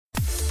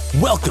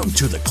Welcome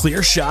to the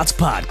Clear Shots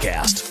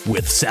Podcast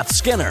with Seth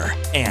Skinner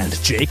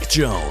and Jake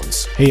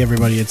Jones. Hey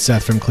everybody, it's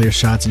Seth from Clear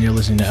Shots, and you're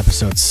listening to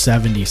episode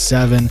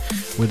 77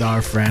 with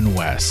our friend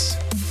Wes.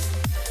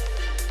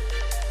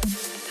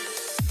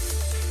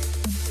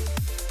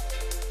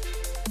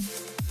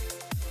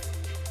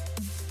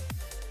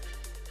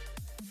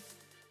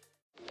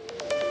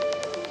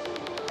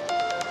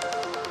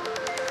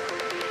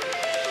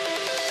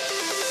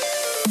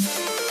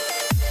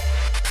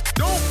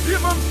 Don't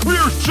give him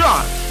clear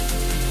shot.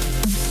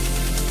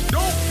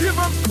 Don't give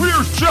him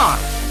clear shot.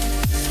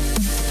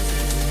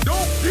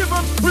 Don't give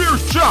him clear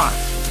shot.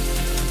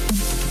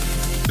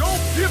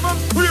 Don't give him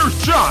clear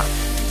shot.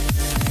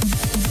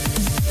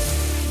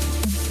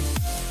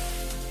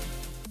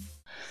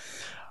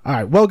 All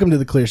right, welcome to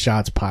the Clear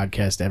Shots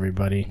Podcast,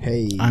 everybody.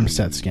 Hey. I'm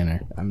Seth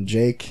Skinner. I'm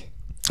Jake.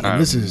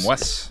 And this is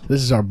Wes.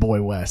 This is our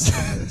boy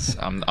Wes.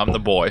 I'm the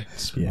boy.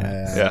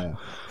 Yeah,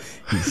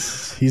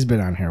 he's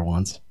been on here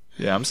once.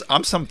 Yeah,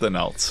 I'm something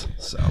else.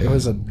 So It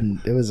was a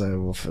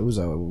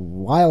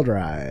wild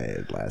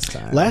ride last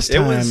time. Last it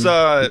time, was.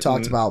 we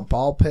talked about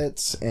ball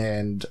pits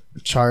and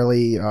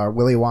Charlie,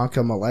 Willy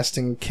Wonka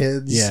molesting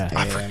kids. Yeah. and,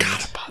 I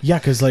forgot about. yeah,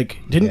 because like,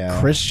 didn't Yeah.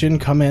 Christian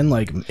come in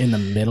like in the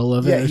middle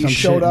of it? Yeah, or he some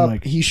showed shit, up. and,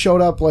 like, He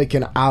showed up like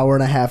an hour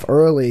and a half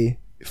early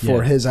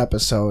for Yeah. his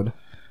episode,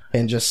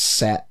 and just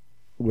sat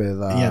with.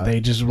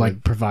 they just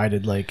like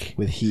provided like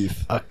with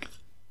Heath.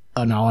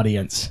 an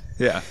audience.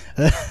 Yeah,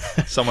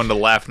 someone to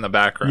laugh in the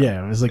background.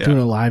 Yeah, it was like doing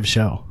a live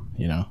show.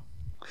 You know.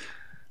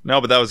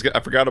 No, but that was good. I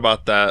forgot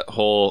about that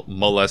whole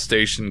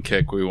molestation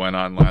kick we went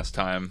on last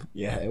time.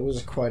 Yeah, it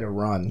was quite a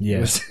run. Yeah.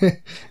 It was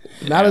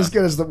not as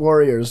good as the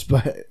Warriors,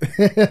 but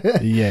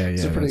Yeah,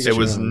 It's a yeah. pretty It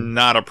was Sure.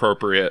 not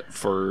appropriate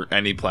for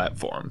any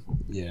platform.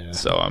 Yeah.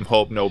 So I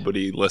hope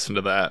nobody listened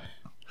to that.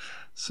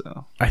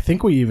 So I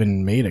think we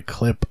even made a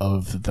clip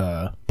of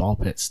the ball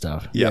pit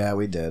stuff. Yep. yeah,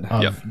 we did.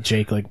 Of Yep.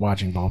 Jake like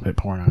watching ball pit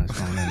porn on his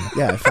phone. And,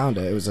 Yeah, I found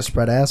it. It was a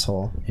spread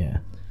asshole. yeah.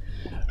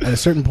 At a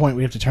certain point,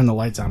 we have to turn the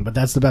lights on, but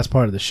that's the best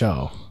part of the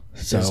show.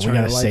 So Is we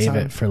turning gotta the lights save on?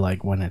 it for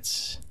like when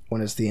it's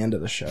The end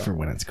of the show.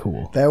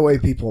 cool. That way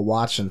people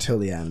watch until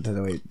the end,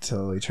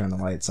 till we turn the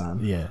lights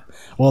on. Yeah.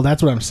 Well,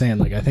 that's what I'm saying.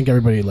 Like, I think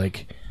everybody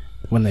like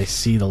when they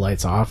see the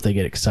lights off, they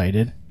get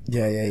excited.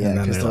 Yeah, And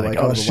then because they're like,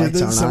 "Oh the shit!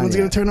 lights aren't Someone's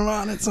on gonna yet." turn them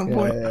on at some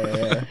point."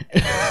 Yeah.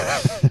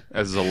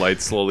 as the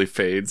light slowly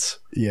fades.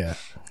 Yeah.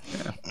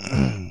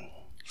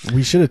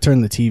 We should have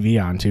turned the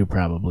TV on too,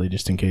 probably,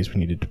 just in case we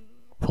needed to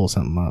pull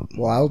something up.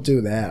 Well, I'll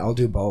do that. I'll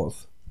do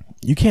both.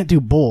 You can't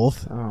do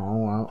both.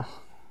 Oh,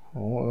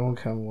 well,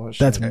 okay, what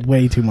That's should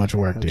way too much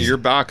work, dude. You're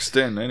boxed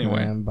in I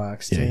anyway. am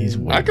boxed Yeah, he's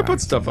in. way I could put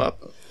boxed stuff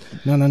up.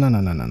 No.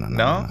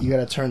 No? You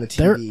gotta turn the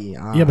They're- TV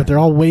on. Yeah, but they're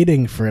all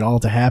waiting for it all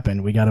to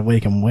happen. We gotta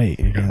make them wait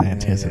in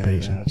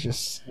anticipation. Yeah,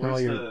 just no,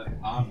 He's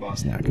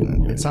not gonna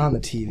do it's it. on the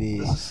TV.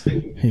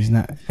 He's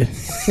not.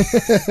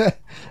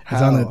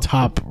 It's on the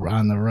top,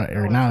 on the right,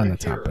 or not on the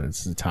top, but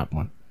it's the top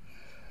one.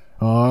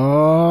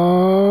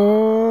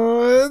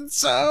 Oh,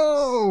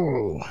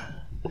 so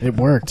it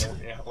worked.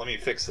 Yeah, let me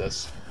fix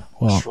this.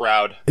 Well,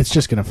 Shroud. it's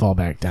just gonna fall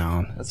back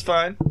down. That's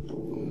fine. I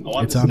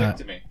want It's it to on stick a-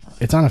 to me.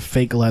 It's on a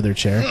fake leather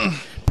chair,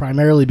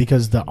 primarily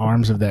because the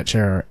arms of that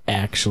chair are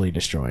actually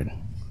destroyed.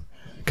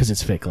 Because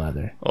it's fake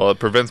leather. Well, it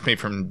prevents me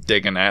from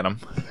digging at them.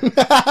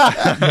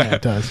 Yeah,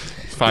 it does.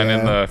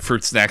 Finding the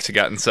fruit snacks you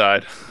got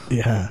inside.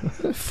 Yeah.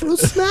 Fruit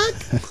snack.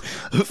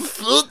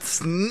 Fruit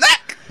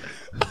snack!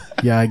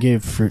 Yeah, I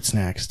gave fruit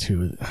snacks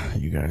to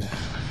you guys,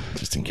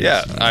 just in case.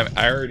 Yeah,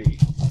 I already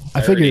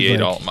figured, ate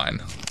like- all of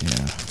mine.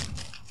 Yeah.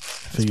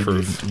 Figured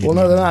proof. you'd Well,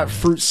 no, they're need- not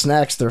fruit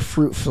snacks. They're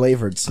fruit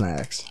flavored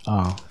snacks.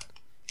 Oh.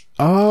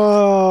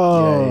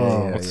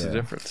 Oh. Yeah. What's the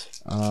difference?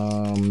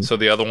 Um, So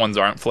the other ones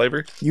aren't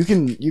flavored? you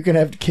can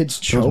have kids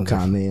choke ones are-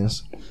 on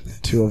these.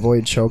 To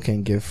avoid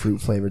choking, give fruit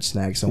flavored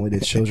snacks only to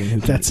children who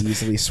can That's-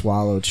 easily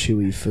swallow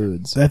chewy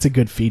foods. That's a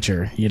good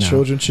feature, you know.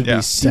 Children should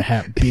Yeah.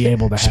 be be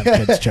able to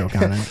have kids choke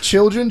on it.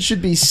 Children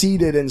should be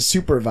seated and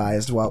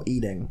supervised while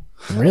eating.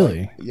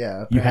 Really?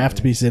 Yeah, You have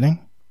to be sitting?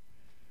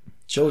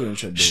 Children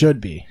should be. Should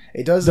be.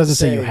 It It doesn't, doesn't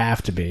say you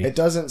have to be. It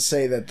doesn't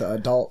say that the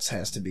adults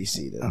has to be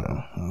seated.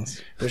 Oh, well,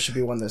 it's- There should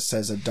be one that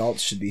says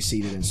adults should be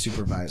seated and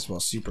supervised while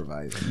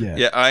supervising. yeah.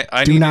 Yeah,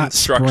 I Do need not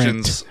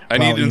instructions. sprint I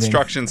while need eating.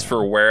 instructions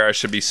for where I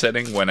should be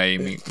sitting when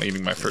I'm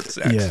eating my fruit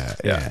snacks.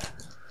 Yeah.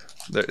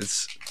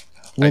 There's,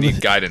 Well, I need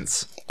the-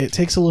 guidance. It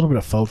takes a little bit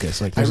of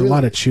focus. Like, there's really- a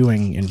lot of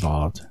chewing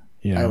involved.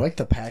 You know? I like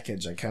the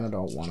package. I kind of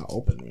don't want to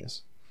open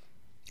these.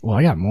 Well,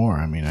 I got more.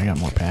 I mean, I got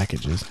more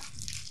packages.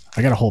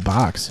 I got a whole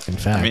box, in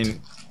fact. I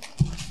mean,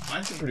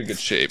 mine's in pretty good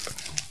shape.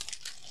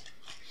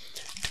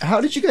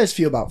 How did you guys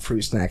feel about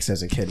fruit snacks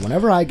as a kid?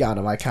 Whenever I got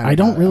them, I kind of I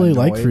don't really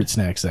like fruit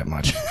snacks that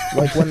much.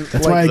 Like when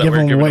That's why I that give we're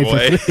them giving away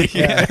away. for free.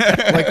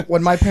 yeah, like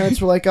when my parents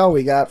were like, "Oh,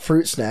 we got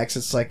fruit snacks,"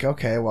 it's like,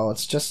 okay, well,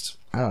 it's just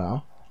I don't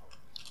know.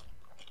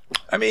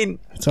 I mean,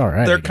 It's all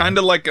right. they're kind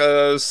of like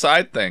a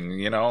side thing,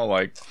 you know,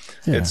 like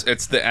Yeah.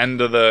 it's the end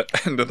of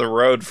the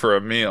road for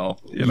a meal,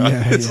 you know.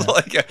 Yeah, It's yeah.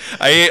 like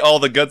I ate all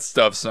the good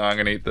stuff, so I'm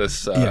gonna eat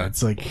this yeah,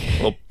 it's like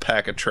little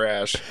pack of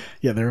trash.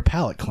 yeah, they're a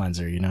palate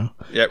cleanser, you know.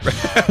 Yeah,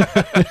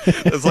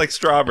 it's like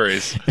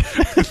strawberries.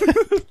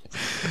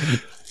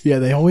 Yeah,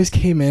 they always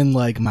came in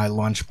like my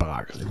lunch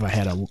box if I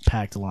had a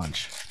packed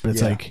lunch. But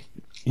it's Yeah. like,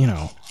 you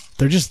know,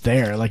 they're just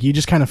there. Like you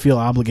just kind of feel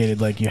obligated,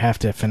 like you have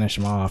to finish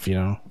them off, you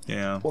know.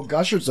 Yeah. Well,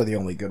 Gushers are the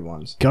only good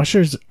ones.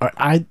 Gushers,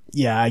 I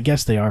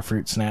guess they are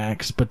fruit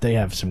snacks, but they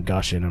have some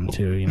gush in them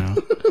too, you know.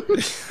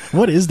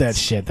 What is that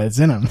shit that's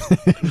in them?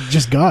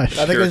 Just gush.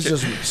 I think Sure. it's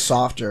just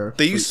softer.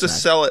 They fruit used to snack.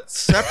 sell it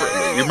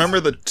separately. You remember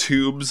the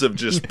tubes of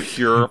just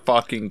pure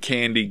fucking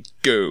candy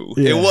goo?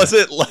 Yeah. It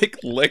wasn't like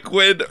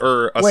liquid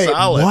or a Wait,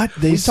 solid. What?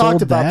 They We sold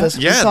talked about that? this.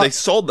 Yeah, We they talk-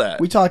 sold that.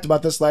 We talked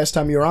about this last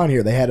time you were on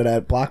here. They had it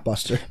at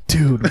Blockbuster.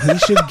 Dude, we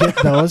should get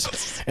those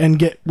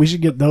we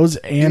should get those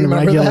and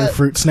remember regular that?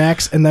 fruit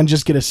snacks and then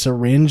just get a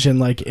syringe and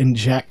like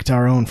inject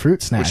our own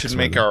fruit We snacks. should with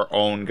make them. our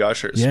own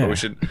gushers. Yeah. We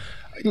should.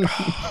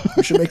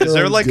 We should make Is our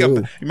there own like goo. a?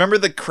 You remember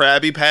the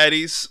Krabby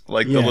Patties?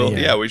 Like the little.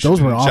 Yeah, we should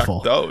those were inject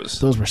awful. those.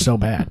 Those were so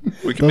bad.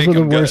 We can those make were the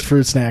them worst good.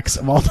 fruit snacks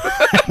of all time.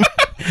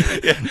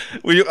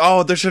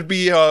 Yeah. There should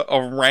be a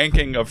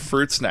ranking of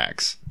fruit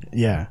snacks.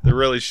 Yeah. There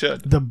really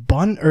should. The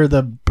bun or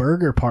the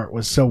burger part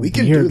was so can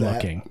do weird that.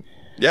 looking.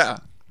 Yeah.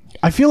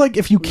 I feel like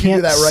if you can can't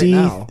do that right see,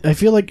 now. I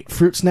feel like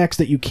fruit snacks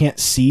that you can't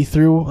see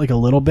through like a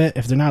little bit,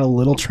 if they're not a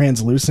little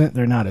translucent,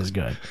 they're not as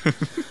good.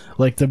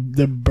 Like the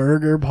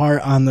burger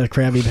part on the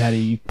Krabby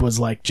Patty was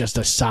like just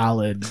a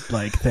solid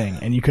like thing,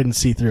 and you couldn't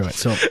see through it.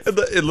 So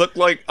It looked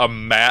like a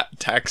matte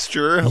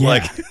texture. yeah,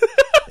 Like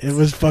it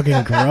was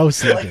fucking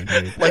gross looking,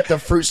 dude. Like the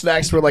fruit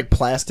snacks were like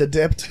plasta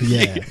dipped.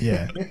 Yeah,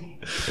 yeah.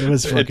 It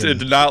was it fucking.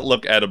 did not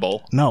look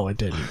edible. No, it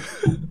didn't.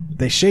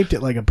 They shaped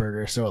it like a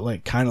burger, so it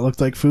like kind of looked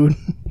like food.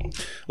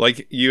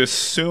 Like you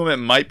assume it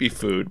might be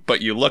food,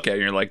 but you look at it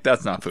and you're like,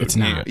 that's not food. It's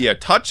And not. you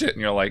touch it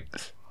and you're like,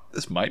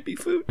 this might be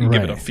food. You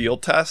give it a Right.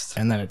 field test,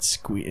 And then it's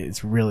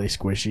really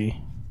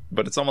squishy.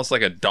 but it's almost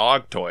like a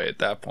dog toy at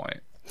that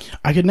point.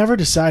 I could never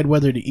decide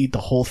whether to eat the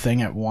whole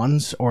thing at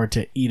once or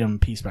to eat them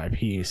piece by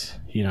piece.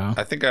 You know?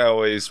 I think I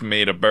always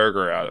made a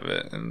burger out of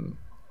it and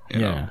you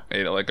know Yeah.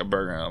 ate it like a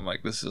burger. And I'm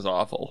like, this is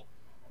awful.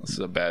 This is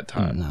a bad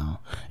time. No.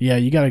 Yeah,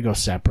 you got to go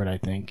separate. I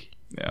think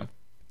Yeah,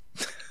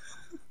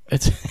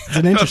 it's an I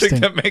don't interesting.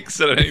 think that makes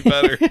it any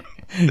better.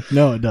 if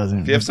No, it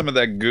doesn't. you have some of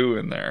that goo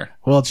in there,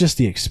 Well, it's just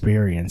the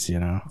experience, you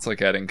know. it's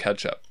like adding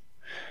ketchup.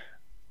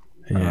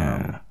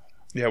 Yeah.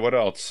 Yeah. What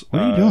else?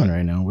 What are you doing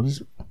right now? What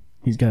is?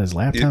 He's got his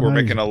laptop. We're out.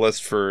 making a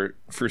list for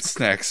fruit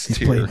snacks. He's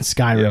tier. playing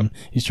Skyrim. Yep.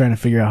 He's trying to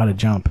figure out how to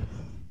jump.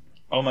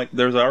 Oh my!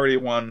 There's already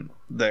one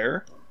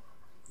there.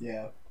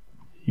 Yeah.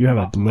 You have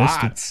a list.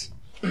 Of, Lots.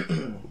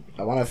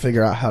 I want to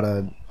figure out how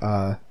to.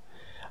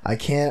 I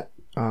can't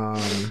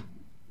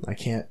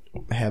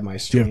have my you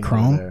stream have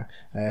Chrome? there.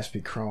 It has to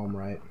be Chrome,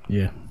 right?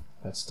 yeah,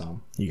 That's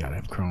dumb. you gotta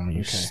have Chrome.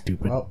 You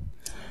stupid. Well,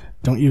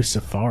 Don't use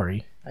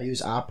Safari. I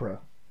use Opera.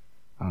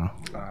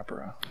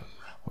 Opera.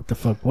 What the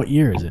fuck? What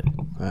year is it?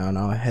 I don't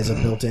know. It has a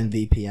built-in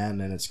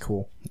VPN and it's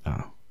cool.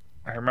 Oh,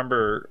 I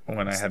remember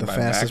when I had The my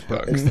fastest.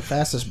 MacBook. It's the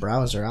fastest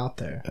browser out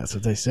there. that's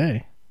what they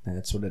say. And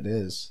that's what it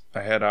is.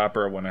 I had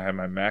Opera when I had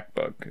my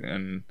MacBook,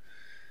 and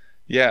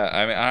yeah,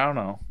 I mean, I don't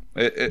know.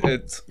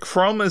 It's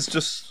Chrome is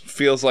just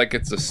feels like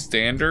it's a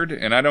standard,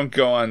 and I don't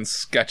go on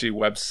sketchy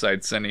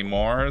websites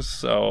anymore,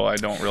 so I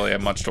don't really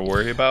have much to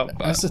worry about.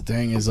 But That's the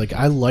thing is like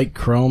I like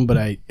Chrome, but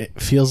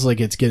it feels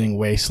like it's getting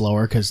way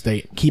slower because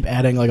they keep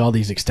adding like all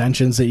these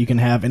extensions that you can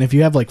have, and if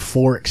you have like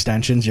 4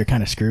 extensions, you're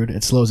kind of screwed.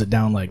 It slows it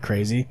down like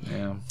crazy.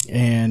 yeah,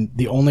 And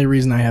the only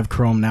reason I have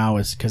Chrome now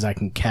is because I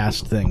can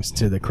cast things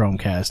to the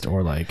Chromecast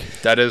or like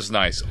that is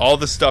nice. All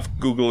the stuff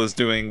Google is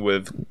doing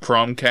with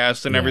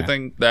Chromecast and Yeah.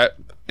 everything, that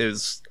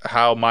is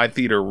how my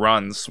theater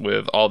runs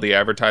with all the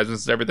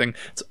advertisements and everything.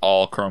 It's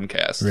all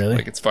Chromecast. Really?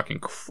 Like, it's fucking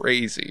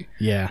crazy.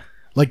 yeah,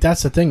 like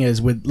that's the thing is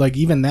with like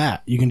even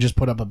that you can just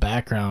put up a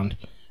background.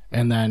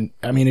 And then,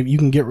 I mean, if you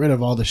can get rid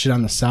of all the shit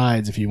on the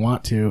sides if you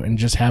want to, and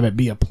just have it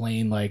be a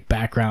plain like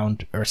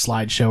background or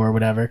slideshow or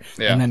whatever,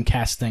 Yeah. and then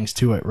cast things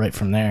to it right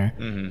from there.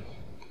 Mhm.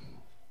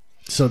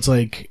 So it's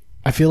like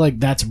I feel like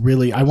that's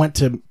really. I went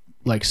to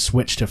like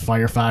switch to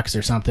Firefox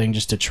or something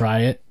just to try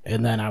it,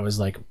 and then I was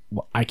like,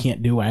 well, I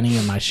can't do any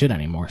of my shit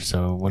anymore.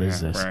 So what is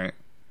this? Right.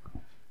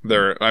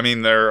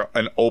 They're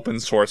an open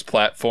source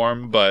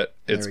platform, but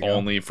it's we go.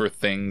 only for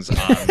things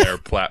on their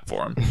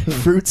platform.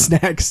 Fruit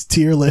snacks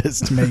tier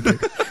list maker.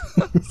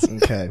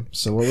 Okay,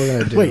 so what we're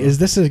gonna do? Wait, is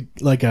this a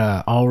like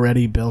a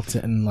already built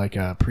in like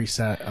a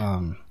preset?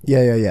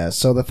 Yeah.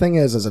 So the thing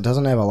is it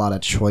doesn't have a lot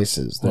of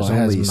choices. There's Well, it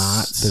has only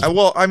Mott's. there's-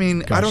 Well, I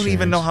mean, I don't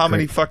even know Gushers. how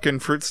many fucking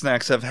fruit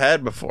snacks I've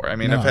had before. I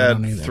mean, No, I've I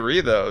don't had either. 3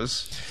 of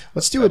those.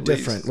 Let's do a at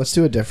different. least. Let's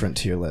do a different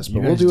tier list. But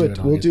You we'll guys do do it. it,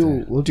 I'll We'll get do.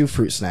 that. We'll do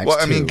fruit snacks. Well,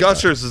 I mean, too, but-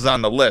 Gushers is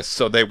on the list,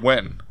 so they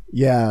win.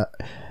 Yeah.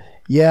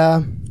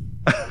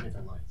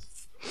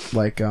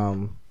 Like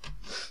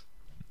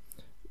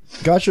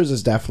Gushers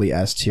is definitely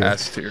S tier.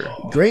 S tier.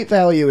 Great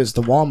Value is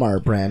the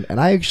Walmart brand, and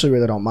I actually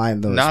really don't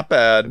mind those. Not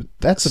bad.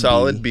 That's a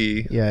solid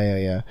B.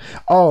 Yeah.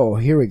 Oh,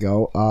 here we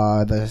go.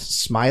 The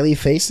smiley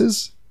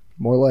faces,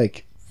 more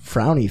like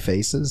frowny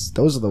faces.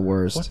 Those are the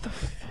worst. What the?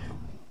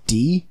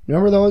 D.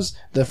 Remember those?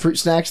 The fruit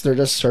snacks. They're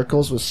just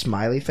circles with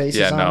smiley faces.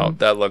 Yeah, on no, them?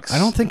 that looks. I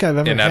don't think I've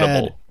ever inedible.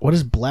 had. What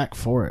is Black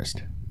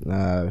Forest?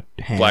 Ham.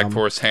 Black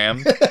Forest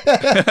ham.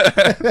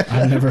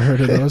 I've never heard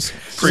of those.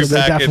 So they're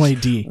Prepackaged, definitely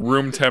D.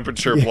 room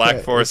temperature Yeah,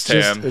 Black Forest it's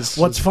just- ham. it's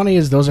What's just- funny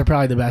is those are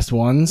probably the best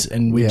ones,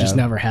 and we Yeah. just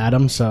never had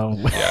them. So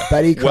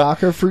Betty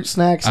Crocker fruit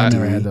snacks? I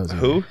never had those. either.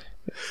 Who?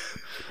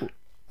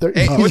 They're-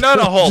 Hey, well,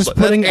 no, hold. Just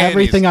putting That's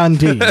everything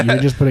Annie's. on D.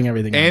 You're just putting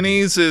everything. on D.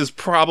 Annie's is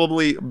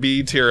probably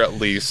B tier at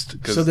least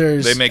because So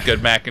there's- they make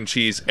good mac and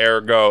cheese.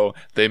 Ergo,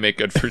 they make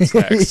good fruit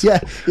snacks.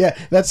 yeah.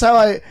 That's how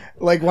I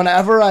like.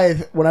 Whenever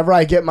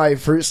I get my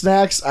fruit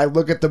snacks, I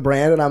look at the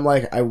brand and I'm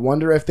like, I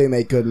wonder if they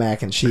make good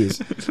mac and cheese.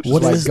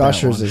 What What is is that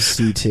Gushers one? is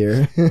C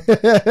tier.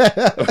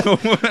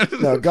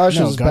 No, Gushers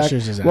No, is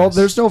Gushers back. is Well, S.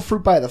 there's no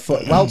fruit by the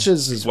foot.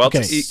 Welch's is Well,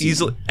 Okay.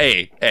 easily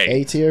A.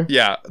 A tier.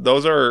 Yeah,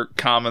 those are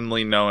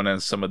commonly known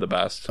as some of the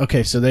best.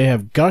 Okay, so they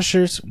have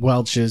Gushers,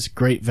 Welch's,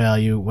 Great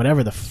Value,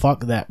 whatever the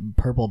fuck that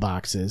purple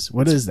box is.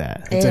 What is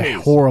that? It's a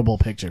Annie's. horrible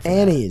picture. For that.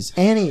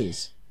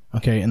 Annie's.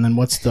 Okay, and then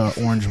what's the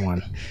orange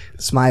one?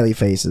 Smiley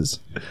faces.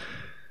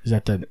 Is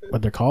that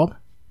what they're called?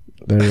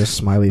 They're just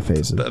smiley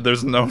faces.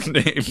 There's no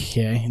name.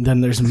 Okay, and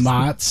then there's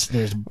Mott's,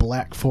 there's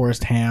Black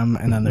Forest Ham,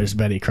 and then there's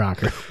Betty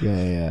Crocker.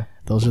 Yeah.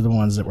 Those are the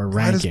ones that we're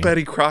Why does ranking.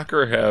 Betty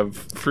Crocker have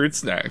fruit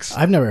snacks?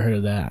 I've never heard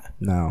of that.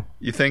 No.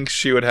 You think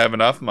she would have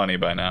enough money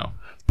by now?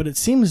 But it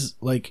seems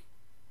like,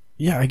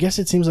 yeah, I guess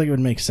it seems like it would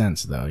make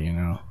sense though. You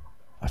know,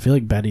 I feel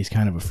like Betty's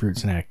kind of a fruit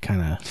snack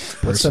kind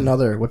of What's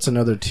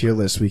another tier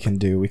list we can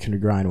do? We can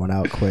grind one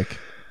out quick.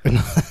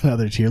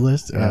 another tier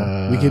list.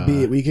 We could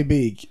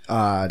be.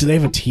 Do they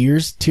have a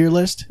tier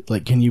list?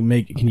 Like, can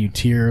you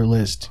tier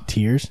list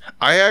tiers?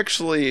 I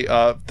actually,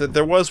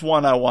 there was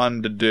one I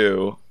wanted to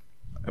do.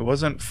 It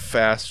wasn't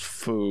fast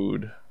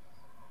food.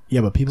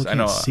 Yeah, but people I can't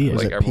know, see it.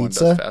 like it everyone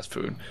pizza? does fast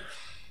food.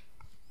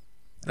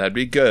 That'd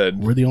be good.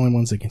 We're the only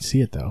ones that can see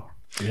it though.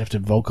 We have to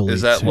vocally.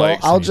 Is that say-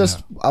 like- I'll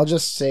say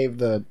just save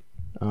the.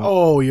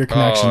 Oh, your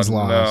connection's Oh,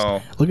 lost.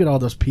 no. Look at all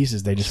those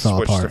pieces; they just fell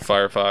Switch apart. to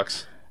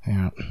Firefox.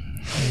 Yeah,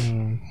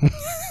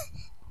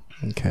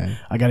 Okay.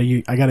 I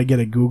gotta get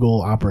a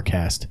Google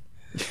Operacast.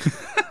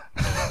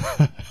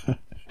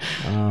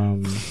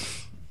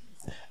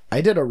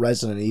 I did a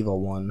Resident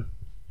Evil one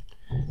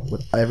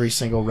with every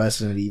single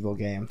Resident Evil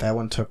game. That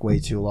one took way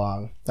too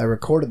long. I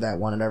recorded that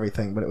one and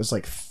everything, but it was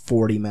like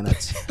 40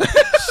 minutes.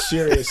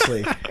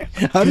 Seriously.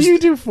 How do you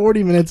do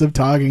 40 minutes of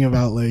talking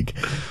about like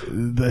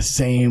the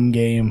same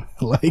game?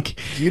 Like,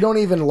 You don't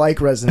even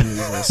like Resident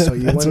Evil, so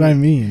you that's wouldn't- what I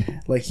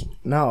mean. Like,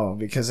 no,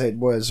 because it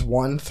was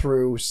 1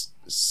 through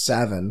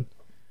 7,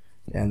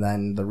 and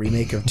then the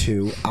remake of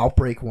 2,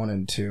 Outbreak 1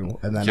 and 2,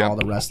 and then Yep. all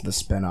the rest of the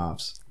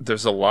spin-offs.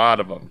 There's a lot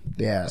of them.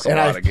 Yeah, That's a and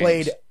lot I've of games.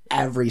 played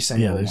every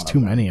single Yeah, there's one too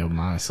of them. many of them,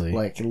 honestly.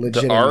 Like, The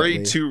legitimately.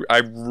 RE2, I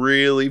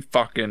really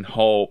fucking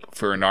hope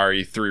for an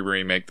RE3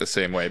 remake the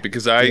same way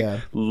because I Yeah.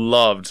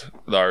 loved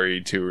the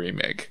RE2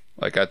 remake.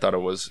 Like, I thought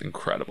it was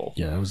incredible.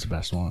 Yeah, that was the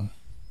best one.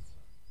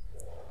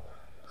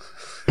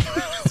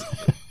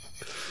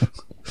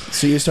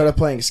 So you started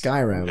playing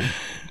Skyrim.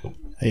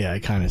 Yeah, I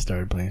kind of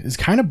started playing. It's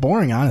kind of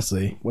boring,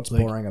 honestly. What's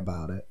Like, boring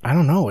about it? I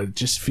don't know. It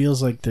just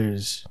feels like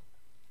there's.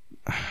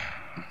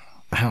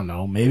 I don't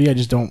know. Maybe I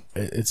just don't.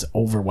 It's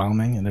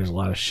overwhelming and there's a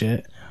lot of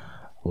shit.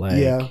 Like,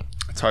 Yeah.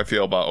 That's how I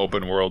feel about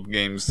open world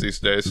games these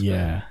days.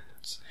 Yeah.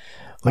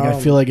 Like, I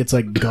feel like it's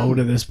like, go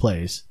to this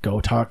place,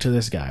 go talk to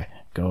this guy,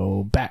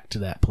 go back to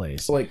that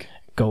place, Like,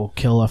 go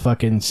kill a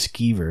fucking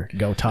skeever,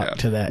 go talk Yeah.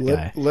 to that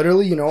guy.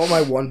 literally, you know what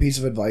my one piece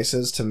of advice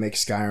is to make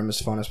Skyrim as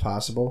fun as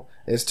possible?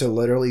 Is to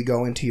literally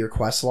go into your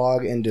quest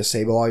log and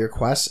disable all your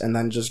quests and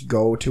then just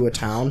go to a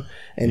town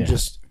and Yeah.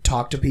 just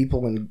talk to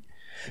people and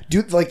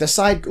do, like, the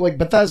side, like,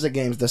 Bethesda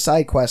games, the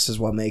side quest is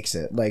what makes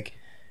it. Like,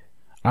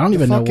 I don't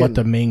even know fucking- what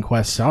the main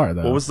quests are,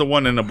 though. What was the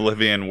one in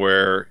Oblivion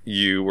where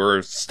you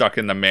were stuck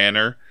in the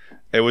manor?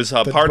 It was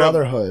a the part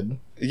Brotherhood.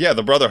 of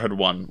the Brotherhood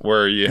one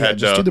where you Yeah, had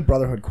just do to the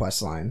Brotherhood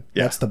quest line.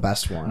 Yeah. That's the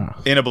best one.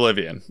 in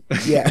Oblivion.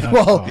 Yeah,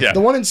 well, Yeah.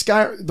 the one in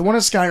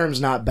Skyrim's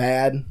not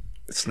bad.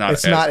 It's not.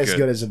 It's not as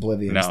good as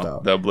Oblivion's No,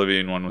 though. the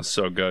Oblivion one was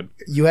so good.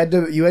 You had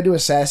to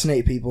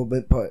assassinate people,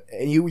 but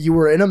and you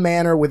were in a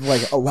manor with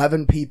like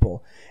 11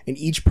 people, and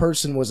each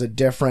person was a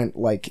different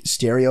like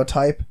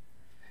stereotype,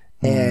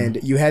 and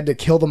you had to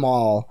kill them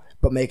all,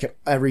 but make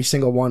every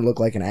single one look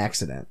like an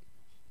accident.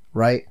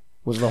 Right?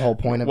 Was the whole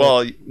point of it?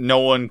 Well, no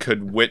one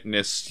could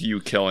witness you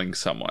killing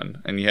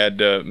someone, and you had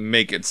to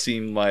make it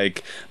seem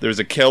like there's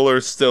a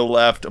killer still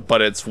left,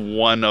 but it's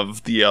one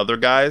of the other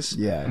guys.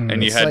 Yeah.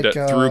 And you It's had like,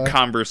 to, through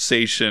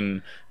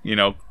conversation,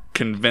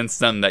 convince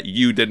them that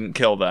you didn't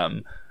kill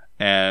them,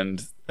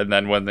 and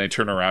then when they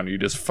turn around, you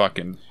just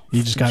fucking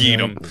You just gotta,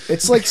 yeet like- them.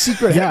 It's like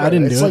Secret Yeah, I Hitler.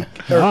 didn't It's do like,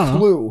 it. I don't or know.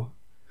 Clue.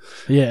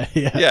 Yeah.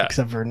 Yeah.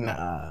 Except for,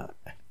 nah.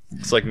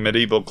 It's like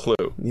medieval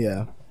Clue.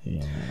 Yeah.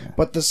 Yeah.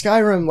 But the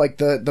Skyrim, like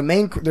the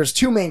main, there's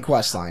two main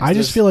quest lines. I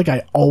just feel like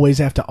I always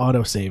have to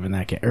autosave in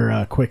that game,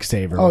 or quick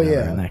save or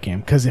whatever in that game.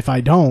 Because if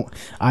I don't,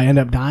 I end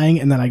up dying,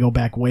 and then I go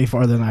back way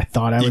farther than I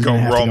thought I was going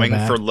to have to go roaming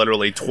back. for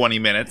literally 20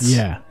 minutes.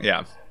 Yeah.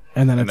 Yeah.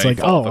 And then it's then like,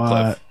 you fall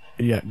off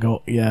a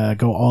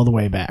go all the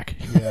way back.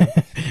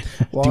 Yeah.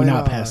 Well, Do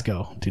not pass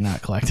go. Do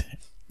not collect.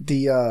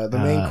 The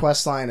main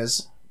quest line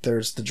is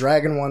there's the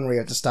dragon one where you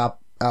have to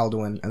stop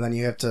Alduin, and then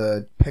you have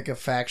to pick a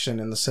faction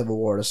in the Civil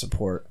War to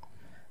support.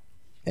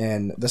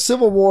 And the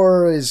Civil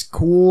War is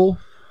cool.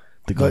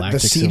 The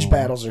siege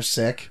battles are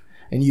sick,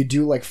 and you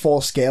do like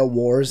full scale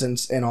wars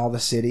in all the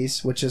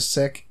cities, which is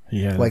sick.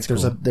 Yeah, like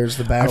there's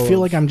the battle. I feel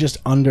like I'm just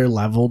under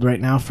leveled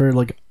right now for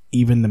like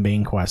even the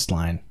main quest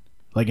line.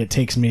 Like it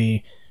takes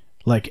me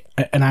like,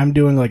 and I'm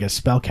doing like a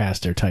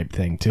spellcaster type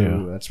thing too.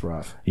 Ooh, that's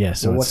rough. Yeah.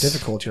 So well, what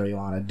difficulty are you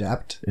on?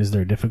 Adept? Is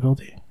there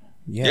difficulty?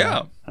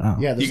 Yeah. Oh.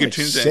 Yeah. You can like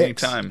choose 6. at any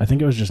time. I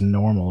think it was just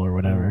normal or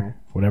whatever.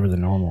 Whatever the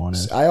normal one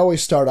is. I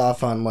always start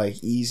off on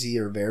like easy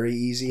or very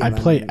easy. I and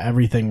play then-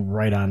 everything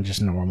right on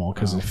just normal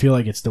because I feel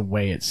like it's the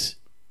way it's.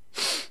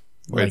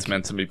 Way it's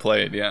meant to be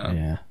played, yeah.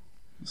 Yeah.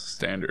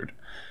 Standard.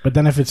 But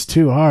then if it's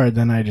too hard,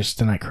 then I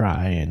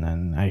cry and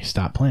then I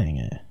stop playing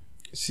it.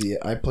 See,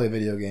 I play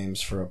video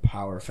games for a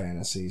power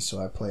fantasy, so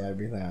I play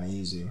everything on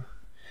easy.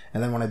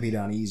 And then when I beat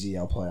on easy,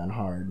 I'll play on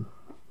hard.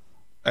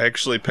 I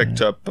actually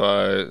picked up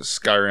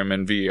Skyrim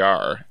in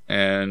VR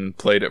and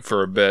played it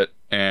for a bit,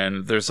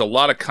 and there's a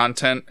lot of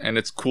content, and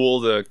it's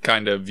cool to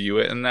kind of view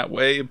it in that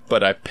way,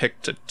 but I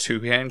picked a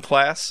two-hand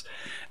class,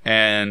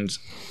 and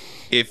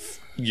if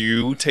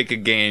you take a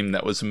game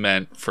that was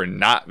meant for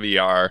not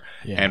VR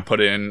and put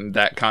it in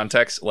that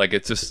context, like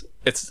it's just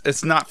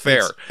it's not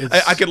fair.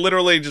 I could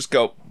literally just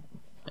go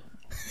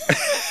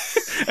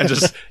and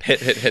just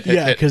hit.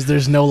 Yeah, because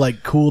there's no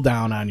like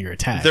cooldown on your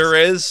attacks. There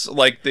is,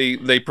 like,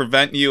 they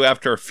prevent you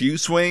after a few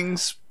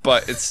swings,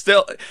 but it's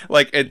still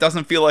like it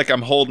doesn't feel like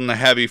I'm holding a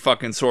heavy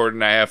fucking sword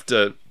and I have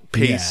to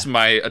pace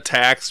my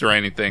attacks or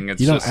anything. It's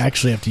you don't just,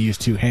 actually have to use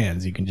two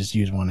hands. You can just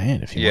use one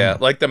hand if you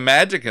want. like the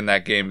magic in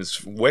that game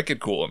is wicked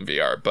cool in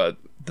VR, but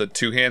the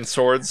two-hand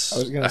swords, I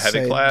was gonna a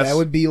heavy say class, that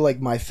would be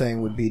like my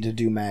thing. Would be to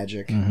do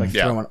magic, like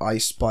throwing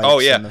ice spikes. oh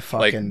yeah, and the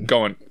fucking like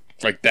going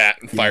like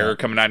that and fire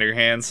coming out of your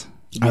hands.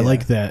 I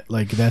like that.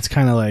 Like that's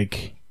kind of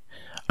like,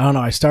 I don't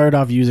know. I started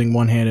off using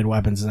one-handed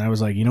weapons, and I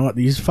was like, you know what?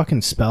 These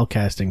fucking spell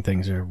casting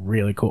things are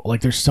really cool.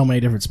 Like there's so many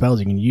different spells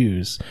you can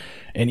use,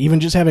 and even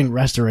just having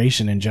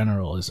restoration in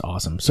general is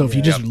awesome. So if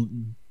you just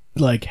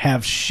like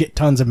have shit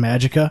tons of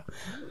magicka,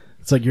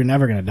 it's like you're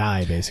never gonna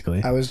die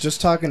basically. I was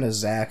just talking to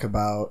Zach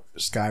about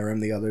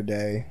Skyrim the other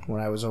day when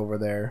I was over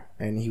there,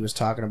 and he was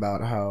talking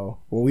about how,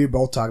 well, we were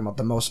both talking about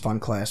the most fun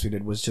class we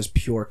did was just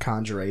pure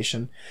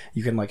conjuration.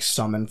 You can like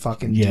summon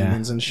fucking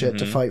demons and shit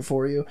to fight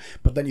for you,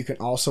 but then you can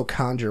also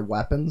conjure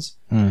weapons.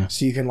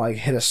 So you can like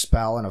hit a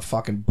spell and a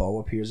fucking bow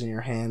appears in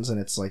your hands, and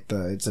it's like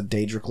it's a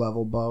Daedric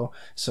level bow,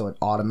 so it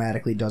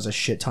automatically does a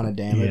shit ton of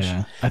damage.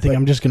 Yeah, I think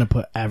I'm just gonna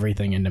put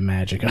everything into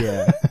magicka.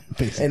 Yeah.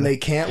 basically. And they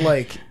can't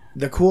like.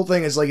 The cool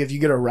thing is, like, if you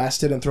get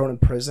arrested and thrown in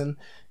prison,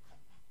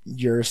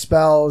 your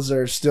spells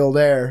are still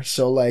there.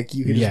 So, like,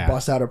 you can just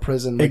bust out of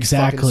prison, like,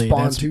 exactly.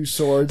 fucking spawn two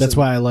swords. That's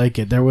why I like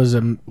it. There was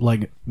a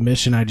like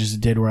mission I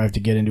just did where I have to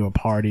get into a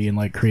party and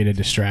like create a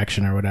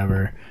distraction or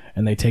whatever,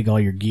 and they take all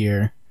your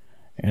gear,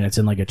 and it's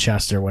in like a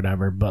chest or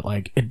whatever. But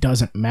like, it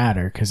doesn't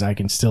matter because I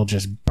can still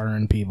just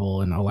burn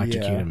people and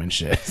electrocute them and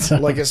shit. So.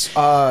 Like, it's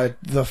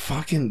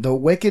the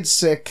wicked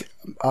sick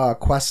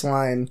quest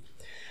line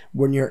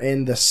when you're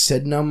in the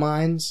Sidna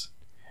mines,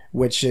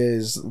 which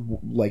is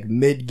like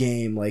mid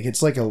game. Like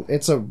it's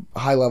a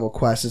high level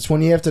quest. It's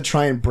when you have to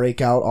try and break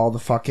out all the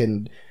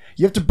fucking.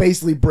 You have to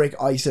basically break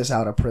ISIS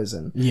out of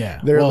prison. Yeah,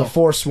 they're the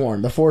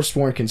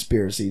Forsworn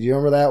conspiracy. Do you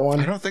remember that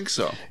one? I don't think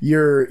so.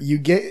 You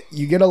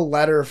get a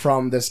letter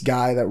from this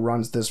guy that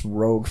runs this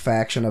rogue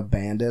faction of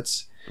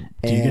bandits.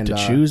 Do you get to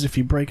choose if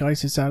you break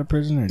ISIS out of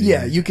prison? Or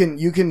you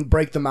can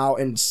break them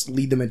out and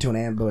lead them into an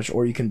ambush,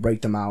 or you can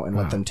break them out and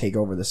let them take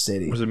over the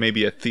city. Was it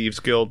maybe a Thieves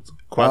Guild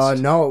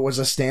quest? No, it was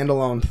a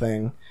standalone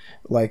thing.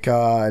 Like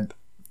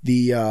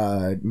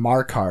the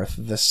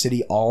Markarth, the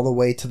city all the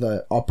way to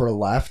the upper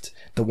left,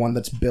 the one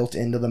that's built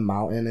into the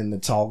mountain and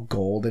it's all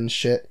gold and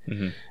shit.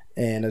 Mm-hmm.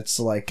 And it's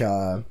like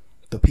the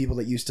people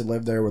that used to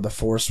live there were the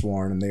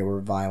Forsworn, and they were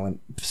violent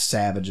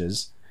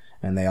savages,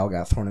 and they all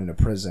got thrown into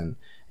prison.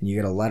 And you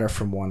get a letter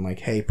from one like,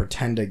 "Hey,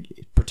 pretend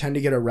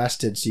to get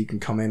arrested so you can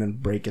come in and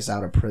break us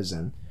out of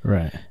prison."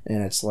 Right.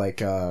 And it's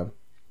like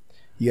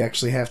you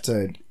actually have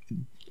to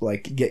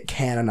like get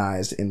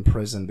canonized in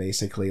prison,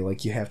 basically.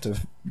 Like you have to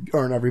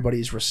earn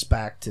everybody's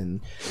respect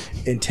and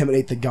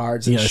intimidate the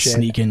guards and shit.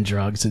 Sneak in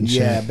drugs and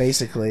shit. Yeah,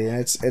 basically. And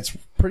it's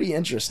pretty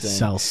interesting.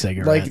 Sell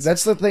cigarettes. Like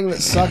that's the thing that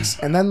sucks.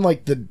 And then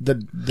like the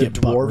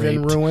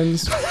dwarven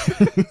ruins.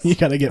 You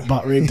gotta get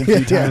butt raped a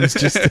few times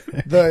just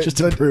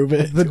to prove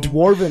it. The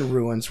dwarven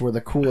ruins were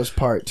the coolest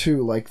part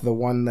too. Like the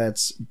one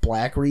that's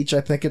Blackreach, I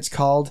think it's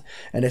called,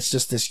 and it's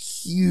just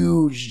this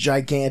huge,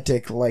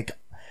 gigantic, like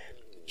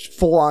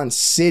full-on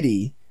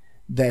city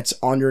that's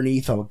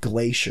underneath a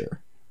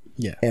glacier.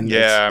 Yeah. And Yeah,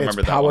 I it's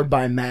remember that powered one.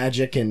 by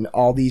magic and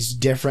all these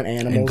different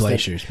animals. And that-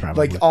 glaciers,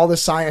 probably. Like, all the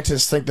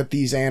scientists think that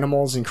these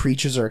animals and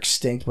creatures are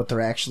extinct, but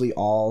they're actually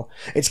all...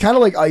 It's kind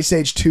of like Ice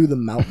Age 2, The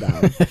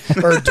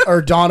Meltdown.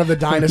 or Dawn of the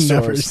Dinosaurs.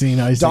 Never seen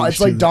Ice Age It's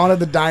like 2. Dawn of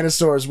the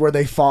Dinosaurs, where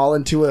they fall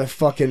into a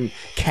fucking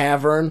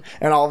cavern,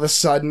 and all of a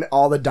sudden,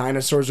 all the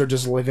dinosaurs are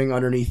just living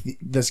underneath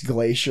this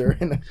glacier.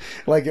 And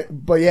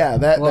but yeah,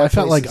 that. Well, that I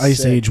felt place like is Ice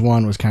sick. Age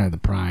 1 was kind of the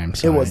prime.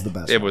 So It was the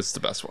best. It was the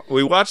best one.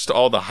 We watched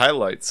all the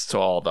highlights to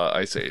all the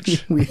Ice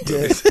Age. We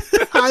did.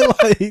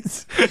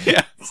 highlights.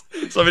 Yeah,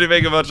 somebody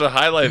make a bunch of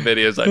highlight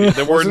videos. I mean,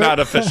 they were not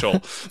official.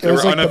 They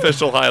was were like the-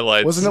 unofficial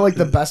highlights. Wasn't it like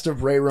the best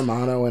of Ray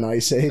Romano and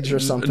Ice Age or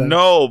something?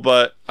 No,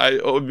 but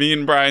me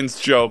and Brian's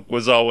joke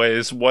was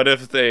always, what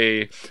if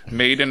they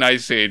made an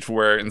Ice Age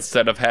where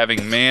instead of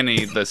having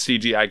Manny, the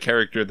CGI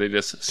character, they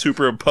just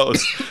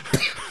superimposed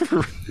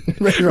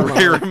Ray Romano.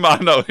 Ray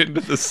Romano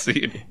into the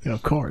scene.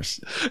 Of course.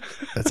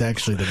 That's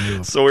actually the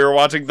move. So we were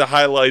watching the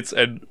highlights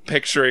and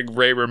picturing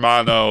Ray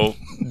Romano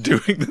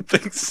doing the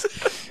things.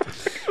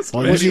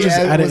 Well, you should just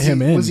edit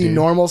him in. Was he dude.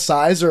 normal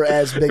size or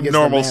as big as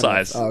Normal the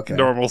size. mammoth? Okay.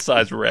 Normal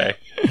size Ray.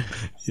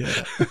 Yeah.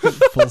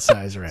 Full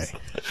size Ray.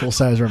 Full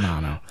size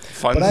Romano.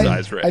 Fun But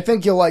size Ray. I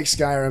think you'll like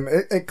Skyrim.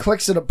 It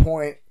clicks at a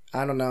point,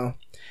 I don't know,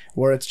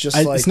 where it's just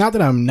like... It's not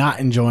that I'm not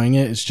enjoying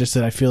it. It's just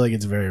that I feel like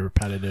it's very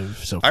repetitive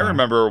so I far.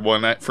 remember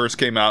when that first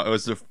came out, it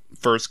was the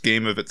first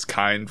game of its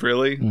kind,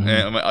 really. Mm-hmm.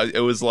 And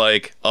it was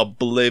like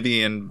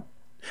Oblivion.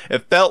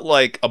 It felt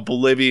like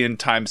Oblivion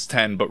times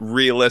 10, but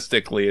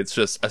realistically, it's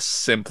just a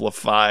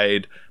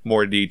simplified,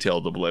 more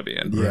detailed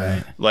Oblivion.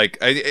 Right. Like,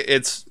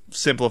 it's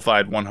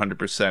simplified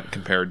 100%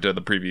 compared to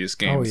the previous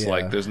games. yeah.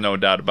 Like, there's no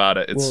doubt about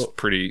it. It's Well-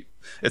 pretty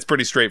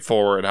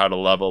straightforward how to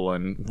level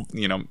and,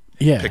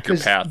 Yeah. pick your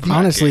 'Cause path. in that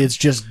Honestly, game. it's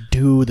just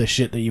do the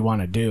shit that you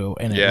want to do,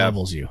 and it Yeah.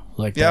 levels you.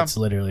 Like, Yeah. that's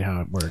literally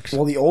how it works.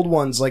 Well, the old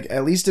ones, like,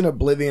 at least in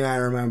Oblivion, I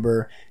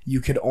remember, you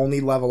could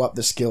only level up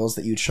the skills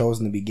that you chose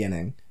in the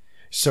beginning.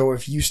 So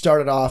if you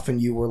started off and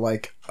you were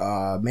like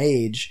a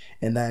mage,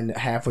 and then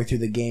halfway through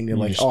the game you're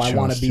You like, just oh, I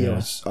want to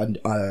chose be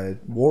a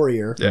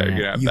warrior. Yeah, you're going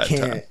to have You bad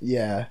can't, time.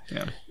 yeah.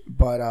 Yeah.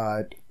 But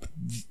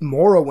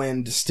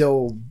Morrowind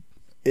still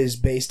is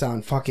based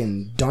on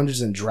fucking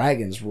Dungeons and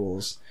Dragons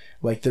rules.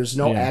 Like, there's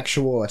no Yeah.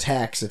 actual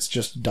attacks. It's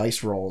just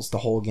dice rolls. The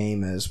whole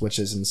game is, which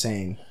is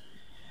insane.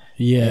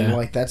 Yeah. And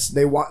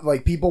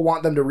like people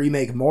want them to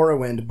remake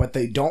Morrowind, but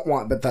they don't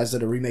want Bethesda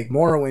to remake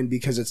Morrowind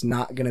because it's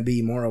not going to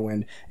be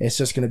Morrowind. It's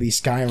just going to be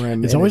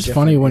Skyrim. It's in a always different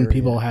funny when area.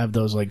 people have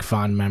those like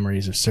fond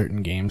memories of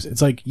certain games.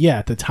 It's like, yeah,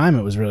 at the time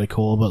it was really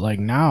cool, but like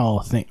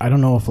now, I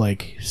don't know if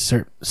like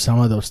some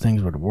of those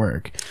things would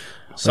work.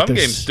 Some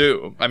there's- games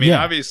do. I mean,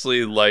 Yeah.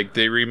 obviously, like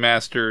they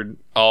remastered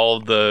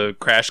all the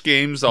Crash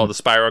games, all the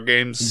Spyro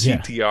games, Yeah.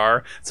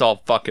 CTR. It's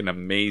all fucking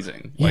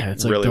amazing. Like, Yeah,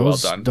 it's like really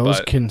those, well done. those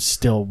but can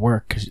still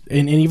work.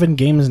 And even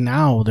games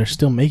now, they're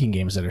still making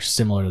games that are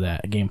similar to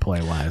that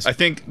gameplay wise. I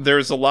think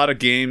there's a lot of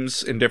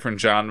games in different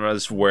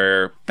genres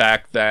where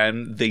back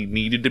then they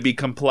needed to be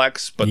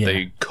complex, but Yeah.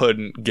 they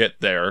couldn't get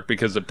there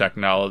because of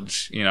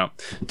technology.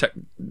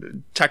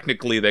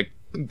 Technically, they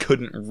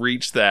couldn't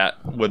reach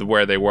that with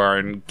where they were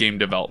in game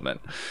development.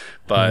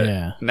 But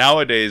Yeah.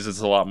 nowadays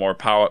it's a lot more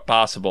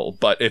possible.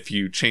 But if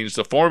you change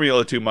the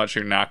formula too much,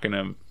 you're not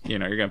gonna, you're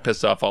gonna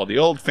piss off all the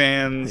old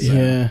fans. Yeah.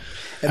 And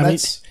I mean,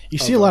 that's- you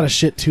see a lot of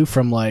shit too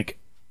from like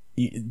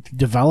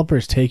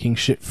developers taking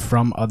shit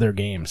from other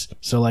games.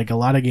 So like a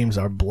lot of games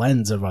are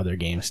blends of other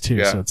games too.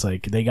 Yeah. So it's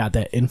like they got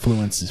that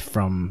influences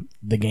from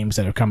the games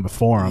that have come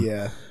before them.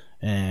 Yeah.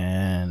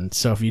 And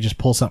so if you just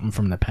pull something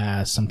from the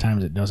past,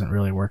 sometimes it doesn't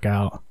really work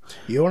out.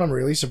 You know what I'm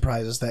really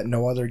surprised is that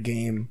no other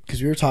game,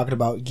 because we were talking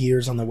about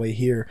Gears on the way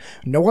here,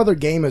 no other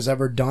game has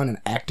ever done an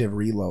active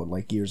reload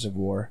like Gears of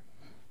War.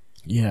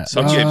 Yeah.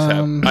 Some games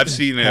have. I've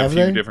seen it in a have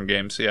few they? different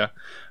games. Yeah.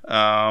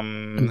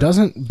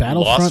 Doesn't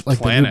Battlefront, Lost like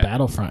the Planet. new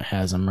Battlefront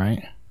has them,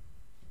 right?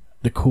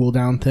 The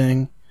cooldown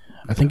thing.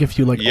 I think if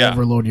you like Yeah.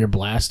 overload your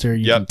blaster,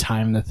 you Yep. can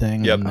time the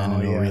thing. Yep. And then Oh,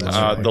 it'll yeah.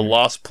 reload. The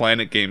Lost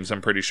Planet games,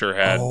 I'm pretty sure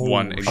had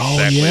one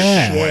exactly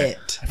yeah. the same way.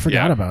 Shit. I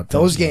forgot Yeah. about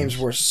Those games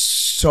were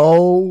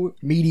so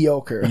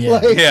mediocre. Yeah.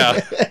 Like, Yeah.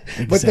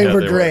 but they Yeah,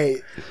 were they were.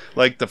 great.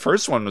 Like the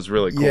first one was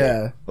really cool.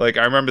 Yeah. Like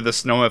I remember the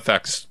snow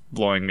effects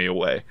blowing me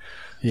away.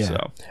 Yeah.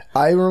 So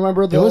I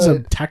remember It the was a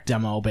tech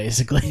demo,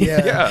 basically.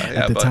 Yeah.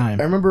 yeah, at the but, I time.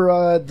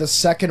 remember the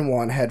second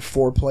one had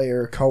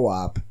 4-player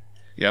co-op,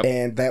 Yep.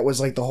 and that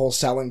was like the whole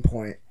selling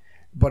point.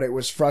 But it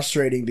was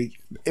frustrating.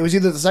 It was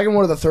either the second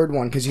one or the third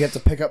one because you have to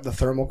pick up the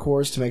thermal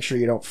cores to make sure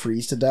you don't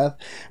freeze to death.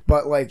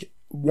 But like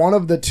one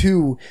of the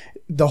two,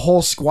 the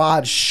whole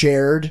squad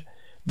shared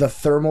the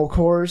thermal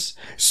cores.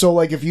 So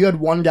like if you had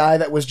one guy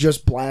that was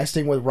just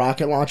blasting with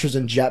rocket launchers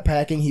and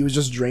jetpacking, he was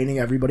just draining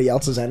everybody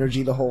else's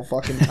energy the whole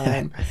fucking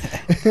time.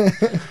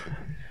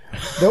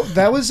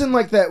 That was in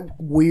like that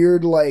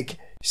weird like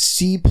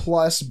C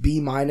plus B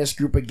minus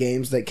group of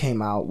games that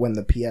came out when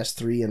the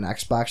PS3 and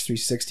Xbox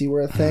 360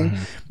 were a thing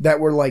that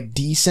were like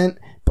decent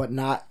but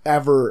not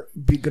ever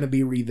going to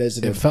be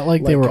revisited. It felt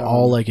like they were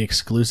all like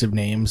exclusive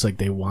names. Like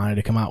they wanted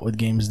to come out with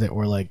games that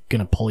were like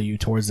going to pull you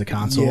towards the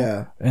console.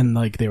 Yeah. And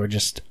like they were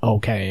just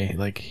okay.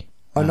 Like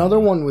another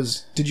one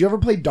was. Did you ever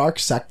play Dark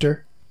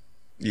Sector?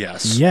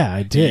 Yes. yeah,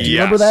 I did. Yeah.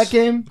 Remember that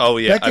game? Oh,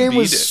 yeah, that I game beat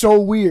was it. so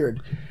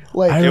weird.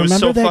 Like I It was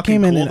remember so that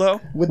fucking game. cool, And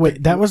though.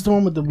 wait, that was the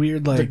one with the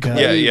weird like.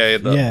 glaive.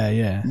 Yeah,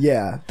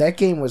 yeah, that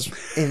game was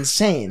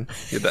insane.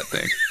 that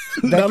thing.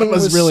 That None of game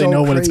us was really so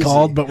know what it's crazy.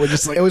 called, but we're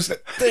just like It was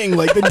thing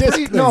like the disc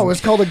thing. no, it was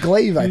called a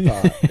glaive. I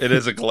thought. It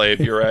is a glaive.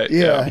 You're right.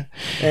 Yeah,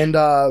 and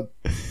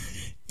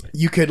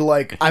you could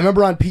like. I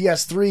remember on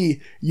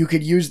PS3, you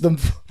could use the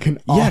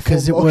fucking Yeah,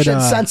 'cause it would,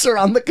 motion sensor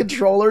on the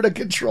controller to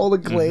control the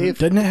glaive.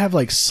 Didn't it have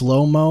like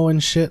slow mo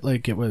and shit?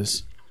 Like it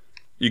was.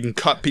 You can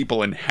cut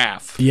people in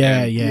half.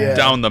 Yeah, and yeah.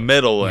 Down the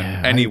middle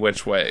and Yeah, any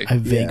which way. I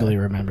vaguely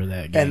remember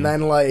that game. And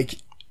then like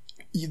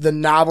the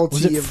novelty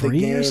Was it of free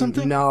the or game.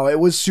 something? No, it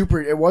was super.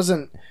 It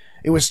wasn't.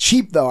 It was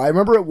cheap though. I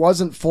remember it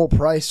wasn't full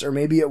price, or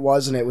maybe it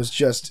was, and it was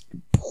just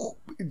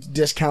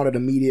discounted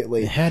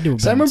immediately. It had to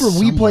have So I been remember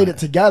we played somewhere. it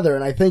together,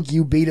 and I think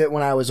you beat it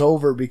when I was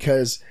over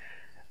because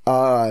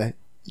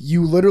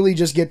you literally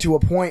just get to a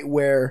point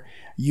where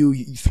you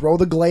throw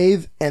the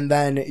glaive and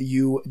then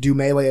you do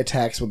melee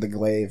attacks with the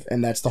glaive,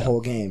 and that's the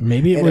whole game.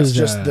 Maybe it and was, it's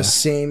just the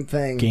same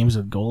thing. Games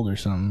of Gold or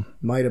something.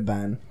 Might have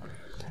been.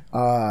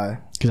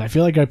 Because I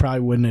feel like I probably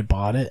wouldn't have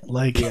bought it.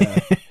 Like,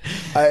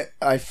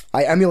 I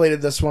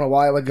emulated this one a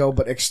while ago,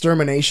 but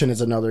Extermination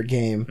is another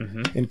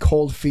game, and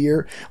Cold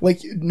Fear.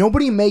 Like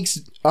nobody makes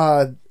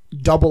AA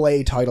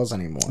titles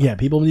anymore. yeah,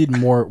 people need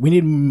more. We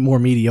need more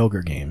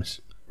mediocre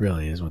games.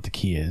 Really, is what the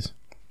key is.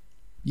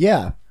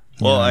 Yeah.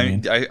 Well, what I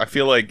mean? I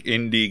feel like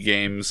indie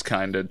games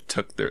kind of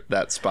took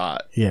that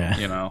spot. Yeah.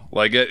 You know,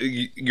 like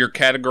you're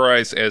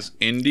categorized as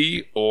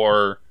indie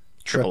or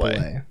AAA.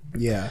 AAA.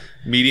 Yeah.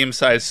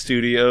 Medium-sized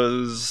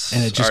studios.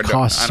 And it just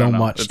costs so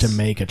much to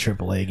make a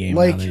AAA game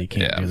Like, now that you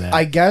can't do that.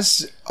 I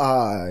guess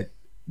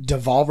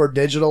Devolver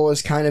Digital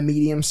is kind of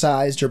medium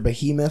sized or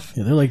behemoth.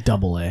 Yeah, they're like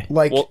AA.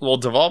 Like Well,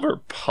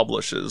 Devolver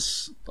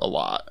publishes a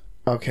lot.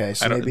 okay,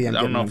 so I don't, maybe I'm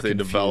I don't know getting if they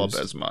confused. develop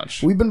as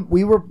much. We've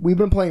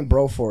been playing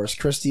Broforce.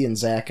 Christy and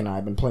Zach and I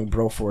have been playing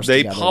Broforce.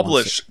 They together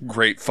publish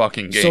great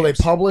fucking games. So they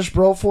publish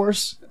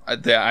Broforce.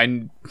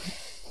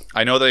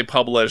 I know they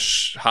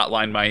publish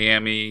Hotline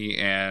Miami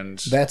and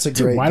That's a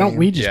Dude, great. why don't game.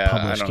 we just Yeah,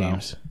 publish I don't know.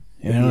 games?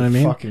 You know what I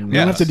mean? fucking We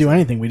don't have to nuts. do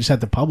anything. We just have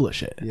to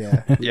publish it.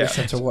 Yeah. Yeah. Just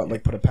have to what?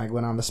 Like put a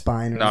penguin on the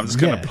spine. No, I'm just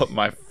gonna Yeah. put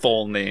my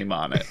full name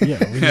on it.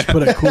 Yeah, we just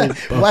put a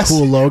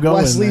cool logo.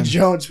 Wesley and then,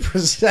 Jones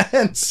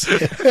presents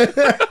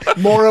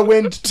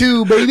Morrowind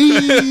 2, baby.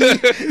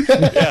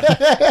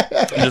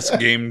 Just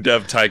game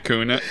dev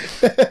tycoon it.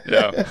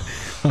 Yeah.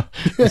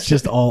 it's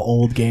just all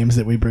old games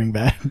that we bring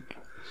back.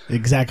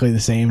 Exactly the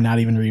same, not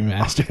even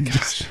remastered.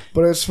 Just-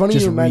 But it's funny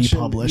Just you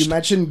republished.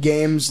 mentioned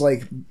games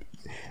like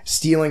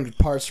stealing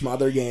parts from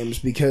other games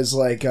because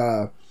like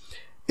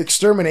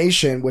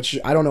Extermination, which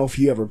I don't know if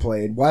you ever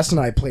played. Wes and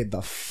I played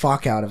the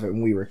fuck out of it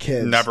when we were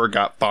kids. Never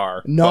got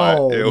far.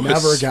 No, but it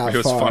never was, got It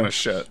was far. fun as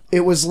shit.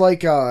 It was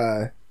like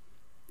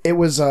it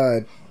was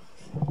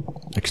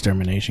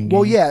Extermination game.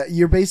 well, yeah,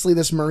 you're basically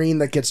this Marine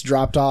that gets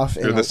dropped off.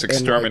 You're this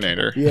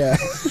exterminator. Yeah,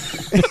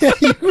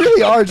 you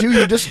really are, dude.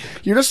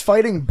 You're just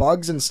fighting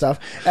bugs and stuff.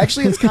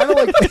 Actually, it's kind of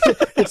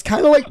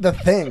like the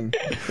Thing.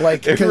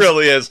 Like It 'cause-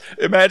 really is.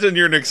 Imagine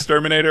you're an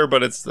exterminator,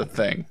 but it's the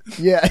Thing.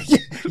 yeah, That's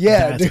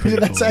dude. pretty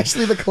That's cool.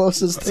 actually the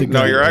closest thing.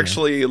 No, Yeah, you're yeah.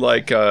 actually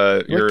like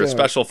you're Look a at-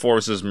 special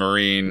forces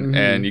Marine,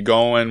 and you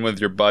go in with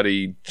your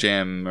buddy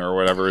Jim or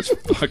whatever. It's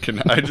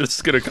fucking. I'm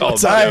just gonna call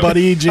What's him up, Jim.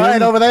 buddy Jim? All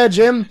right, over there,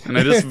 Jim. And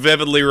I just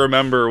vividly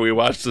remember we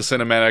watched the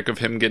cinematic of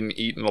him getting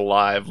eaten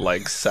alive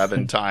like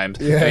 7 times.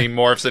 Yeah. And he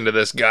morphs into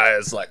this guy.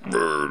 It's like,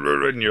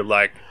 and you're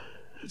like,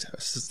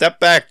 step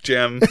back,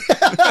 Jim.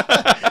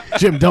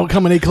 Jim, don't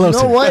come any You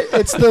closer. know what?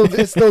 It's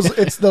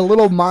the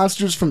little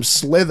monsters from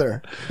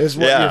Slither is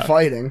what Yeah. you're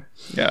fighting.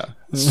 Yeah.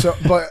 So,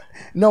 but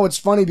no, it's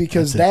funny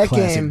because That's a that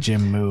classic game,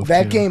 Jim move,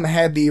 that too. game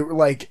had the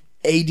like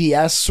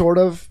ADS sort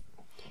of,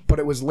 but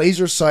it was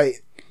laser sight,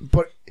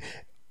 but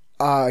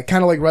kind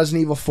of like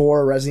Resident Evil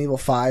 4 or Resident Evil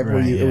 5, where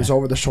Right, it yeah. was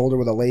over the shoulder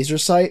with a laser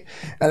sight.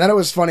 And then it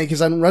was funny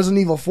because when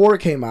Resident Evil 4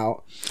 came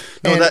out,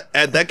 No,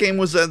 and that game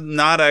was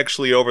not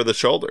actually over the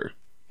shoulder.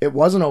 it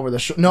wasn't over the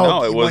shoulder. No,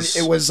 No, it was.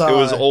 It was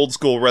old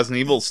school Resident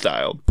Evil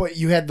style. But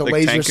you had the like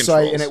laser tank sight,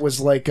 controls. and it was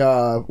like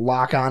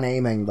lock-on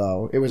aiming,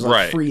 though. It was like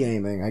Right. free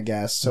aiming, I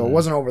guess. So it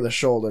wasn't over the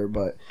shoulder,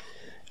 but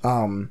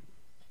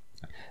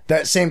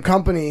that same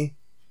company,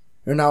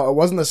 or no, it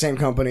wasn't the same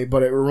company,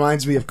 but it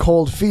reminds me of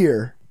Cold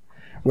Fear,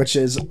 which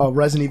is a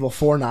Resident Evil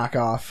 4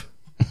 knockoff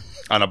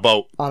On a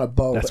boat. on a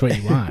boat. That's what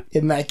you want.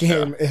 And that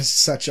game is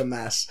such a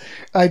mess.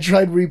 I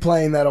tried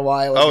replaying that a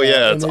while ago. Oh,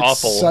 yeah, and it's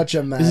awful. Such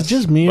a mess. Is it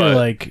just me or But-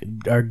 like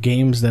are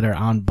games that are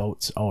on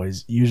boats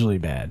always usually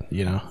bad?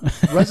 You know,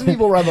 Resident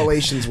Evil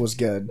Revelations was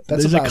good.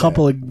 That's there's a about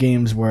couple it. of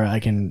games where I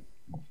can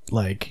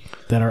like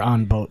that are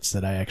on boats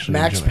that I actually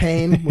Max enjoy.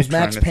 Payne was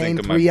Trying Max to think Payne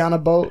of 3 on a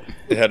boat.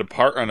 It had a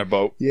part on a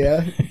boat.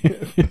 Yeah.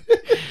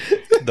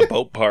 The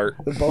boat part.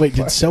 Wait,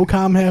 did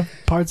SOCOM have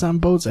parts on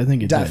boats? I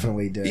think it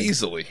Definitely did.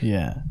 Easily. did.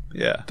 Yeah.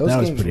 Yeah. Those That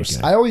was games pretty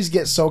were. good. I always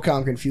get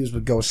SOCOM confused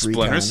with Ghost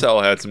Splinter Recon.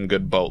 Cell had some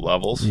good boat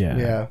levels. Yeah.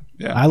 Yeah,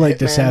 Yeah. I liked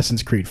Hitman.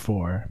 Assassin's Creed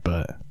 4,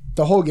 but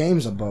the whole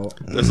game's a boat.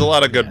 There's a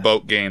lot of good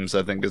boat games,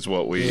 I think, is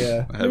what we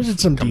Yeah. have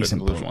there's some come to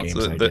decent conclusion boat once.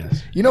 games, I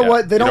guess. You know Yeah,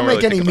 what? They you don't don't make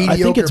really any think about it. I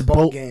think mediocre it's boat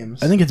boat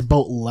games. I think it's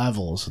boat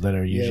levels that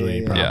are usually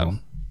yeah, a yeah.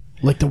 problem.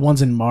 Like the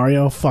ones in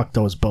Mario, fuck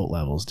those boat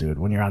levels, dude.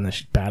 When you're on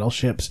the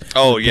battleships,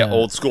 Oh, with yeah, the-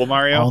 old school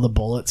Mario. all the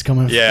bullets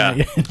coming. Yeah. from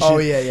you and Oh,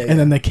 shit. yeah, yeah, And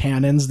then the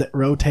cannons that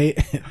rotate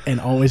and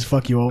always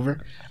fuck you over.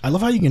 I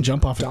love how you can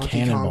jump off of Donkey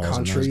Kong cannonballs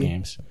in those Country.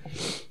 games.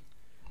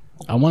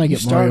 I want to get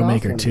start Mario off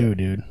Maker one, 2,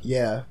 dude.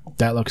 Yeah.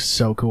 That looks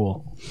so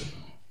cool.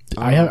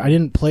 I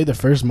didn't play the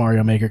first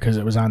Mario Maker because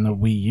it was on the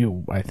Wii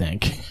U, I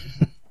think.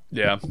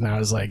 Yeah. And I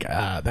was like,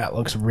 that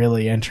looks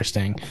really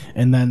interesting.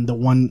 And then the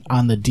one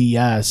on the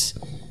DS,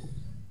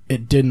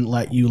 it didn't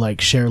let you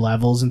like share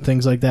levels and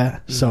things like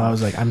that. So I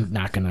was like, I'm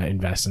not gonna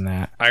invest in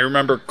that. I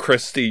remember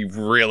Christy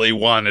really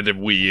wanted a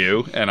Wii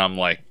U, and I'm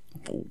like,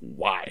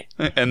 why?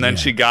 And then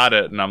she got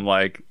it, and I'm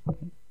like,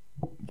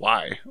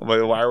 why?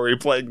 Why are we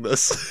playing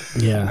this?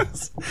 Yeah.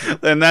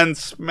 And then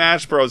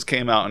Smash Bros.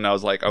 Came out, and I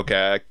was like,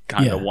 okay, I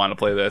kind of Yeah. want to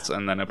play this,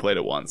 and then I played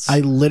it once.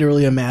 I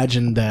literally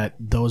imagined that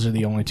those are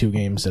the only two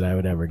games that I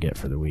would ever get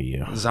for the Wii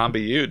U.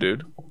 Zombie U,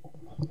 dude.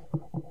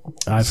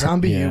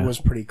 Zombie yeah. U was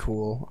pretty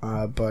cool,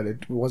 but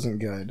it wasn't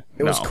good.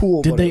 It was No.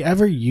 cool, Did but they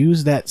ever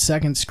use that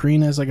second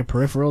screen as like a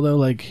peripheral though?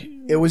 Like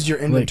it was your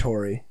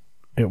inventory.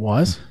 it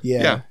was?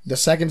 Yeah. The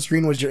second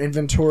screen was your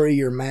inventory,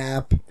 your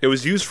map. It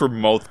was used for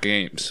most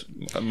games.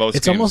 Most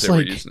It's games almost they were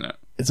like- using it.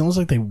 It's almost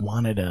like they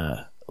wanted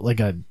a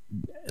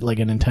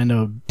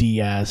Nintendo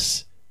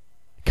DS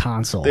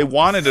console. They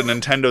wanted a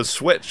Nintendo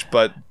Switch,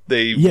 but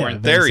they Yeah,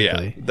 weren't there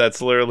basically. yet.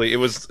 That's literally it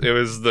was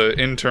the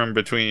interim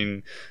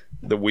between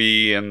the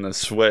Wii and the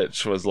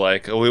Switch was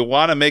like, oh, we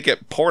want to make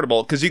it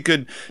portable because you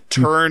could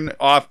turn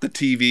off the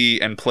TV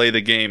and play the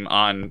game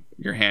on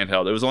your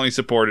handheld. It was only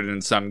supported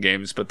in some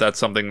games, but that's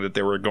something that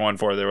they were going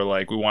for. They were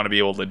like, we want to be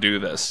able to do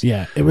this.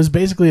 Yeah, it was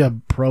basically a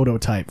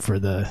prototype for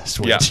the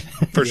Switch. Yeah,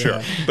 for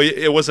sure. But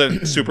it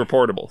wasn't super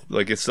portable.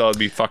 Like it still had to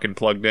be fucking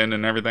plugged in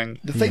and everything.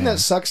 The thing that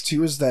sucks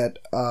too is that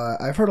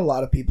I've heard a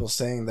lot of people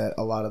saying that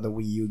a lot of the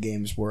Wii U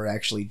games were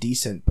actually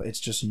decent, but it's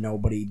just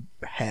nobody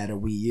had a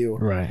Wii U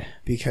Right.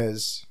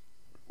 because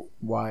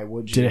why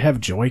would you? Did it have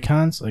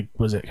Joy-Cons? Like,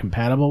 was it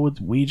compatible with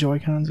Wii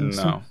Joy-Cons and No.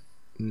 stuff?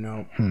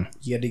 No,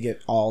 you had to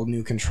get all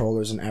new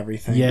controllers and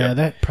everything. Yeah,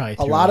 that probably A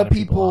threw lot of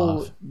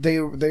people, off.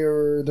 there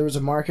was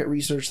a market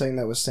research thing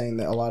that was saying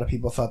that a lot of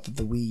people thought that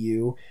the Wii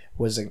U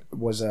was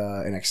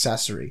an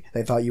accessory.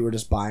 They thought you were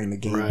just buying the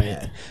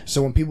gamepad.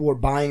 So when people were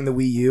buying the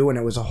Wii U and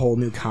it was a whole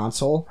new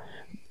console,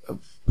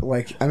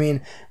 like I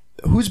mean,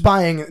 who's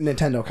buying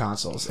Nintendo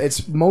consoles?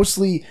 It's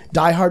mostly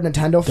diehard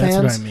Nintendo That's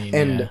what fans I mean,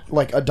 and yeah.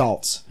 like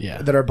adults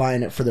Yeah. that are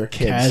buying it for their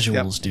kids.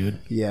 Casuals, dude.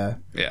 Yeah,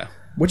 Yeah.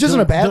 which isn't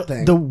a bad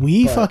thing. The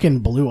Wii but- fucking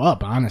blew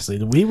up, honestly.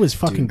 The Wii was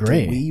fucking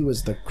great. The Wii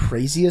was the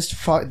craziest.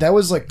 That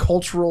was like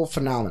cultural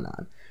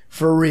phenomenon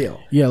for real.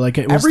 Yeah, like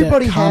it was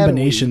Everybody that had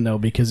combination though,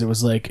 because it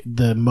was like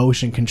the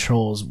motion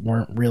controls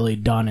weren't really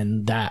done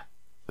in that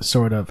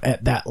sort of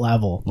at that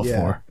level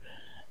before.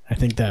 I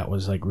think that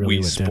was like really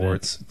Wii what did it.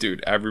 Sports.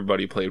 Dude,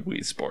 everybody played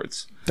Wii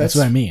Sports. That's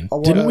what I mean. a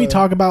lot Didn't we of-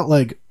 talk about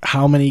like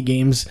how many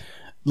games?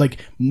 Like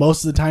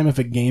most of the time, if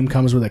a game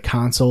comes with a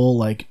console,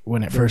 like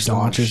when it first dog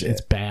launches, shit.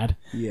 it's bad.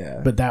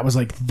 Yeah, But that was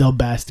like the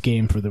best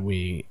game for the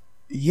Wii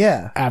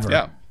yeah, ever.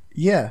 Yeah.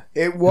 yeah.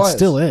 It was. It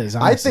still is.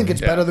 I think honestly.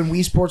 it's better than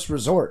Wii Sports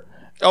Resort.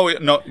 Oh, yeah,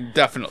 no,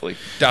 definitely.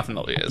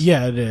 Definitely is.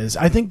 Yeah, it is.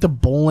 I think the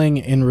bowling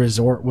in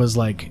Resort was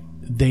like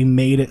they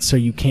made it so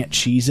you can't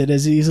cheese it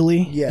as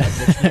easily. Yeah,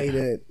 which made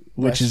it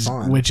which less is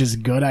fun. which is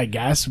good, I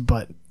guess.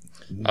 But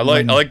I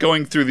like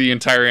going through the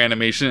entire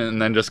animation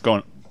and then just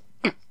going,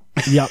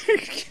 yep,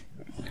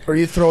 Or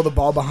you throw the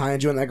ball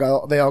behind you and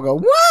they all go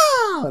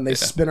wow, and they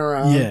spin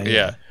around. yeah,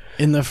 yeah.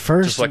 In the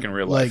first, Just like in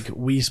real life. like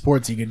Wii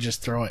Sports, you could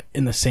just throw it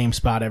in the same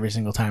spot every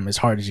single time as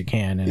hard as you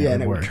can, and Yeah, it and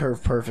would it would work.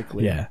 curve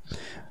perfectly. Yeah,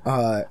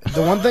 The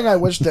one thing I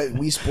wish that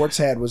Wii Sports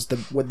had was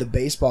with the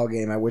baseball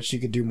game. I wish you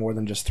could do more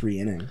than just 3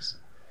 innings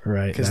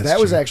right. because that's that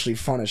was true. actually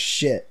fun as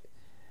shit.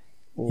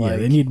 Yeah, Like,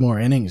 they need more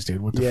innings,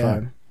 dude. What the yeah,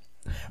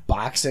 fuck?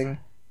 boxing.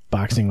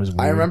 Boxing was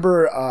weird. I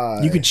remember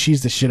you could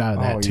cheese the shit out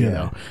of that oh, too, yeah.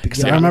 though. Because Because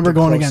you I had to remember get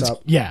going close against.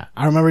 up. Yeah,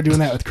 I remember doing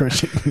that with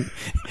Christian,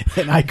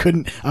 and I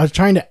couldn't. I was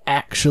trying to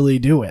actually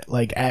do it,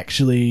 like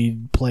actually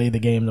play the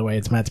game the way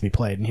it's meant to be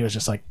played, and he was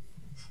just like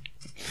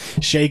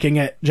shaking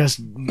it just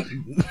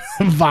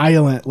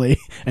violently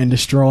and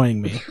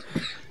destroying me.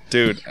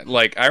 dude,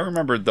 like, I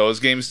remember those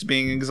games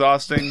being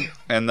exhausting.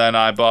 And then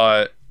I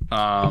bought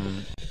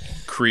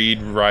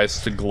Creed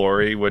Rise to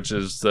Glory, which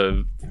is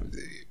the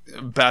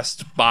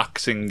best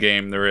boxing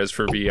game there is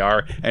for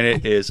VR. And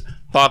it is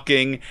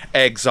fucking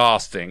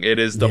exhausting. It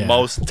is the Yeah.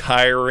 most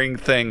tiring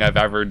thing I've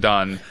ever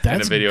done in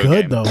That's a video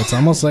good game. though. It's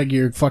almost like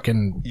you're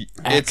fucking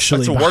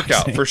actually It's a workout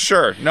boxing. for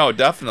sure. No,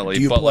 definitely.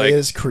 Do you but play like,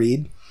 as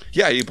Creed?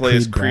 yeah, you play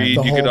as Creed brand. Creed.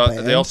 The You could. whole They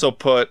band? also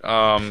put.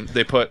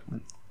 They put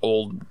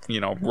old,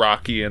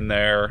 Rocky in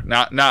there.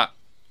 Not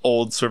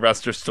old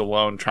Sylvester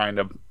Stallone trying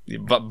to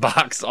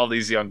box all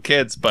these young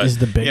kids, but Is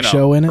the Big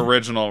Show in it?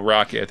 Original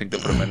Rocky, I think they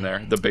put him in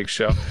there. The Big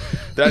Show.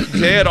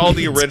 They had all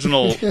the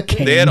original.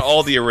 They had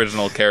all the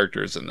original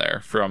characters in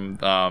there from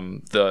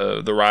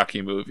the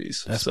Rocky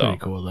movies. That's pretty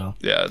cool, though.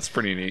 Yeah, it's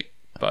pretty neat.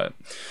 But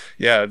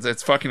yeah,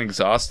 it's fucking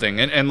exhausting.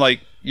 And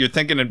like you're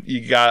thinking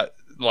you got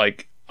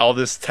like all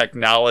this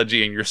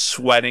technology and you're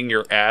sweating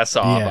your ass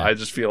off. Yeah. I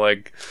just feel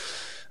like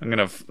I'm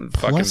gonna fucking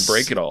Plus,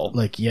 break it all.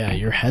 Like, yeah,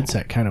 your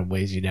headset kind of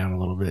weighs you down a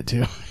little bit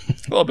too.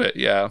 A little bit,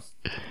 yeah.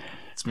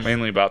 It's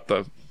mainly about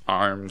the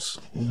arms.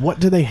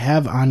 What do they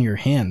have on your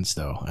hands,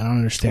 though? I don't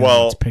understand.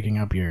 Well, what's picking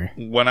up your.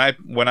 When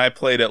I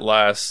played it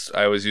last,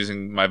 I was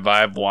using my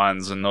Vive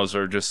wands, and those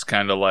are just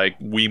kind of like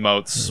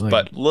Wiimotes,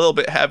 but a little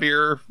bit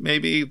heavier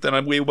maybe than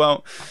a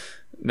Wiimote.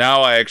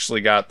 Now I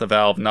actually got the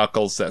Valve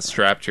knuckles that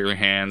strap to your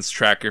hands,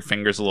 track your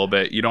fingers a little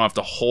bit. You don't have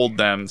to hold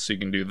them, so you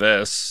can do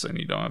this, and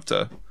you don't have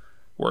to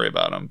worry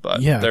about them.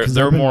 But Yeah,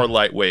 they're more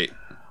lightweight.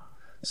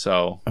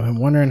 So I'm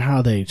wondering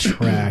how they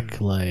track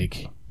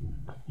like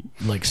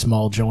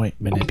small joint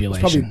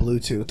manipulation. Probably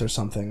Bluetooth or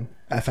something.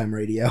 FM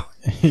radio.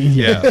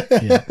 yeah,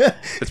 yeah.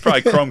 it's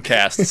probably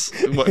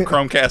Chromecasts. What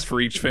Chromecast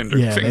for each finger?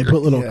 Yeah, they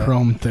put little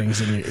chrome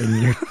things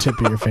in your tip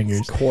of your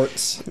fingers.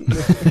 Quartz.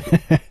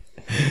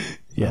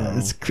 Yeah,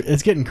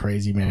 it's getting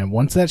crazy, man.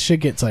 Once that shit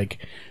gets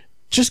like,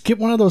 just get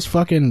one of those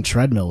fucking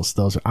treadmills,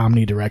 those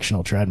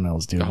omnidirectional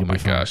treadmills, dude. Oh You'll my be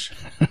fine. gosh.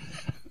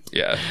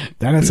 Yeah.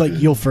 Then it's like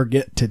you'll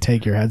forget to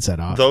take your headset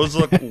off. Those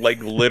look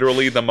like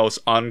literally the most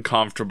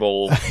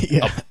uncomfortable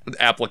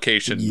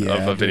application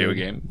of a video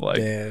game.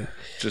 Like,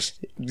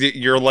 just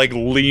you're like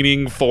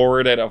leaning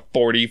forward at a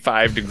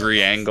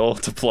 45-degree angle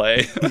to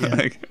play.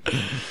 Like,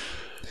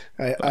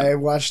 I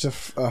watched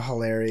a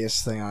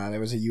hilarious thing on it. It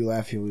was a You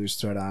Laugh You Lose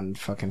thread on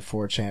fucking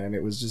 4chan, and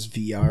it was just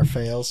VR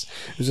fails.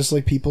 It was just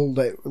like people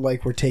that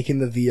like were taking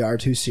the VR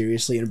too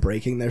seriously and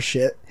breaking their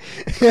shit.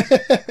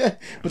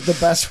 But the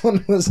best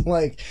one was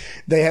like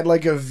they had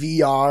like a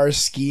VR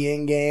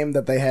skiing game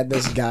that they had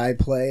this guy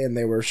play, and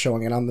they were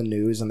showing it on the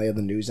news, and they had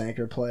the news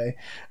anchor play,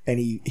 and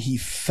he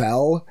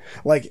fell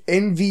like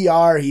in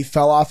VR. He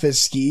fell off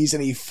his skis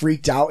and he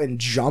freaked out and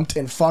jumped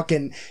and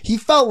fucking he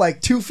fell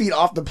like 2 feet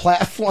off the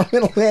platform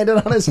and landed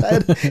on his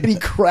head, and he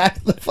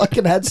cracked the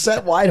fucking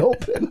headset wide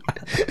open.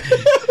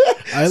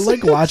 I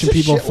like watching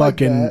people shit like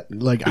fucking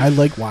that. I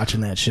like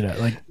watching that shit.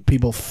 Like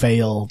people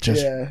fail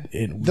just.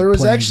 There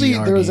was actually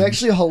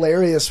a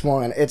hilarious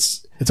one.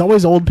 It's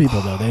always old people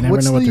though. They never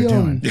What's know what the, they're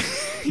doing.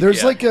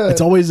 There's like a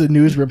It's always a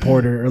news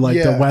reporter or like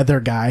the Yeah. weather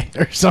guy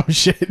or some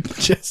shit.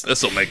 Just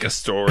this will make a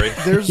story.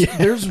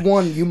 there's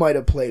one you might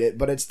have played it,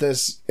 but it's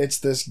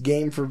this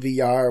game for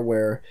VR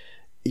where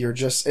you're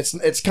just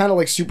it's kind of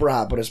like Super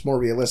Hot, but it's more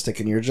realistic,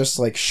 and you're just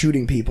like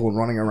shooting people and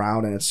running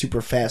around, and it's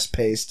super fast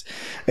paced.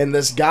 And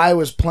this guy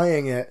was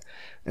playing it,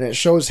 and it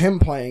shows him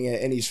playing it,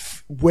 and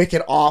he's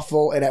wicked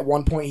awful, and at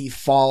one point he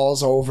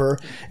falls over,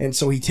 and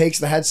so he takes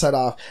the headset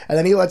off, and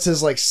then he lets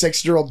his like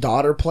 6-year-old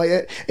daughter play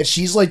it, and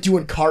she's like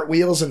doing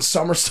cartwheels and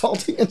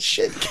somersaulting and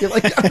shit,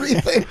 like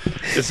everything.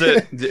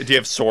 Do you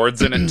have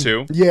swords in it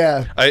too?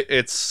 Yeah.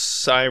 It's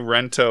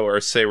Sirento or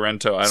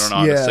Seirento. I don't know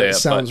how to say it.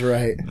 Sounds but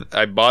right.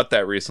 I bought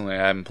that recently.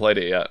 I haven't played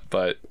it yet,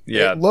 but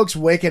yeah. It looks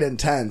wicked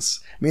intense.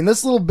 I mean,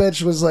 this little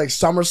bitch was like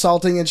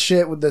somersaulting and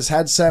shit with this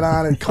headset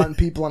on and cutting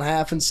people in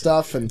half and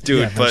stuff. And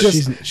Dude, but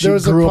she there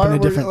was grew a up part in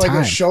a where different like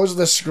time. it shows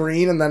the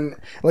screen, and then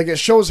like it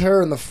shows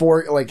her in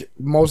the like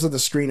most of the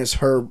screen is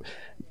her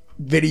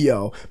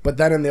video, but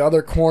then in the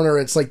other corner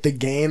it's like the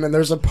game, and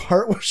there's a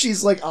part where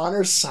she's like on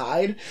her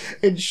side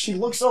and she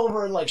looks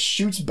over and like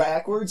shoots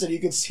backwards, and you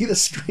can see the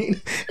screen,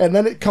 and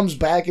then it comes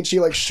back and she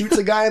like shoots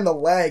a guy in the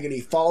leg and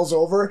he falls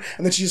over,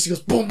 and then she just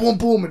goes boom boom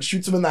boom and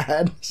shoots him in the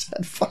head. His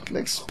head fucking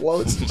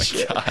explodes. Oh my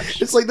shit.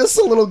 gosh. It's like this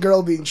is a little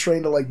girl being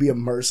trained to like be a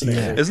mercenary.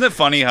 Yeah. Isn't it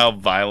funny how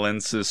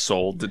violence is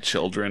sold to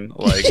children?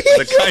 Like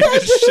the kind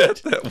of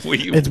shit that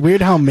we. It's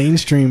weird how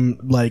mainstream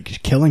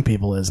like killing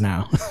people is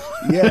now.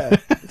 Yeah.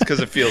 It's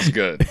because it feels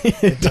good.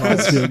 It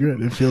does feel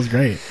good. It feels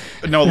great.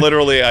 No,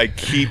 literally, I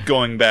keep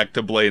going back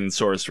to Blade and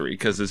Sorcery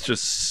because it's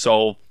just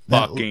so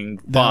fucking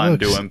fun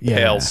looks- to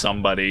impale yeah.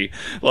 somebody.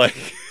 Like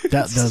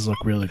That does look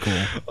really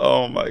cool.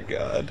 oh my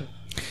god.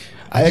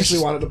 I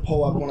actually wanted to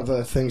pull up one of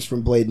the things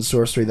from Blade and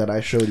Sorcery that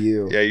I showed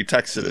you. Yeah, you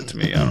texted it to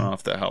me. I don't know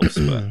if that helps,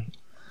 but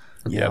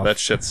yeah, that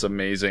shit's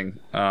amazing.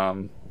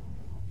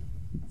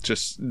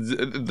 Just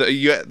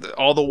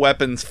all the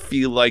weapons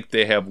feel like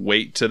they have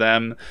weight to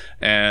them,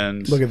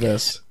 and Look at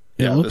this.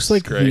 It Yeah, looks this is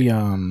like great.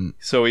 the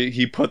so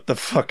he put the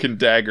fucking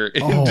dagger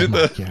into oh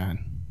my the. god.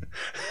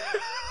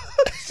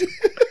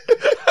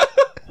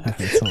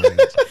 That's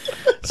hilarious.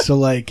 So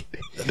like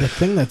the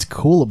thing that's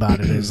cool about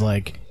it is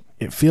like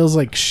it feels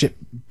like shit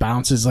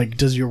bounces. Like,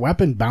 does your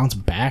weapon bounce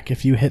back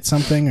if you hit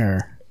something,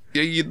 or?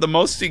 Yeah, the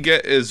most you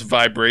get is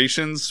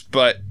vibrations,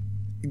 but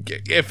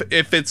if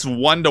it's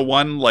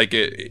 1-to-1, like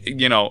it,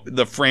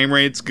 the frame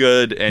rate's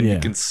good and you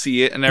can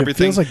see it and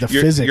everything. It feels like the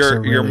physics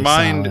are really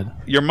mind solid.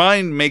 your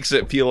mind makes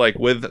it feel like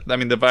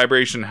the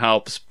vibration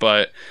helps,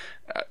 but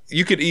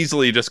you could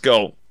easily just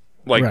go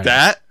like Right.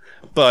 that,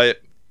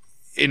 but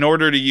in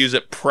order to use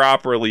it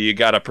properly, you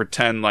got to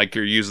pretend like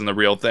you're using the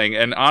real thing.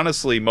 And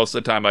honestly, most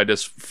of the time I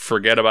just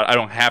forget about it. I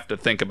don't have to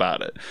think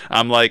about it.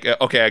 I'm like,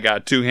 okay, I got a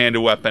two-handed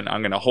weapon.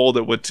 I'm going to hold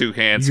it with two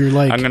hands. You're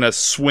like- I'm going to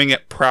swing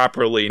it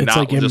properly, It's not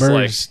like just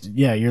immersed.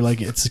 Yeah, you're like,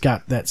 it's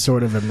got that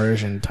sort of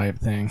immersion type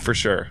thing. for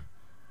sure.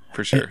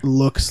 For sure. It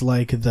looks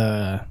like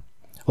the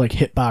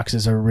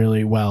hitboxes are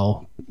really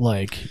well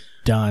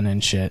done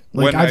and shit.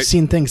 Like When I've I-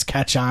 seen things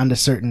catch on to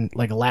certain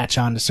latch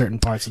on to certain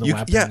parts of the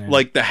weapon. Yeah, and-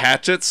 like the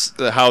hatchets,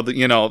 how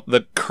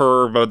the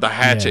curve of the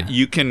hatchet, Yeah.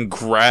 you can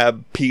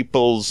grab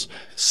people's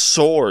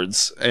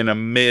swords in a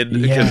mid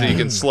because Yeah. you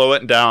can slow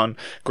it down,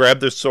 grab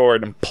their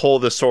sword and pull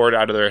the sword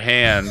out of their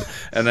hand,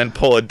 and then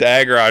pull a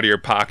dagger out of your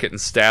pocket and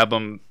stab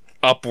them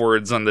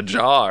upwards on the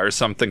jaw or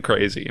something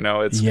crazy.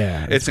 It's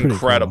it's pretty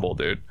incredible,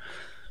 dude.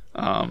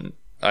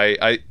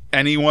 I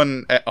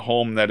anyone at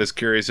home that is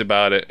curious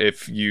about it,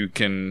 if you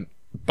can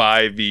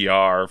buy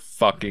VR,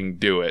 fucking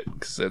do it,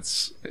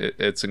 because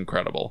it's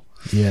incredible.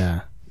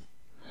 yeah.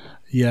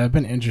 I've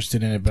been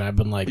interested in it, but I've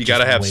been like, You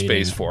gotta just have waiting.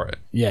 space for it.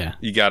 Yeah,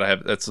 You gotta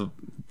have. That's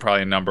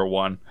probably number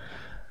one.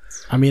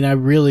 I mean, I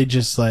really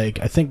just I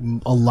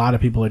think a lot of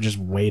people are just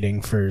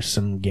waiting for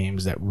some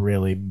games that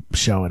really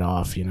show it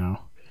off. Yeah.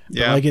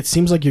 But, it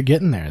seems like you're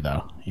getting there,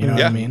 though. You know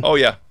Yeah. what I mean? Oh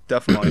yeah,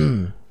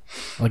 definitely.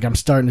 I'm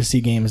starting to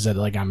see games that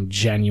I'm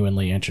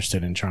genuinely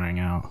interested in trying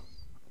out.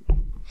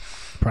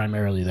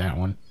 Primarily that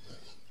one.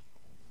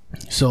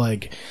 So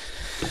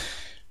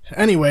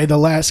anyway, the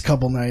last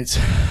couple nights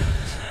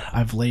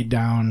I've laid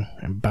down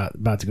and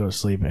about to go to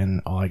sleep,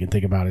 and all I can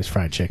think about is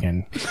fried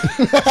chicken.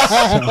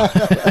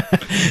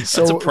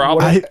 So a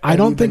problem. I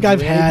don't think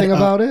I've had anything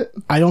about it.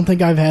 I don't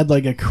think I've had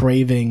a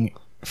craving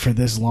for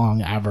this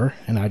long ever,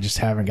 and I just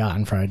haven't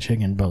gotten fried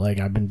chicken. But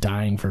I've been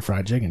dying for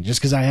fried chicken just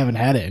because I haven't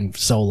had it in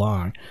so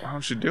long. Why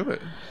don't you do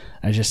it?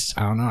 I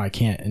don't know. I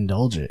can't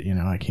indulge it.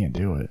 I can't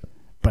do it.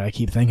 But I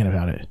keep thinking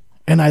about it.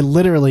 And I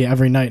literally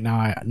every night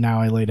now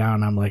I lay down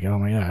and I'm like, oh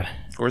my God.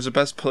 Where's the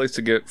best place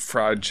to get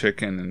fried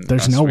chicken? In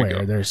There's Oswego?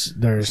 nowhere. There's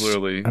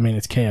literally I mean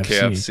it's KFC.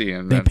 KFC,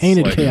 and they that's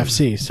painted like-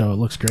 KFC, so it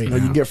looks great. No,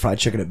 you now. can get fried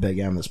chicken at Big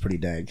M. That's pretty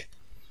dank.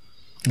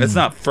 It's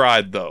not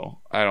fried though.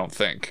 I don't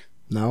think.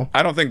 No.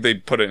 I don't think they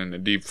put it in a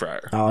deep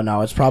fryer. Oh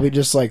no, it's probably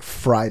just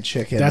fried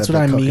chicken. That's that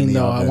what I they cook in mean the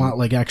though. I oven.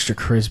 want extra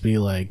crispy,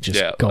 just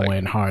Yeah, go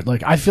in hard.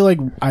 I feel like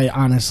I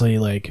honestly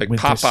Like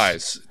with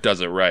Popeyes does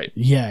it right.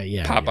 Yeah.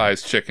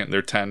 Popeyes chicken,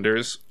 their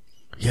tenders.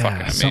 Yeah,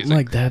 fucking something amazing.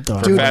 like that though.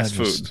 For I fast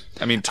wanna food. just-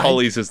 I mean,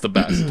 Tully's is the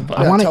best. But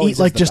I want to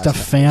Tully's eat is the just a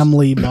best.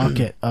 family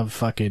bucket of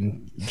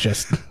fucking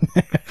just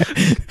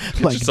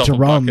yourself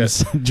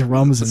a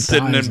drums and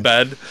sitting thighs in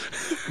bed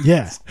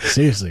Yeah,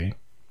 seriously.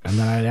 And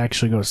then I'd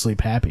actually go to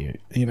sleep happy,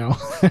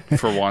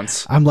 for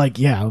once. I'm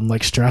I'm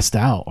stressed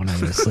out when I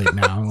go to sleep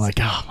now. I'm like,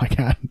 oh my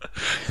God.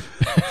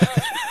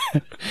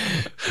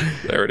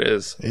 There it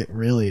is. It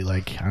really, I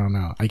don't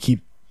know. I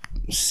keep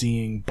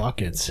seeing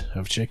buckets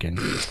of chicken.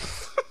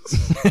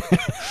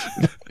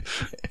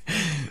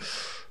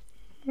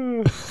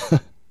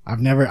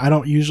 I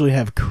don't usually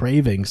have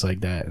cravings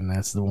like that, and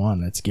that's the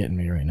one that's getting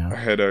me right I now.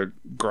 had a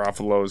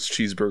Garofalo's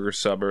cheeseburger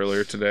sub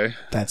earlier today.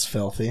 That's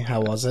filthy.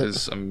 How was it?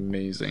 It's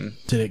amazing.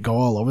 Did it go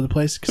all over the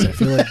place? Because I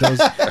feel like those,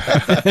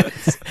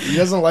 He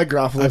doesn't like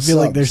Garofalo. I feel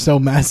like they're so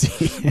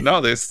messy. No,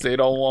 they stayed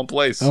all in one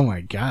place. Oh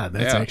my God,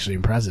 that's Yeah. actually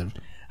impressive.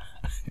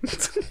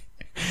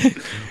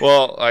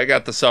 Well, I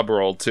got the sub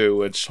roll too,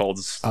 which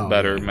holds Oh,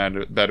 better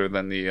yeah. better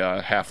than the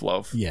half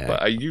loaf. Yeah.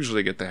 But I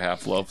usually get the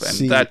half loaf, and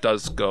See- that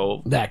does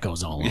go. That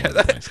goes all over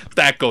the place.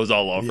 That goes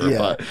all over. Yeah.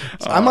 But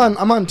I'm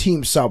on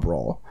team sub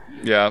roll.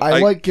 yeah, I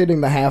like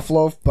getting the half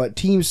loaf, but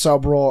team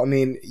sub roll. I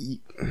mean,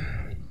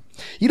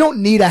 you don't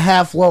need a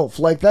half loaf.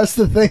 That's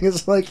the thing.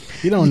 Is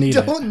You don't need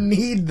it.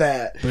 need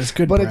that. But it's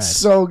good But bread. it's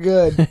so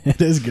good.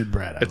 It is good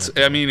bread.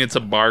 I mean, it's a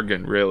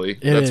bargain, really.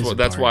 is a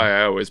That's bargain. why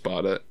I always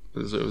bought it.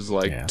 It was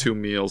like Yeah. 2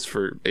 meals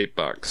for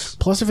 $8.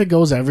 Plus, if it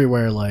goes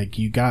everywhere,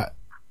 you got,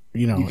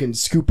 You can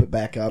scoop it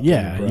back up.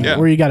 yeah, and Yeah.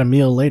 or you got a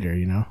meal later,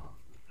 You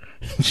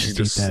just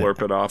just eat that.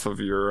 slurp it off of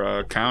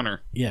your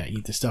counter. Yeah,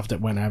 eat the stuff that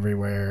went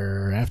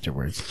everywhere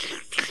afterwards.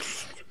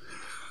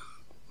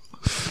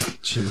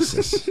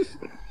 Jesus.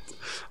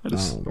 I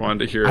just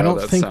wanted to hear I how don't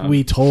that think sounded.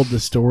 we told the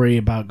story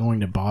about going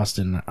to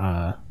Boston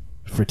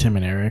for Tim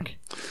and Eric.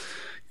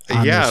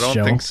 on Yeah, I this don't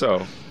show. think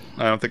so.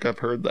 I don't think I've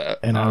heard that.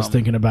 And I was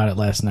thinking about it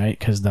last night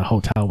because the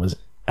hotel was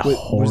Wait,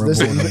 horrible.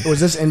 was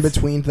this in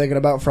between thinking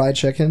about fried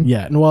chicken?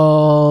 Yeah,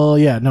 no,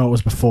 it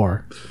was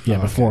before. Yeah,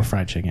 before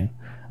fried chicken.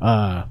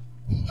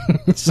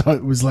 So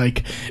it was I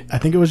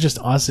think it was just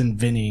us and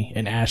Vinny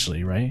and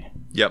Ashley, right?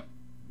 Yep.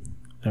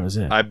 That was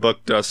it. I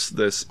booked us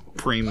this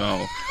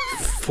primo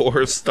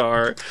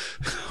 4-star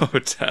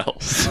hotel.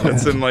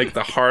 It's in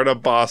the heart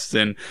of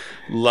Boston,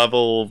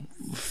 level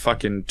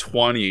fucking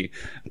 20.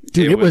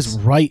 Dude, it was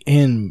right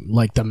in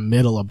the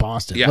middle of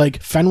Boston. Yeah.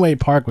 Fenway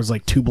Park was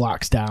 2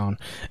 blocks down.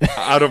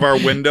 Out of our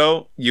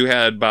window, you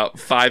had about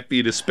 5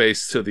 feet of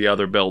space to the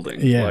other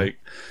building. Yeah.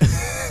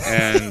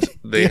 And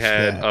they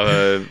had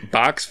a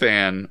box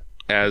fan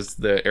as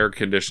the air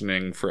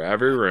conditioning for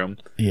every room.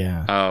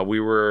 Yeah. We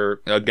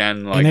were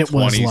again like and it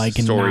 20 was like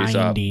stories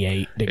up.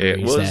 98 degrees.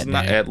 It was that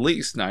not, day. at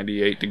least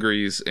 98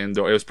 degrees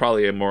indoor. It was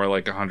probably more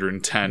like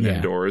 110 Yeah.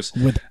 indoors.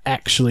 With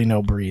actually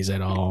no breeze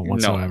at all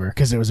whatsoever.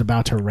 Because it was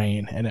about to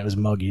rain and it was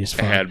muggy as It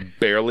fuck. had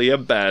barely a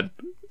bed.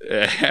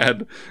 It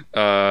had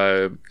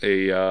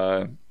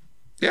it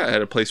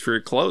had a place for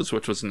your clothes,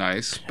 which was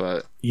nice,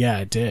 but Yeah,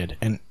 it did.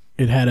 And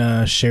it had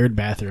a shared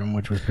bathroom,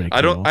 which was pretty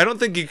cool. I don't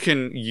think you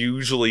can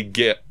usually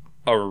get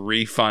a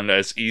refund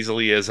as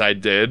easily as I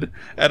did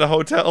at a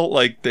hotel.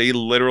 Like, they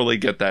literally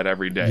get that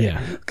every day.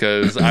 Yeah.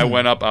 Because I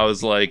went up, I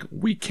was like,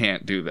 we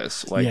can't do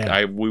this. Like,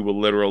 Yeah. we will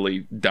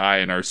literally die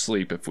in our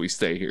sleep if we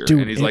stay here. Dude,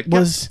 and he's it like,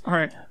 was- all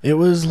right. It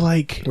was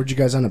like... Where'd you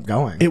guys end up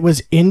going? It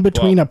was in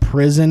between a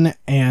prison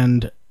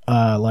and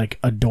like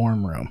a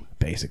dorm room,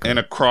 basically. And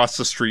across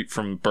the street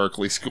from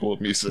Berkeley School of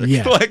Music.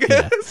 Yeah, Like,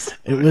 yeah.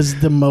 It was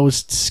the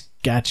most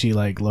sketchy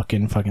like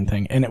looking fucking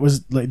thing, and it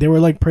was like they were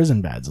like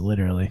prison beds,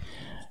 literally.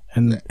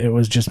 And it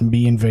was just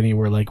me and Vinny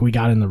were like, we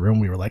got in the room,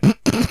 we were like, we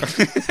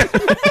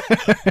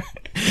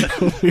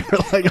were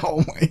like,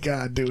 oh my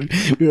god, dude.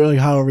 We were like,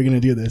 how are we gonna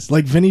do this?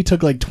 Like, Vinny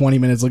took like 20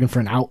 minutes looking for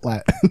an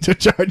outlet to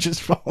charge his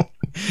phone.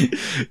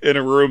 in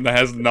a room that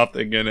has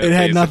nothing in it. It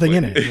had nothing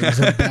in basically. it. It was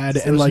a bed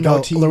and like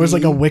no there was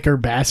like a TV. wicker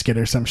basket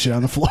or some shit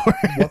on the floor.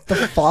 What the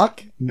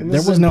fuck?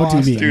 There was no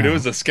TV. Dude, No. it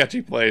was a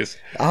sketchy place.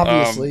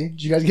 Obviously.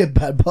 Did you guys get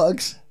bed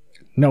bugs?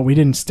 No, we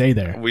didn't stay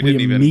there. We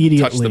didn't even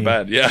touch the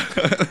bed. Yeah.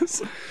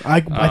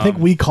 I think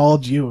we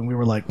called you and we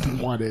were like,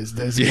 what is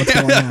this? What's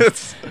going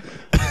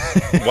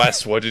on?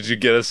 Wes, what did you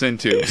get us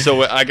into?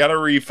 So I got a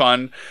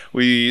refund.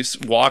 We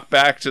walk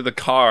back to the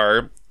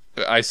car.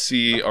 I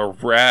see a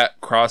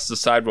rat cross the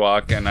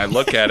sidewalk and I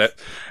look at it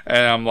and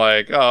I'm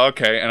like, oh,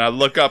 okay. And I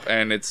look up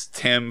and it's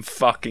Tim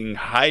fucking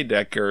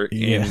Heidecker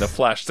Yeah. in the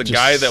flesh. The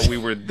guy that we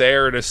were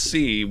there to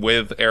see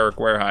with Eric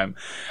Wareheim.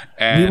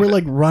 And We were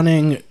like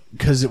running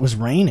because it was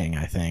raining,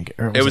 I think.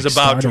 Or it was like,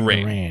 about to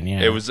starting rain.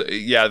 Yeah. It was,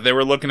 they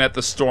were looking at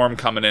the storm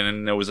coming in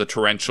and there was a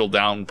torrential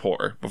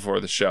downpour before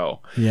the show.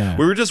 Yeah.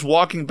 We were just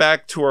walking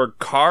back to our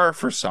car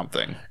for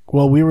something.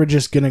 Well, we were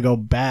just going to go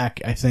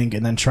back, I think,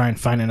 and then try and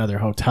find another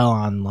hotel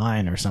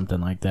online or something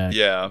like that.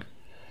 Yeah.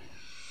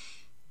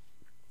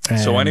 And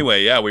So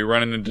anyway, we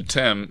run into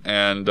Tim,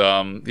 and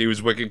he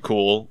was wicked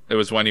cool. It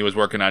was when he was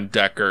working on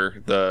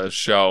Decker, the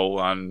show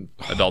on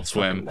Adult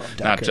Swim.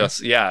 Not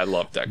just, I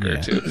love Decker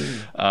too.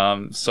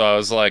 So I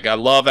was like, I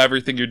love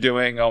everything you're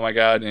doing. Oh my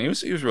god, and he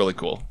was really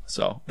cool.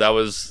 So that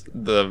was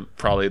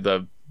probably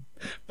the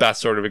best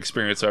sort of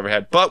experience I ever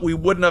had. But we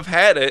wouldn't have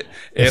had it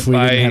if we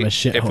didn't have a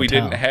shit we hotel.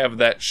 didn't have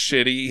that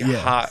shitty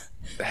hot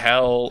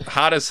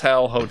as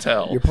hell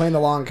hotel. You're playing the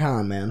long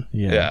con, man.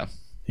 Yeah.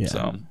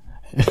 So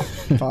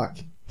Fuck.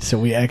 So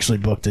we actually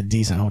booked a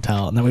decent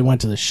hotel, and then we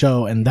went to the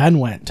show, and then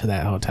went to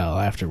that hotel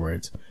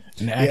afterwards.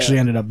 And it actually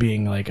ended up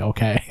being like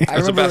okay. it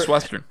was the best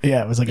Western.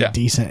 Yeah, it was like Yeah. a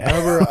decent. I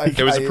remember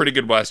It was a pretty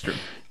good Western.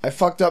 I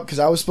fucked up because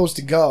I was supposed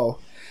to go,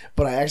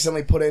 but I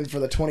accidentally put in for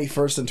the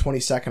 21st and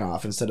 22nd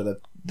off instead of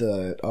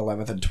the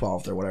 11th and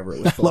 12th or whatever it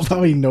was I supposed love to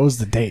how he knows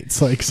the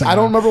dates. Like I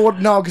don't remember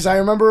because I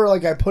remember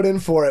like I put in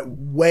for it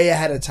way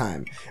ahead of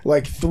time.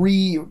 Like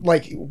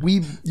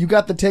you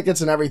got the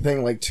tickets and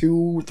everything like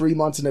 2-3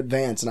 months in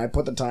advance, and I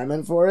put the time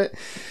in for it.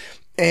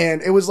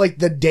 And it was like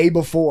the day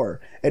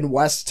before, and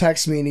Wes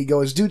texts me and he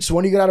goes, dude, so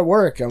when do you get out of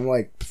work? I'm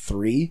like,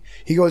 3.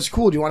 He goes,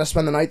 cool, do you want to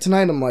spend the night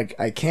tonight? I'm like,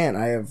 I can't,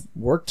 I have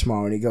work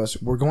tomorrow. And he goes,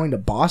 we're going to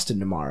Boston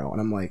tomorrow. And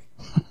I'm like,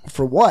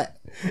 for what?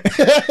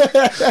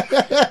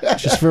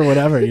 just for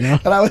whatever, you know.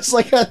 And I was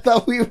like, I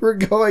thought we were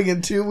going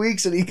in 2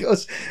 weeks. And he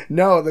goes,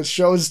 no, the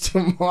show's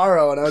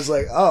tomorrow. And I was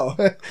like, oh,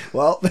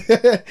 well,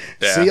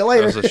 see you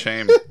later. It was a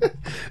shame.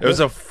 It was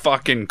a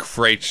fucking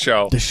great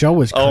show. The show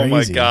was crazy. Oh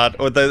my god!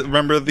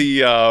 Remember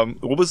the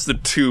what was the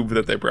tube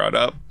that they brought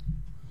up?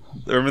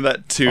 Remember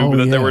that tube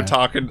that they were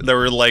talking? They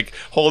were like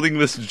holding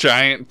this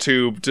giant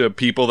tube to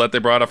people that they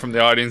brought up from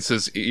the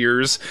audience's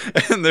ears,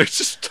 and they're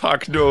just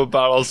talking to them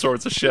about all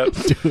sorts of shit.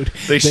 Dude,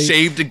 they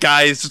shaved a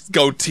guy's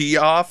goatee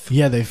off.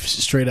 Yeah, they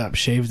straight up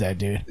shaved that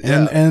dude,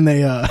 Yeah. and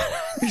they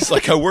He's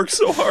like, I worked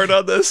so hard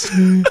on this.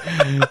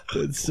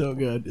 it's so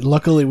good.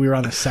 Luckily, we were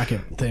on the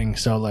second thing,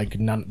 so like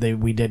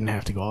we didn't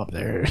have to go up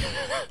there.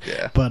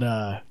 Yeah.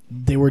 But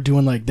they were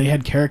doing like they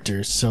had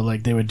characters, so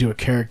like they would do a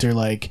character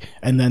like,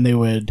 and then they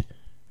would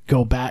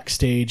go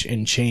backstage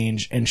and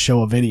change and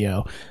show a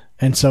video,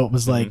 and so it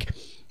was like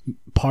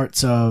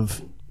parts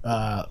of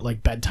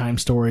like bedtime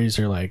stories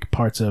or like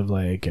parts of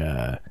like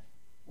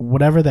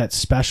whatever that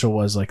special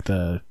was, like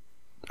the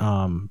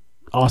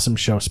awesome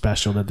show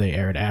special that they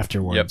aired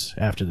afterwards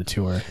after the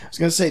tour. I was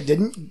going to say,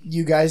 didn't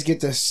you guys get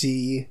to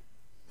see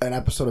an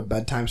episode of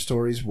Bedtime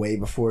Stories way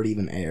before it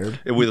even aired?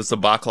 It was the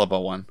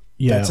Baklava one.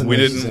 Yeah, That's We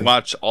amazing. didn't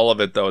watch all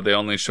of it though. They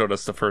only showed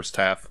us the first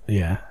half.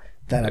 yeah.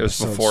 That It was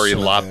episode's before he so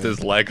lopped good.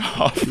 his leg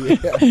off.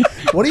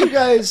 What do you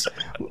guys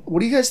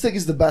think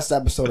is the best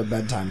episode of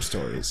Bedtime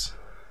Stories?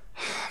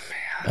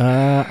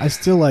 I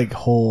still like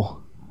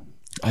Hole.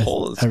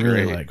 Hole is I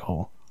really great. like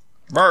Hole.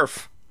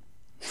 Murph.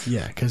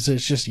 Yeah, because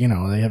it's just, you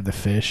know, they have the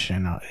fish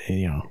and,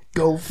 you know.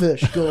 Go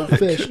fish, go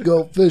fish,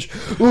 go fish.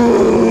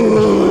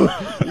 Ooh!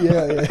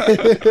 Yeah.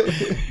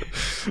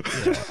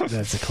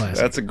 That's a classic.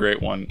 That's a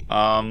great one.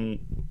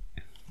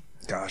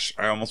 Gosh,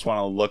 I almost want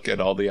to look at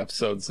all the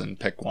episodes and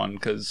pick one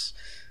because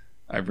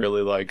I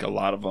really like a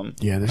lot of them.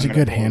 Yeah, there's a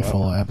good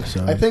handful of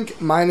episodes. I think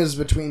mine is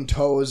between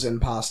Toes and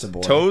Pasta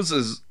Boy. Toes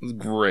is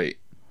great.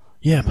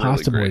 Yeah,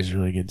 Pasta Boy great. is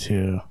really good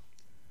too.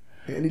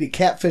 I need a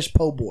catfish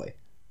po' boy.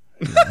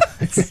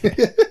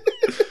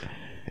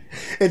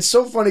 It's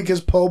so funny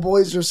because po'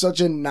 boys are such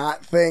a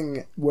not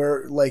thing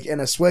where, like, in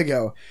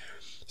Oswego.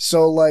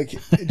 So, like,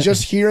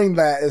 just hearing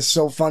that is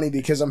so funny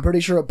because I'm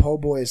pretty sure a po'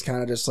 boy is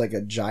kind of just like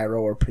a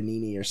gyro or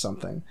panini or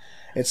something.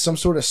 It's some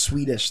sort of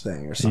Swedish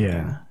thing or something.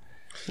 Yeah.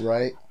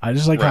 Right? I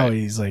just like how Right.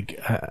 he's like,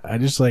 I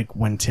just like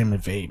when Tim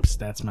vapes.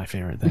 That's my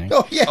favorite thing.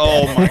 Oh, yeah.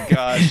 Oh my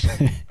gosh.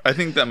 I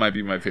think that might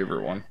be my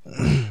favorite one.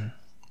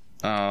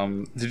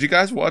 Did you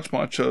guys watch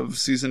much of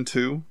season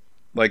 2?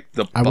 Like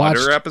the I butter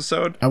watched-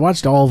 episode? I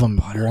watched all of them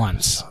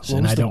once, What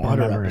and was I the don't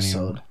butter remember episode?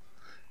 anyone.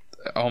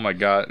 Oh my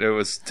god. It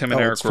was Tim and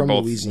Oh, Eric it's were from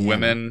both Louisiana.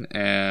 women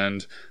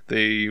and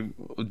they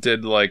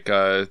did like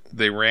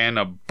they ran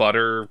a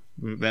butter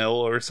mill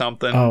or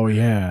something. Oh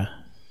yeah,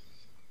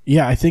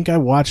 yeah. I think I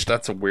watched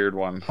That's a weird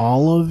one.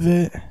 all of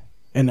it,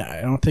 and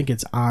I don't think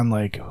it's on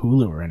like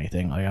Hulu or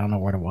anything. Like I don't know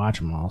where to watch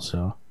them all.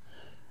 So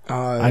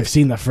I've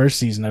seen the first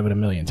season of it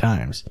 1,000,000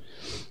 times.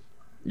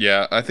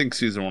 Yeah, I think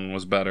season 1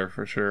 was better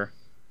for sure.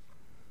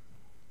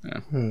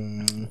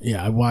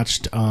 Yeah, I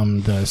watched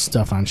the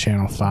stuff on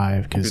Channel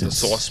 5 because You're the it's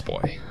sauce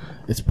boy.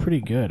 it's pretty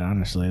good,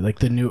 honestly. Like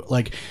the new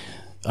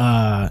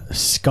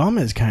Scum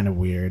is kind of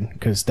weird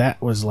because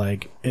that was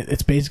like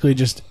it's basically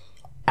just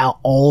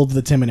all of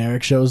the Tim and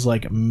Eric shows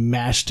like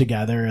mashed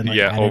together and like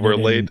Yeah, edited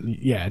overlaid.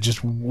 yeah,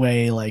 just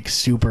way like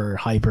super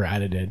hyper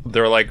edited.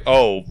 They're like,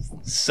 oh,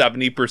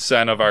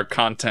 70% of our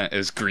content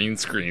is green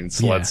screens.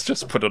 Yeah. Let's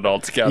just put it all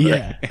together.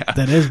 Yeah,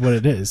 that is what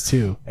it is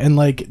too. And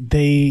like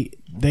they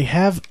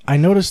have, I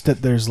noticed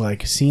that there's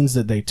like scenes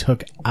that they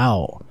took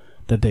out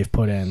that they've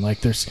put in. Like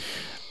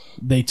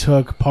they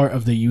took part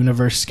of the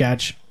universe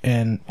sketch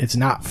and it's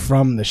not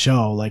from the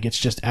show. Like it's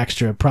just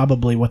extra,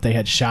 probably what they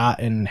had shot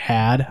and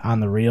had on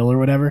the reel or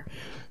whatever.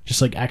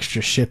 Just like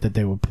extra shit that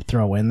they would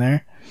throw in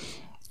there.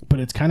 But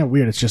it's kind of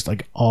weird. It's just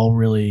like all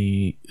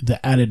really,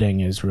 the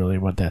editing is really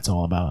what that's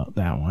all about.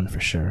 That one for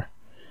sure.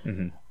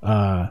 Then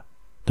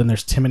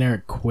there's Tim and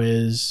Eric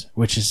Quiz,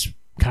 which is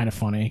kind of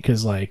funny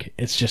because like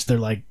it's just they're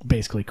like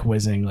basically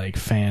quizzing like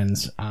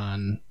fans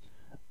on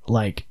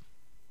like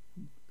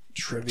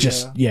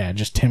Trivia.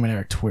 just Tim and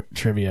Eric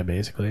trivia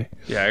basically.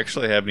 Yeah, I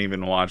actually haven't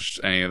even watched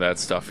any of that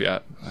stuff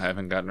yet. I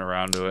haven't gotten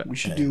around to it. We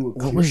should do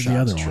Clear was the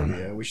Shots other one?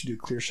 trivia. We should do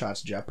Clear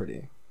Shots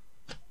Jeopardy.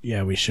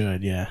 Yeah, we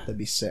should. Yeah. That'd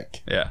be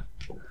sick. Yeah.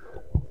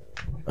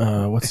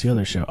 What's the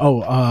other show?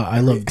 Oh, I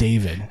Love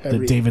David, the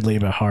every- David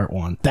Liebehart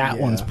one. That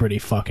Yeah. one's pretty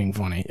fucking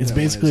funny. It's That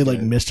one basically is like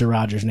good. Mr.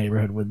 Rogers'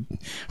 Neighborhood with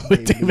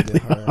David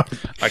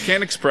Liebehart. I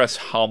can't express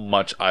how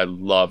much I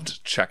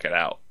loved Check It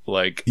Out.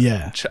 Like,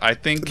 Yeah. I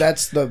think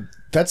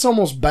That's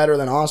almost better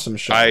than Awesome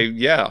Show.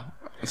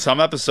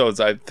 some episodes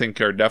I think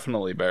are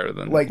definitely better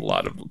than Like, a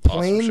lot of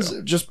planes, Awesome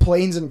Show. just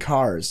planes and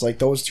cars, like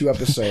those two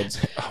episodes.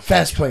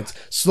 Fast planes,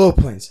 slow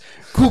planes,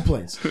 cool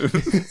planes.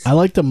 I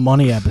like the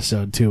money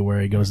episode too, where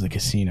he goes to the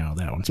casino.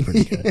 That one's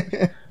pretty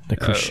good. The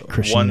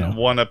Krishino.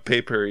 One of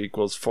paper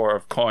equals 4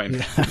 of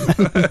coin.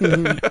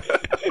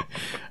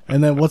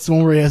 And then what's the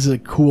one where he has a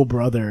cool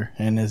brother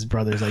and his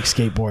brother's like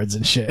skateboards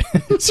and shit?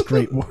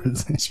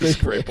 Skateboards.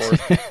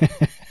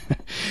 Skateboard.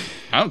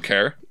 I don't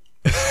care.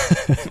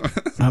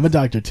 I'm a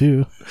doctor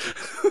too.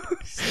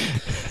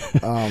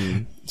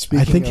 Speaking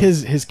I think of,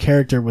 his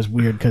character was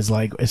weird because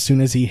like as soon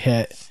as he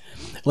hit,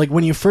 like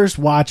when you first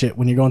watch it,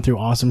 when you're going through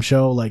Awesome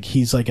Show, like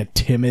he's like a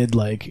timid,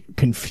 like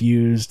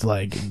confused,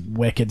 like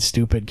wicked,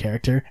 stupid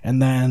character,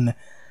 and then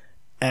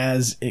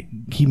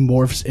he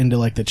morphs into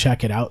like the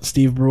Check It Out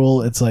Steve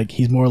Brule, it's like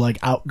he's more like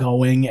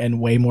outgoing and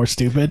way more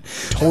stupid.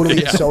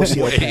 totally Yeah,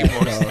 sociopath. way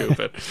more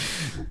though.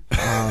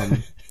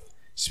 stupid.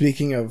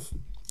 Speaking of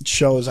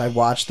shows, I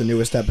watched the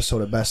newest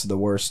episode of Best of the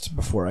Worst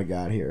before I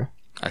got here.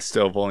 I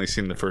still have only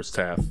seen the first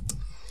half.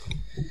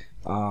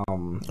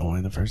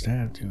 Only the first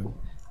half, dude.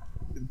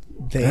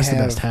 They the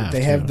best half,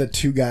 They have too. the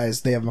two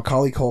guys. They have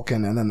Macaulay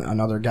Culkin and then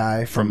another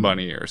guy From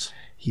Bunny Ears.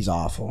 He's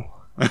awful,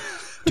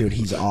 dude.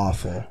 He's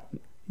awful.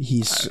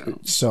 He's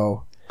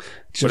so.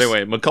 But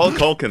anyway, Macaulay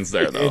Culkin's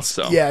there though. It's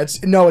So yeah. It's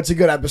a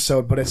good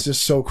episode, but it's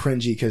just so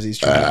cringy because he's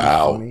trying to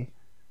be funny.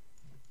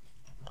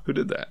 who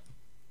did that?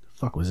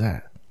 Fuck was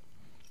that?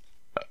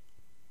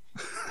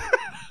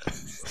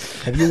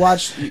 Have you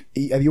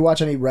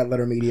watched any Red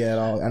Letter Media at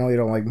all? I know you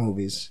don't like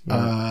movies. So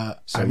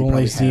I've you only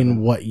probably seen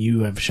haven't. what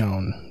you have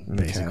shown,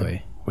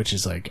 basically, which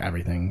is like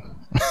everything.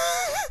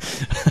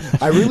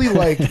 I really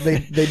like they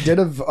did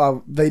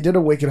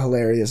a wicked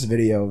hilarious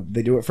video.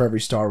 They do it for every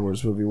Star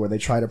Wars movie where they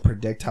try to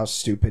predict how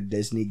stupid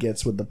Disney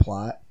gets with the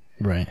plot.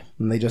 Right.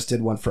 And they just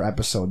did one for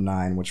Episode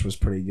 9, which was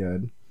pretty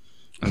good.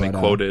 And they But,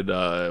 quoted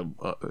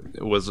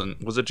was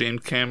it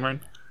James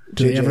Cameron?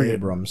 Do they J.J. ever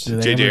Abrams. Do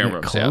they J.J. ever get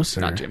Abrams, closer?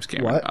 not James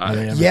Cameron. What? Do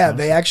they ever Yeah, closer?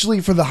 they actually,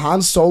 for the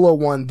Han Solo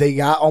one, they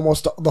got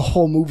almost the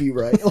whole movie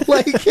right.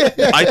 Like,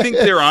 I think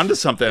they're onto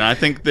something. I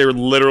think they're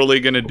literally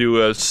going to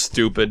do a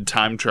stupid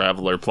time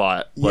traveler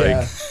plot. Like,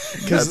 yeah,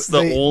 that's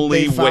the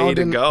only way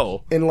to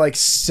go. In like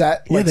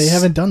set, Yeah, like, they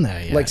haven't done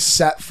that yet. like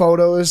set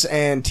photos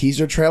and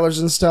teaser trailers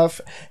and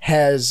stuff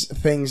has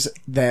things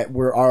that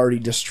were already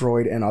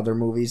destroyed in other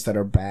movies that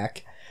are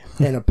back.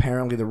 And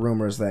apparently the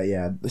rumors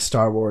that the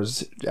Star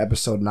Wars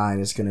Episode 9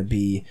 is going to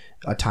be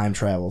a time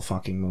travel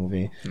fucking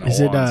movie. No Is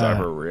it, one's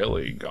ever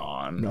really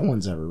gone. No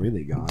one's ever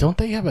really gone. Don't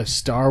they have a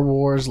Star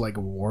Wars like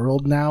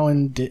world now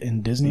in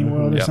Disney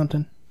World or Yep.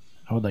 something?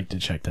 I would like to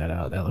check that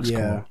out. That looks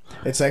Yeah, cool.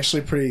 it's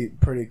actually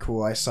pretty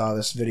cool. I saw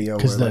this video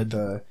where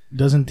 'Cause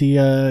Doesn't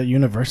the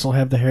Universal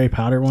have the Harry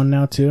Potter one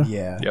now too?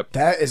 Yep.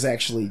 that is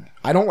actually,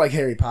 I don't like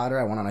Harry Potter.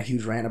 I went on a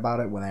huge rant about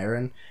it with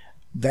Aaron.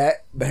 The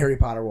Harry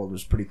Potter world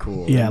was pretty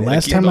cool. Yeah, And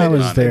last keep time I building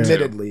was on it, there, too.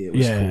 admittedly, it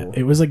was cool.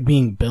 it was like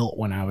being built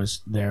when I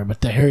was there,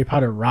 but the Harry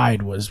Potter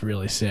ride was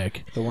really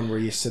sick. The one where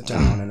you sit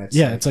down and it's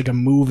It's like a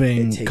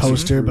moving it takes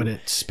coaster, you but through-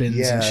 it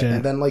spins and shit.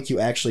 and then like you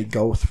actually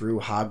go through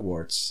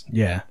Hogwarts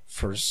Yeah,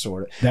 for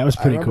sort of. that was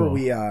pretty I remember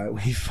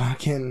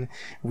cool.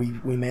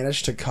 we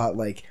managed to cut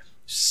like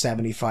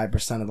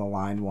 75% of the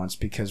line once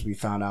because we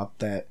found out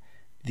that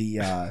the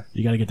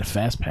You got to get the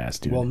fast pass,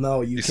 dude. well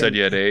no You said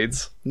you had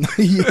AIDS?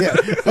 yeah,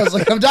 I was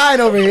like, I'm dying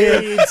over here.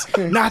 AIDS,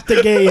 not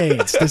the gay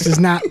AIDS. This is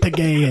not the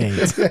gay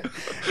AIDS.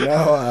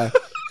 No,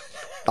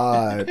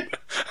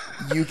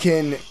 you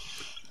can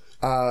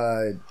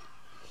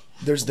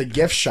there's the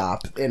gift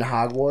shop in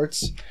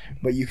Hogwarts,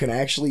 but you can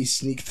actually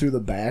sneak through the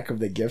back of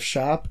the gift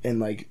shop and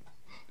like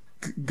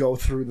go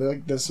through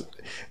this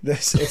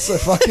it's a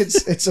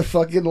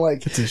fucking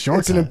like It's a it's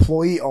shortcut. an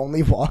employee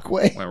only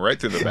walkway. Went right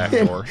through the back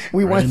door.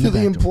 We Right went in through the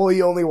the back door.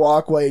 employee only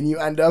walkway and you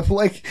end up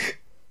like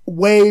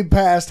way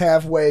past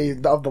halfway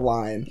of the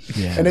line.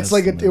 Yeah, and it's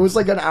that's like the it was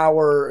like an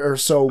hour or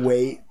so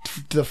wait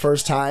the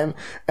first time,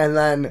 and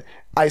then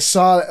I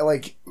saw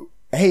like,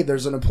 hey,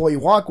 there's an employee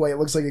walkway. It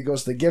looks like it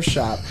goes to the gift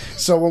shop.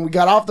 So when we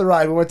got off the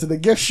ride, we went to the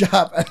gift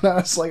shop, and I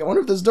was like, I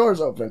wonder if this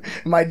door's open.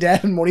 And my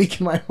dad and Monique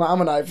and my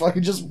mom and I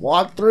fucking just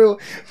walked through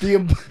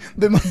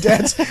my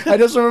dad's. I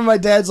just remember my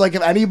dad's like,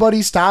 if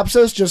anybody stops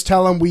us, just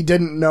tell them we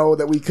didn't know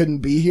that we couldn't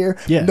be here.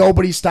 Yeah.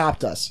 Nobody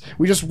stopped us.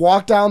 We just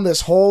walked down this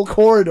whole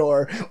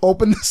corridor,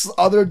 opened this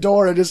other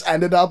door, and just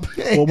ended up.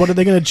 Well, what are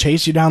they going to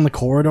chase you down the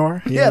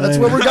corridor? You Yeah, know that's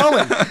what where I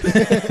mean?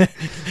 we're going.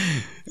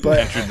 But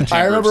Entered the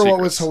I Chamber of remember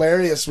what was Secrets.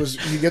 hilarious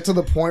was you get to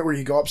the point where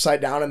you go upside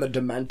down and the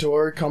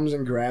Dementor comes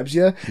and grabs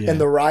you, Yeah. and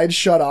the ride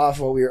shut off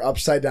while we were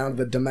upside down.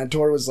 The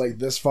Dementor was like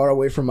this far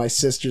away from my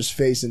sister's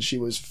face, and she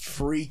was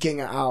freaking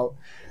out.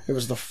 It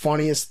was the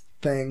funniest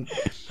thing.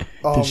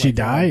 Oh Did she my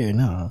God. die or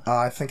no?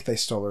 I think they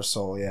stole her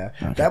soul. Yeah,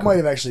 that might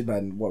have actually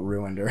been what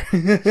ruined her.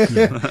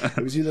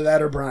 It was either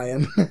that or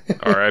Brian.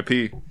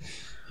 R.I.P.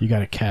 You got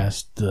to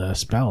cast the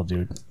spell,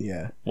 dude.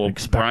 Yeah. Well,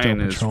 Expecto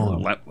Brian is Patronum.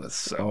 relentless,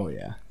 so Oh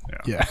yeah.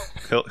 Yeah.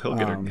 he'll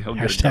get a he'll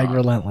get a Hashtag dog.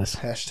 relentless.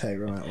 Hashtag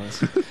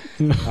relentless.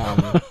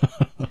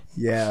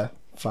 Yeah,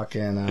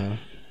 fucking.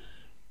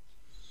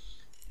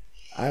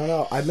 I don't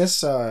know. I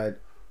miss.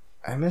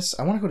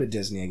 I want to go to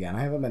Disney again.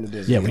 I haven't been to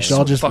Disney. Yeah, we yet. should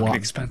all just Fucking walk.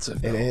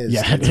 expensive. It is.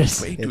 Yeah, it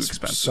is. Way too It's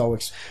expensive. so.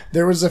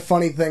 There was a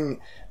funny thing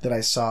that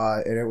I saw,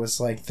 and it was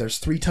like there's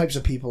three types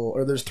of people,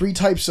 or there's three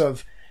types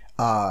of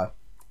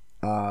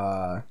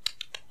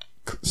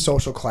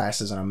social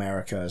classes in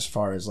America as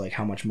far as like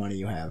how much money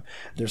you have.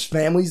 There's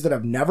families that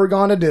have never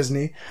gone to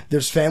Disney.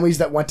 There's families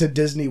that went to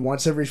Disney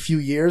once every few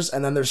years,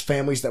 and then there's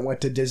families that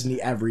went to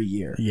Disney every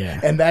year. Yeah.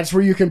 And that's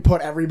where you can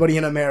put everybody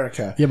in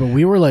America. Yeah, but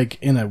we were like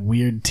in a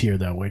weird tier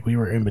though. Like we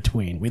were in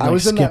between. We'd I like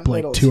was in skip that like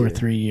middle 2 or tier.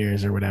 3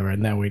 years or whatever,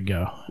 and then we'd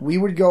go. We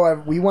would go.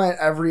 We went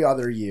every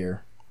other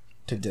year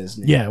to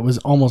Disney. Yeah, it was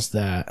almost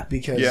that.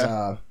 Because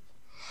Yeah.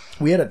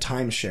 we had a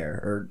timeshare,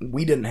 or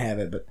we didn't have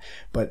it,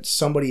 but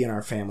somebody in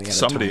our family had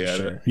Somebody a had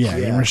timeshare. it. Yeah,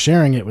 you were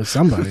sharing it with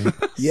somebody.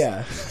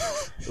 Yeah,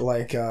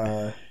 like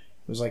it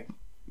was like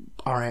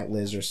our Aunt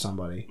Liz or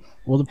somebody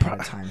Well, the had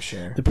a pro-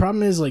 timeshare. the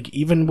problem is like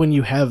even when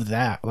you have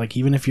that, like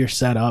even if you're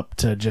set up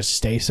to just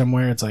stay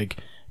somewhere, it's like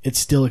it's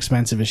still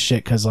expensive as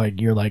shit because like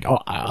you're like, oh,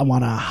 I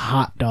want a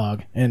hot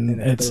dog, and And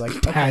it's they're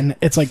like, 10.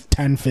 It's like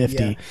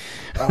 $10.50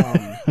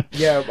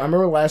 Yeah, I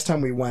remember last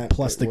time we went.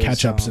 plus the it was,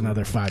 ketchup's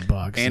another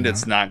 $5. And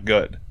it's not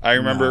good. I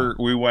remember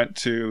we went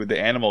to the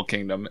Animal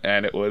Kingdom,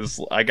 and it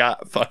was I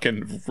got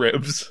fucking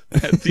ribs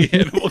at the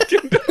Animal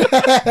Kingdom.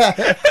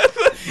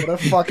 what a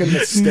fucking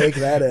mistake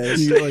that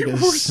is. like They a were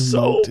so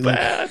smoked, like-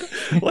 bad.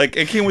 Like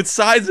it came with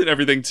sides and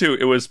everything too.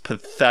 It was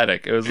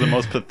pathetic. It was the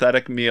most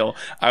pathetic meal.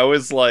 I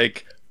was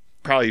like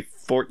probably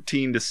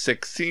 14 to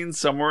 16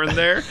 somewhere in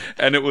there,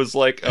 and it was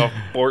like a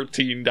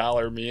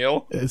 $14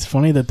 meal. It's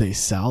funny that they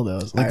sell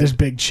those. Like there's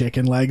big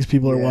chicken legs.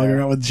 People are walking Yeah.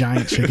 around with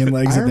giant chicken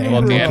legs I at the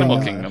Well, remember the Animal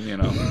Animal Kingdom. Kingdom,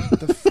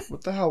 you know.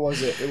 What the hell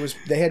was it? It was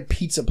they had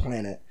Pizza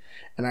Planet,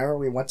 And I remember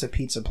we went to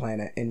Pizza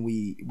Planet, and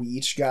we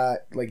each got,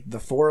 like, the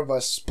four of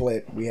us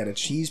split. We had a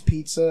cheese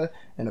pizza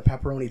and a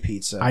pepperoni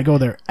pizza. I go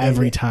there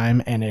every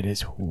time, and it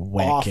is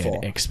wicked Awful.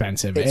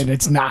 expensive, and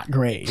it's not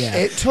great. Yeah,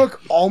 It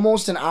took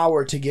almost an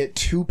hour to get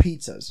 2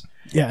 pizzas.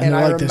 yeah, And they're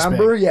I like this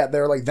remember, big. yeah,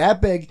 they're like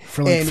that big.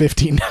 For like and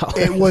 $15.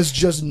 It was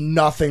just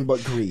nothing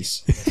but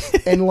grease.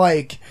 And,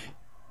 like,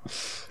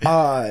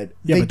 Yeah,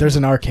 but there's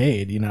an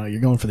arcade. You know,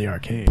 you're going for the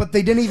arcade. But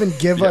they didn't even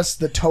give us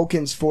the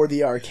tokens for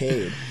the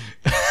arcade.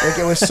 Like,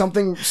 it was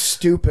something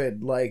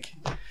stupid, like,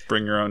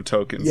 Bring your own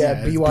tokens.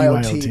 yeah, it's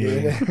BYOT, BYOT.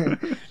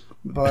 dude.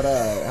 But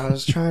I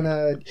was trying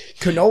to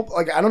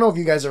like, I don't know if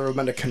you guys have ever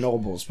been to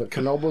Knoebels, but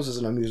Knoebels is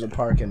an amusement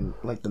park in,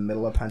 like, the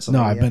middle of no,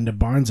 Pennsylvania. I've been to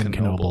Barnes and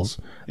Knoebels.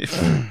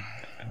 Knoebels.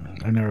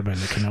 I've never been to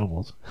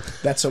Knoebels.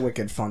 That's a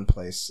wicked fun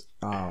place.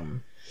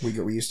 We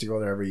used to go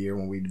there every year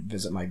when we'd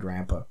visit my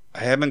grandpa. I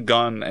haven't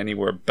gone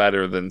anywhere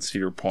better than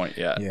Cedar Point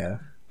yet. Yeah.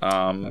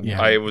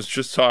 Yeah. I was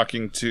just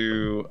talking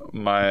to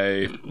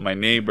my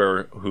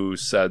neighbor who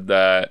said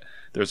that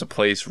there's a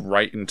place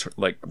right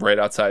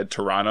outside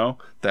Toronto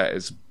that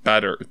is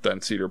better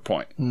than Cedar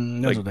Point.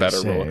 That's Like what they better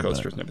say, roller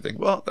coasters and everything.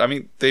 Well, I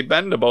mean, they've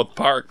been to both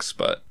parks,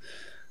 but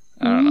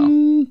I don't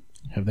know.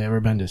 Have they ever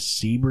been to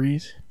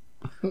Seabreeze?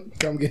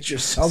 Come get your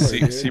summer,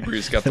 dude.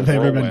 Seabreeze got the Have they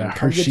ever been to whirlwind.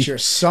 Come get Hershey, your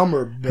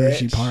summer, bitch.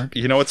 Hershey Park?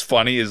 You know what's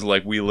funny is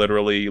like we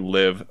literally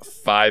live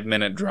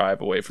 5-minute drive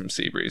away from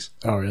Seabreeze.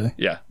 Oh, really?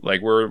 Yeah, like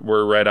we're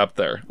right up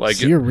there. Like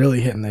So you're really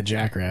hitting the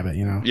Jackrabbit,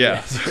 you know?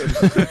 yeah,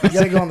 You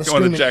gotta go on the Go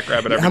on the Screaming...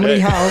 Jackrabbit every how many day.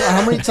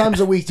 how many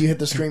times a week do you hit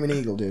the Screaming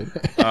Eagle, dude?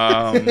 depends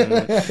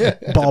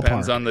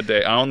Ballpark. on the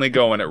day. I only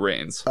go when it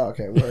rains. Oh,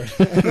 okay, word.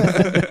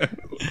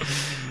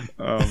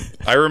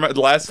 I remember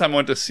the last time I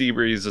went to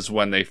Seabreeze is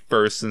when they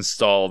first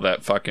installed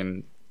that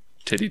fucking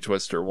Titty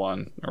Twister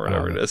one or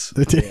whatever it is.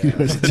 The titty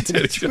was-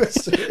 Titty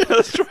Twister.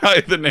 That's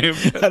probably the name.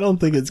 I don't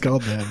think it's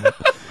called that.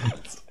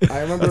 I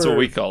remember That's what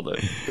we called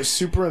it. it was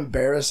super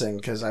embarrassing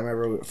because I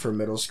remember for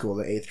middle school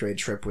the 8th grade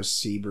trip was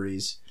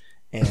Seabreeze,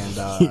 and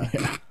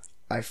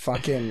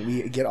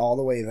we get all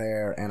the way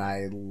there and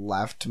I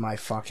left my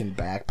fucking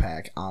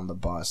backpack on the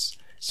bus.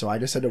 So I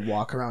just had to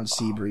walk around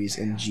Seabreeze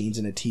in jeans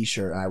and a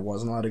t-shirt, and I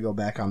wasn't allowed to go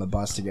back on the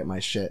bus to get my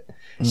shit.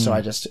 So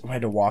I just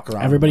had to walk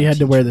around. Everybody with my had to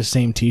t-shirt. wear the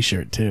same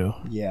T-shirt too.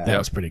 Yeah. That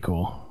was pretty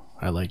cool.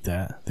 I like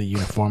that. The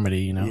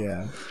uniformity, you know.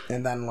 Yeah.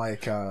 And then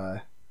like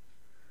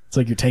It's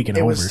like you're taking it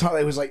over. was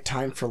it was like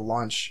time for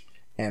lunch,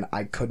 and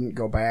I couldn't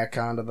go back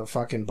onto the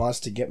fucking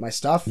bus to get my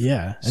stuff.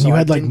 Yeah, and So you I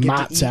had like didn't get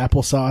to Mott's eat.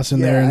 applesauce in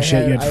there and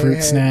shit. You had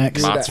fruit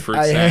snacks. Mott's fruit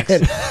I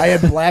snacks. I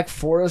had Black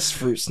Forest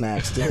fruit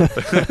snacks, dude.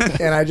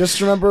 And I just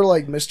remember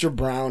like Mr.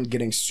 Brown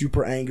getting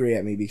super angry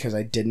at me because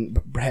I didn't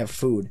have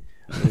food.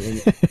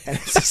 And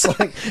it's just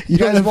like you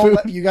guys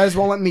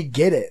won't let me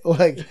get it.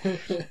 Like,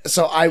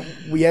 so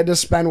we had to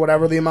spend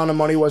whatever the amount of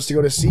money was to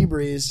go to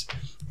Seabreeze,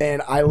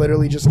 and I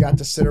literally just got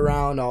to sit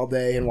around all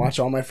day and watch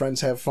all my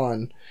friends have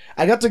fun.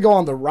 I got to go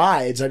on the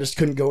rides. I just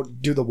couldn't go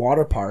do the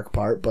water park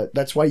part, but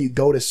that's why you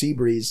go to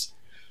Seabreeze.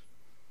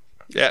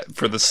 Yeah,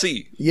 for the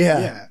sea.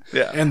 Yeah.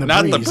 Yeah, And the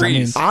not breeze, the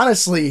breeze.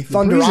 Honestly,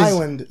 Thunder breeze is-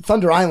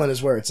 Island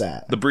is where it's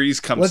at. The breeze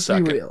comes Let's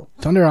second. be real.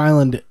 Thunder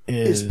Island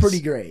is It's pretty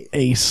great.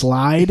 a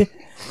slide,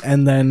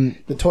 and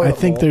then The toilet I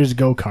think bowl. there's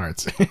go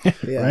karts.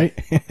 Yeah. Right?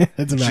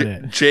 That's about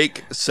it.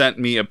 Jake sent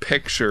me a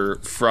picture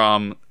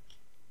from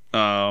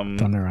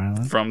Thunder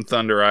Island. from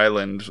Thunder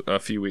Island a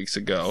few weeks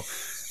ago,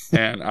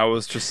 and I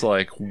was just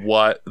like,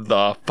 "What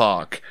the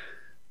fuck?"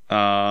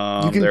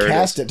 You can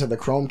cast it to the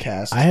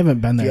Chromecast. I haven't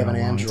been If there you have in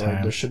an a long Android,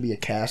 time. there should be a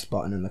cast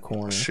button in the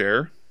corner.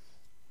 Share.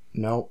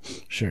 Nope.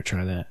 Sure,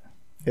 try that.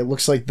 It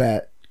looks like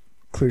that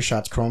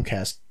ClearShot's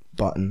Chromecast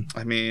button.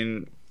 I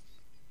mean,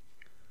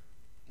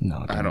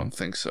 No, I don't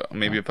think so.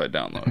 Maybe if I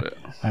download it.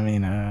 I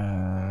mean,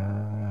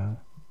 I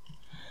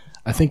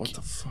think What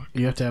the fuck?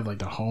 you have to have like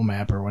the home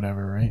app or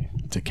whatever, right,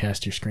 to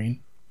cast your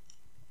screen.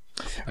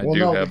 I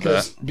do have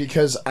that.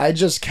 because I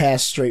just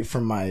cast straight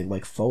from my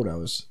like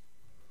photos.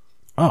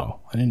 Oh,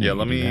 I didn't. know Yeah, you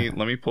let could do me that.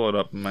 let me pull it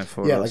up in my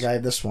photos. Yeah, like I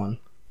have this one.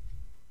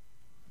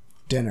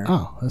 Dinner.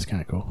 Oh, that's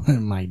kind of cool.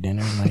 my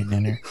dinner.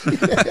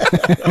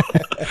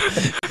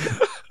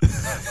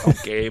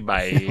 Okay,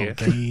 bye.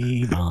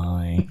 Okay,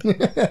 bye.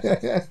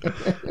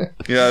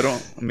 Yeah, I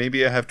don't.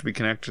 Maybe I have to be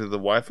connected to the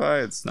Wi-Fi.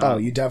 It's not. Oh,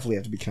 you definitely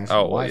have to be connected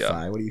Oh, to well,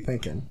 Wi-Fi. yeah. What are you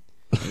thinking?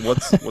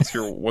 What's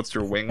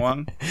your wing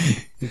one?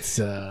 It's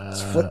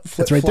Flip,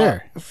 it's right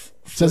there.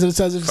 Says it.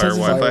 Fire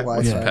Wi-Fi. Fire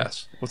What's the Wi-Fi.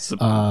 pass? What's the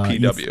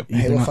PW. PW?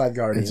 Halo 5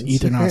 Guardians. It's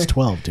Ethernauts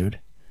 12, dude.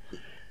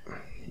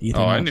 Ethernauts.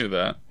 Oh, I knew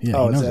that. Yeah,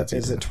 Oh, he knows is it's it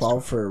Ethernauts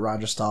 12 for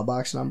Roger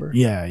Staubach's number?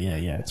 Yeah.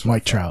 It's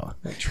Mike Trout,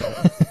 Like,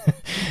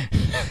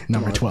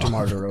 number 12.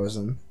 DeMar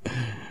DeRozan.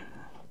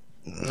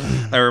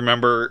 I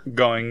remember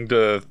going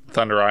to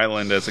Thunder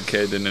Island as a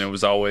kid, and it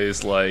was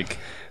always like,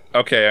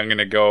 okay, I'm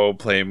gonna go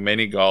play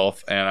mini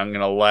golf, and I'm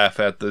gonna laugh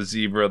at the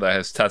zebra that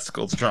has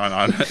testicles drawn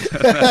on it,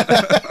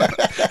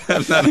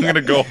 and then I'm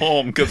gonna go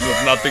home because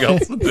there's nothing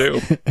else to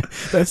do.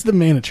 That's the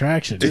main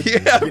attraction. Yeah,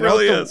 it You know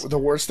really what is. the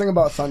worst thing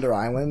about Thunder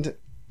Island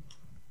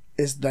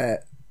is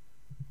that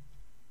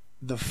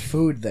the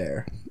food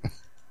there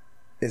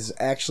is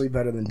actually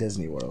better than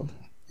Disney World.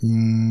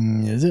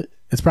 Is it?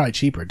 It's probably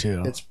cheaper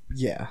too. It's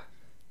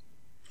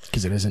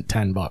Because it isn't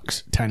 $10,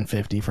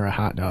 $10.50 for a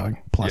hot dog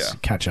plus Yeah.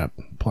 ketchup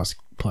plus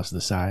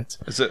the sides.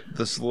 Is it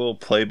this little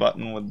play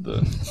button with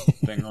the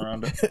thing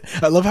around it?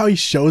 I love how he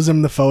shows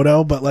him the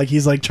photo, but like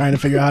he's like trying to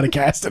figure out how to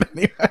cast it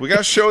anyway. We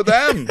gotta show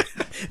them.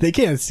 They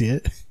can't see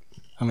it.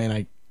 I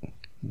mean,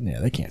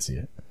 they can't see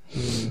it.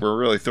 We're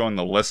really throwing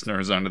the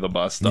listeners under the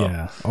bus, though.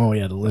 Yeah. Oh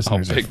yeah, the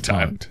listeners are big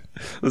time. fucked.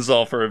 This is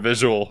all for a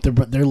visual.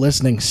 They're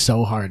listening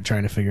so hard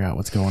trying to figure out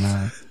what's going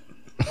on.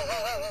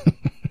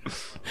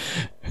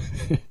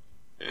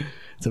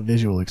 It's a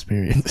visual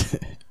experience.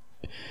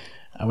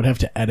 I would have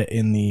to edit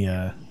in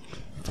the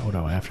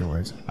photo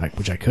afterwards,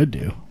 which I could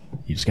do.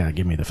 You just gotta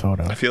give me the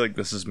photo. I feel like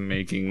this is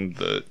making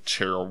the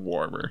chair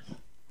warmer.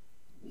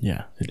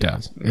 Yeah, it Yeah.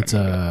 does.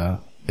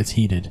 It's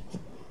heated.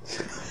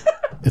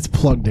 It's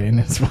plugged in.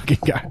 It's fucking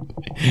got.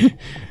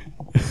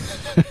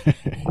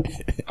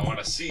 I want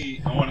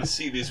to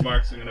see these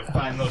marks. I'm gonna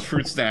find those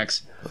fruit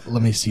snacks.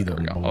 Let me see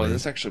them. Oh,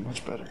 that's actually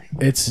much better.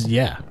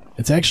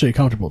 It's actually a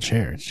comfortable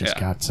chair. It's just Yeah.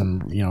 got some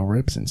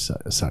rips and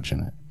such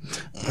in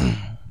it.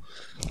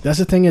 That's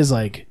the thing is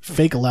like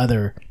fake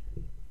leather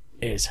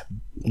is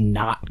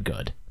not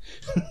good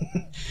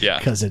Yeah.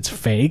 because it's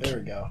fake there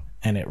we go.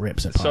 and it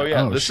rips apart. So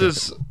yeah, Oh, this shit.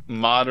 is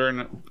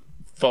modern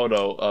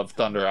photo of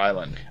Thunder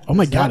Island. Oh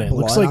my that god, it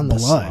looks blood like on the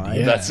blood. side?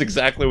 Yeah. That's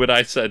exactly what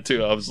I said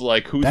too. I was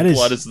like, "Whose That is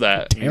blood is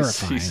that?" And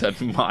terrifying. He said,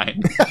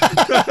 "Mine."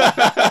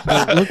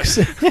 It looks.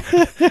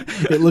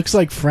 It looks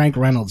like Frank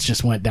Reynolds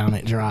just went down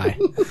it dry.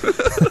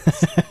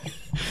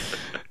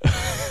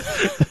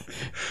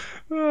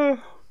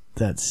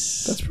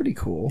 That's Pretty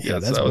cool. Yeah,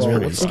 that's that was really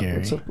pretty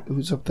fun. scary.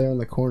 Who's up there in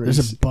the corner?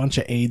 There's a bunch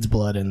of AIDS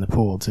blood in the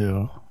pool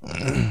too.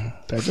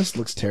 That just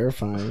looks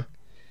terrifying.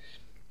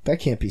 That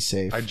can't be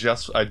safe. I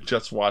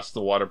just watched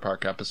the water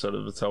park episode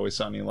of It's Always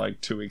Sunny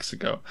like 2 weeks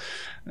ago,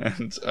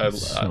 and I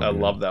good.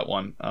 love that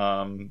one.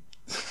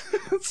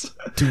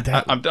 Dude,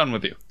 I'm done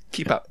with you.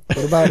 Keep up.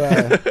 What about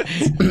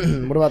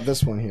what about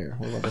this one here?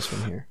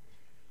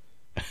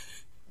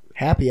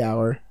 Happy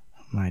hour.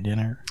 my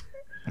dinner.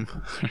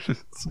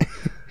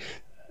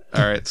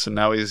 All right, so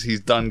now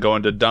he's done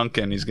going to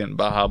Dunkin'. He's getting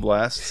Baja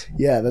Blast.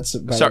 Yeah, that's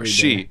about Sorry, every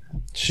she. day.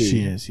 She. She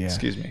is, yeah.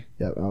 Excuse me.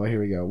 Yeah. Oh,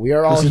 here we go. We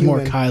are all This is human.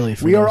 more Kylie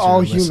for We are those who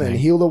all are human. listening.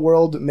 Heal the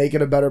world. Make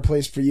it a better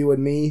place for you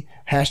and me.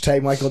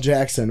 Hashtag Michael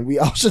Jackson. We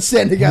all should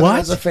stand together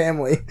What? as a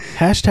family.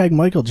 Hashtag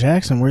Michael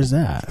Jackson. Where's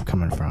that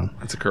coming from?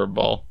 That's a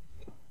curveball.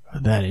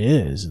 That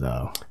is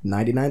though.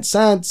 99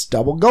 cents.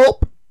 Double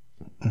gulp.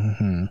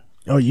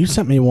 Oh, you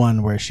sent me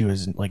one where she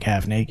was like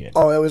half naked.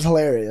 Oh, it was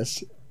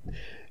hilarious.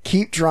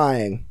 Keep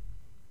trying.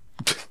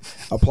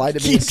 Applied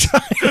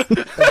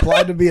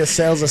to be a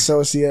sales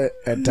associate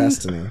at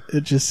Destiny.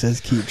 It just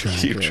says keep trying.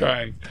 Keep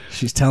trying.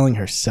 She's telling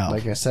herself.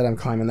 Like I said, I'm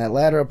climbing that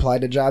ladder.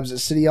 Applied to jobs at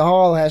City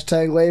Hall.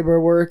 Hashtag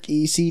labor work.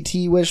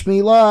 ECT. Wish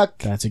me luck.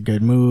 That's a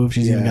good move.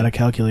 She's even Yeah. got a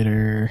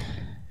calculator.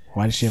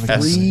 Why does she have a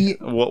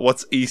calculator?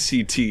 What's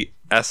ECT?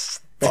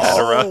 Etc.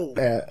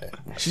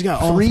 She's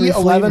got all Free three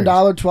 $11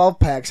 flavors. 12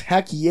 packs.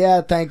 Heck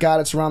yeah. Thank God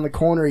it's around the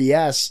corner.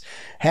 Yes.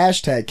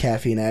 Hashtag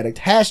caffeine addict.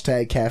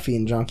 Hashtag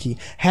caffeine junkie.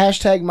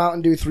 Hashtag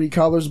Mountain Dew 3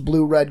 colors.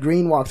 Blue, red,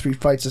 green. Walk 3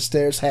 flights of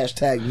stairs.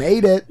 Hashtag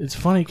made it. It's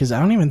funny because I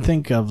don't even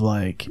think of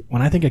like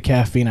when I think of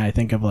caffeine, I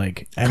think of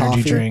like energy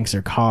Coffee? drinks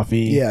or coffee.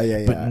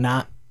 Yeah. But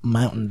not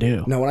Mountain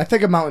Dew. No, when I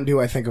think of Mountain Dew,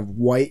 I think of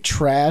white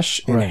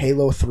trash and Right.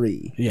 Halo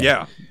 3.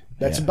 Yeah.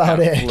 That's about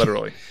it.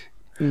 Literally.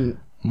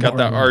 Got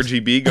that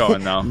RGB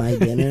going now. My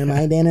dinner,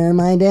 my dinner,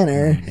 my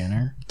dinner.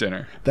 Dinner.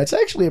 Dinner. That's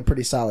actually a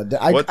pretty solid.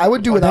 I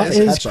would do what without That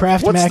the is ketchup.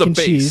 Kraft What's mac the and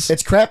base? cheese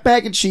It's Kraft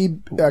mac and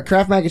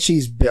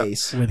cheese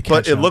base. with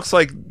But ketchup. it looks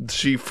like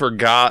she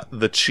forgot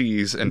the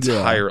cheese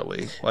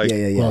entirely. Like,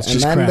 Yeah. Well, it's and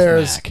just then Kraft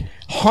there's Mac.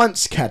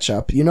 Hunt's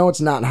ketchup. You know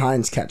it's not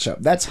Heinz ketchup.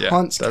 That's yeah,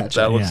 Hunt's that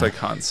ketchup. looks Yeah. like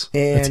Hunt's.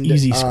 And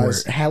easy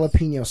squirt.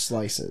 jalapeno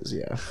slices.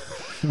 Yeah.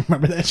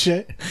 Remember that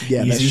shit?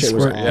 Yeah, that Easy shit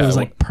was squirt. awful. It was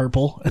like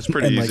purple. It's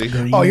pretty and, easy. Like,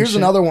 green Oh, and here's shit.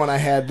 another one I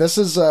had. This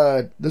is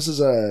a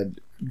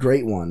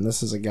great one.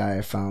 This is a guy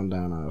I found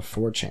on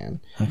 4chan.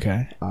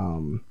 Okay.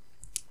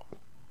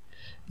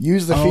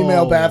 Used the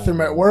female Oh. bathroom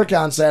at work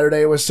on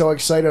Saturday. I was so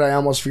excited I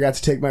almost forgot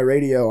to take my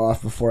radio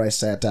off before I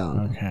sat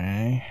down.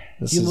 Okay.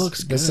 This He is,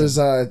 looks This good. is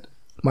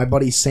my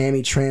buddy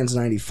Sammy Trans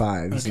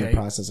 95. He's in Okay. the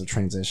process of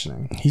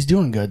transitioning. He's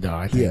doing good though.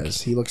 I He think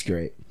is. He looks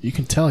great. You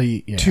can tell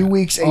he. Yeah. 2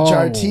 weeks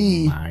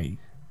HRT. Oh, my.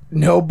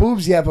 No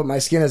boobs yet, but my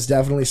skin is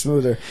definitely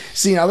smoother.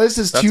 See, now this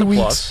is That's 2 a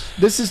weeks. plus.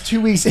 This is 2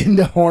 weeks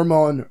into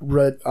hormone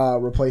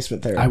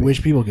replacement therapy. I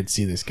wish people could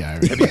see this guy.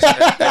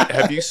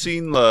 Have you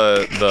seen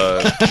the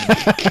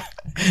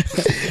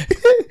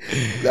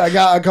I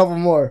got a couple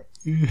more.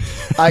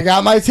 I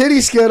got my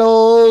titty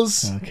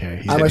Skittles.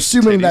 Okay. I'm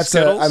assuming titty that's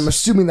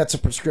Skittles? a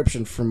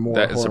prescription for more.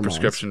 that is a hormones.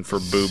 prescription for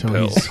boob so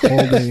pills? he's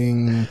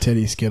holding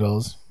titty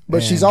Skittles.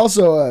 But she's and-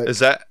 also a Is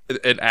that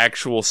an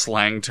actual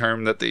slang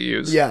term that they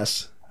use?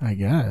 yes. I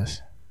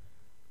guess.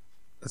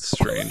 That's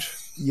strange.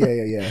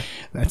 Yeah.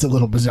 That's a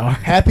little bizarre.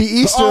 Happy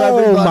Easter, Oh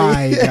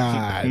everybody. my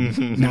god!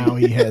 Now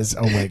he has.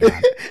 Oh my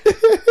god!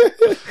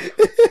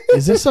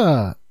 Is this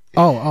a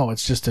Oh,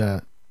 it's just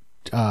a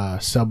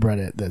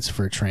subreddit that's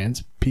for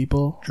trans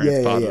people.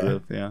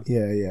 Transpositive, yeah.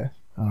 Yeah.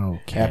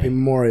 Okay. Happy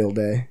Memorial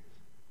Day.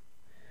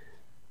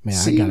 Man,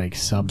 See, I gotta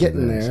sub to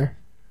getting this. there.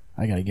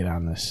 I gotta get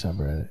on this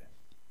subreddit.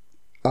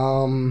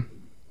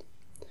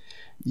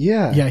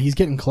 Yeah. Yeah, he's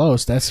getting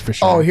close. That's for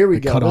sure. Oh, here we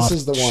The go. cutoff This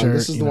is the one. shirt,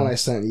 This is you the one know, I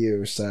sent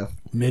you, Seth.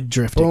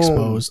 Midriff Boom.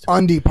 exposed.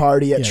 Undie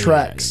party at Yeah,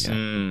 Trex.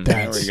 yeah.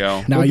 There we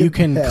go. Now Look you at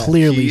can that.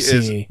 clearly He is-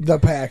 see. The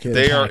package.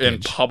 They are in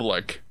package.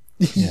 public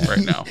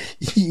right now.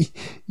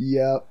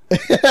 Yep.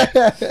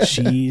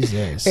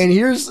 Jesus. And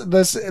here's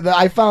this.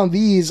 I found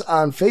these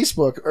on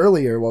Facebook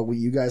earlier while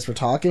you guys were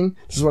talking.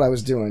 This is what I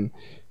was doing.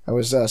 I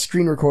was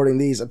screen recording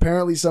these.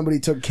 Apparently, somebody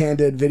took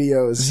candid Does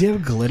videos. he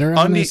have glitter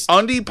on his?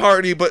 Undie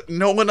party, but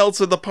no one else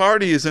at the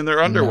party is in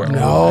their underwear.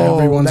 No,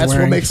 Everyone's that's what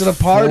wearing makes it a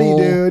party, full-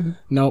 dude.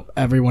 Nope.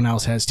 Everyone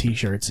else has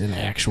t-shirts and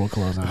actual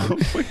clothes on.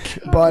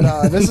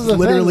 But this is a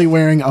Literally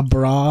wearing a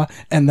bra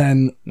and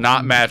then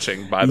Not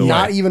matching, by the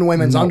not way. even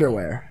women's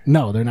underwear.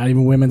 no, they're not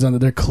even women's under.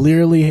 They're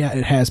clearly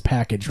it has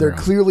package. They're room.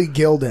 clearly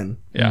Gildan.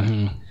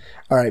 Yeah.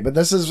 All right, but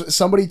this is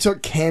somebody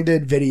took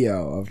candid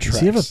video of Trex. Does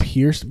he have a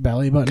pierced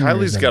belly button? or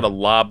Kylie's is that- got to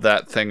lob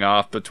that thing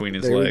off between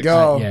his There we legs.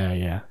 go.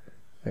 Yeah.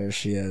 There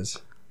she is.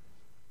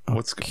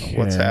 What's Okay.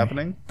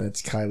 happening?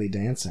 That's Kylie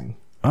dancing.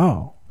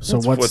 Oh, so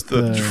what's With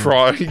the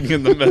drawing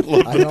in the middle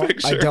of the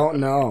picture? I don't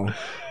know.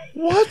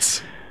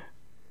 What?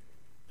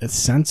 It's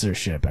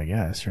censorship, I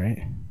guess,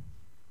 right?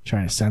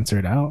 Trying to censor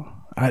it out.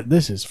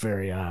 This is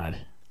very odd.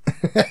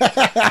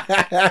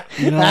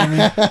 You know what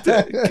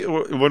I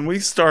mean? When we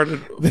started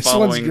This one's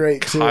following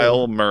great, too.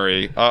 Kyle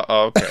Murray,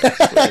 okay.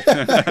 Sweet.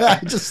 I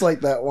just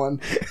like that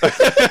one.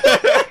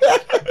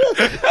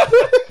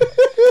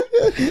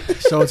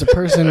 So it's a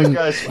person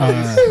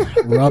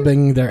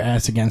rubbing their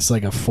ass against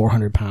like a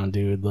 400-pound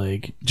dude,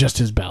 like just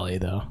his belly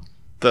though.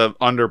 The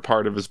under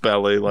part of his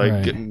belly, like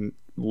Right. getting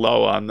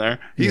low on there.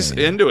 He's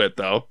Yeah. into it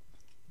though.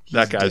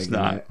 That guy's Digging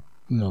not. it.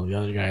 No, the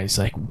other guy's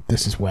like,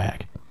 "This is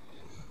whack,"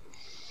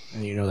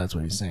 and you know that's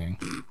what he's saying.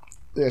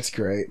 That's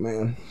great,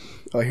 man.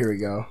 Oh, here we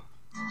go.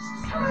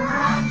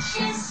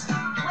 Crunches,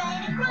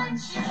 way to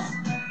crunches.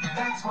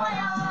 That's why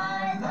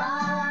I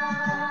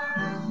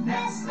love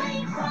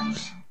Nestle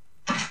Crunch.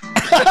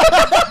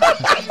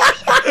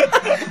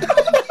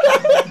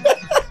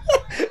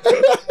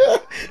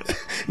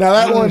 Now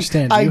that I don't one,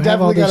 understand. Do I you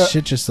have all definitely this gotta.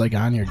 shit just like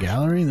on your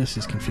gallery? This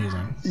is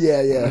confusing.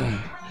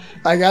 Yeah.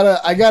 I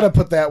gotta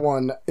put that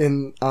one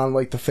in on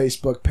like the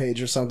Facebook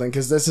page or something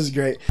because this is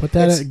great. Put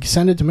that.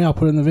 Send it to me. I'll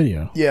put it in the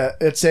video. Yeah,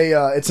 it's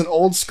an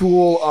old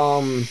school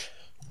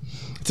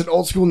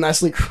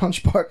Nestle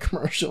Crunch Bar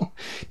commercial.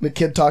 The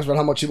kid talks about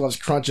how much he loves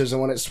crunches,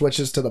 and when it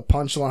switches to the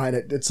punchline,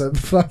 it's a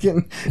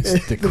fucking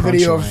the the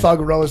video of crunch Thug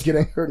Rose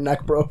getting her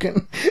neck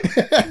broken.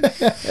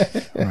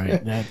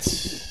 Right.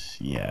 That's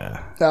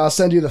yeah. I'll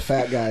send you the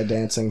fat guy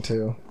dancing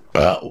too.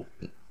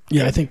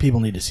 Yeah, I think people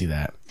need to see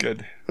that.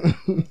 Good.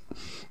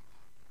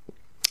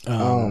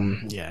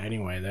 Yeah.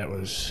 Anyway, that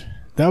was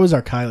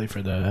our Kylie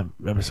for the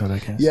episode, I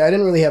guess. Yeah, I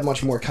didn't really have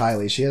much more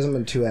Kylie. She hasn't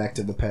been too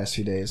active the past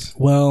few days.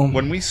 Well,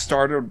 When we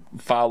started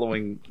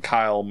following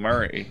Kyle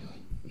Murray,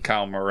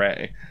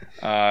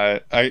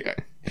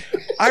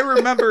 I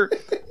remember,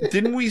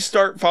 didn't we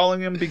start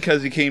following him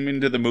because he came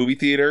into the movie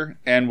theater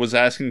and was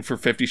asking for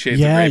 50 Shades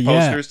Yeah, of Grey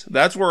yeah. posters?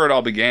 That's where it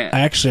all began.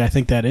 actually, I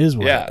think that is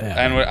what. Yeah,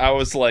 and I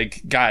was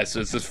like, guys,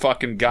 there's this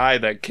fucking guy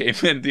that came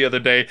in the other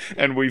day,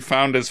 and we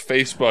found his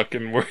Facebook,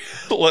 and we're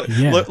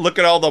look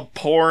at all the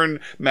porn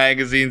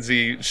magazines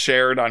he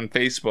shared on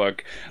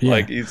Facebook. Yeah.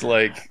 Like, he's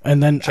like,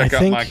 and then check I out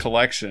think my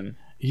collection.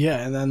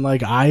 yeah, and then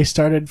like I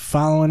started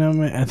following him.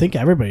 I think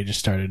everybody just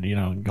started,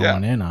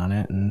 going in on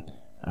it, and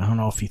I don't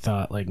know if he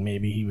thought like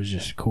maybe he was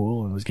just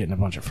cool and was getting a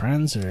bunch of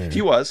friends, or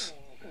He was.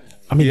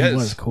 I mean, he he is.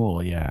 was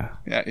cool. Yeah,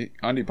 Yeah,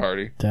 Undie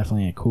Party.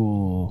 definitely a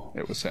cool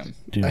It was him.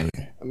 dude. I'm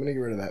gonna get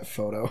rid of that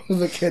photo of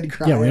the kid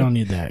crying. Yeah, we don't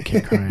need that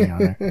kid crying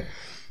on there.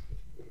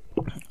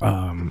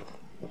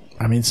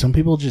 I mean, some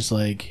people just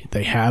like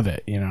they have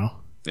it,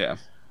 Yeah.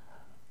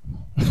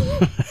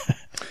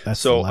 That's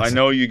So the I lesson.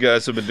 know you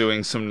guys have been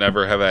doing some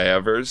Never Have I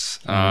Evers,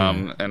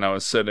 and I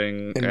was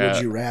sitting And at...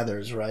 would you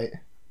rather's, right?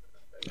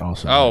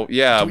 Also, Oh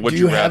yeah, Do would you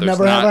you have rather?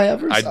 Never Have I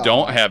Evers? I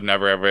don't Oh. have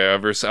Never Have I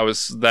Evers.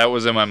 That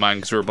was in my mind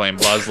because we were playing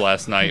Buzz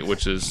last night,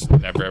 which is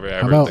Never Have I how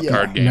Ever, about the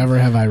card game. never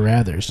have I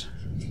rathers?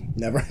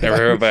 Never.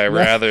 Never Have I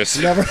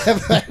Rathers. Never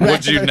have I.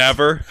 Would you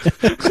never?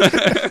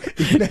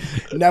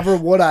 Never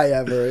would I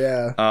ever.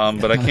 Yeah.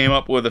 But I came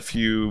up with a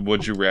few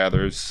Would You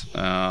Rathers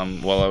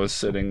while I was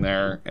sitting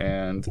there,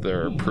 and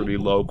they're pretty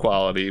low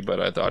quality,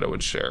 but I thought it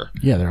would share.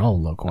 Yeah, they're all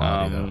low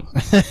quality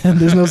though.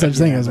 There's no such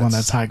thing as one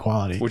that's high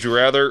quality. Would you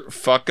rather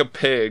fuck a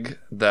pig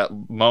that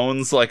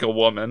moans like a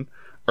woman,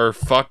 or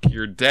fuck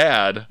your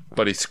dad,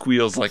 but he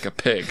squeals like a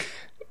pig?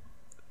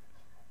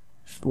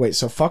 Wait.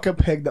 So fuck a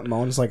pig that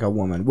moans like a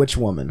woman. Which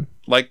woman?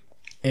 Like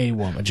A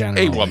woman,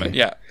 generally. a woman,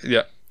 yeah.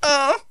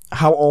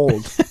 How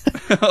old?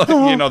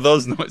 You know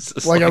those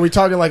noises. Like, are we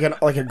talking like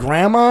a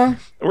grandma?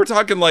 We're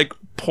talking like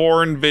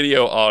porn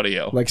video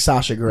audio. Like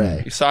Sasha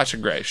Grey. Sasha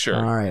Grey, sure.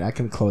 All right, I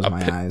can close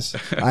my eyes.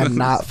 I'm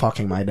not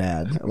fucking my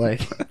dad.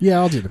 Like, Yeah,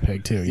 I'll do the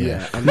pig too.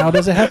 Yeah. Now,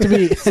 does it have to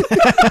be?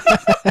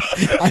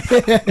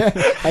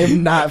 I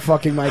am not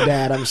fucking my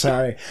dad. I'm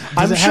sorry.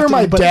 I'm it sure have to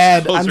my be- but-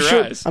 dad. Close I'm your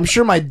sure. eyes. I'm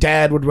sure my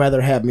dad would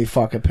rather have me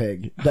fuck a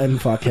pig than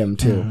fuck him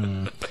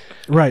too.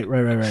 Right.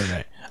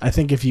 I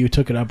think if you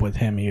took it up with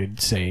him, he'd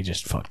say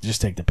just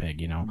take the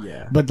pig, you know.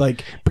 Yeah. But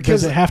like,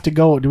 Because- does it have to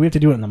go? Do we have to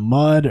do it in the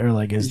mud, or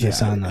like, is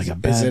this on like a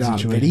bed Is it on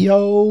situation?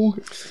 video?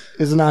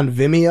 Is it on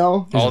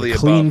Vimeo? All the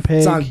Clean above. pig.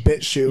 It's on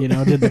BitChute. You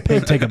know, did the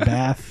pig take a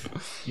bath?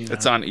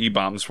 It's on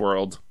E-Bombs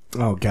World.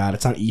 Oh god,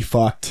 it's on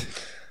eFucked.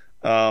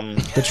 Um,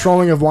 The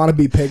trolling of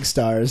wannabe pig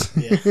stars.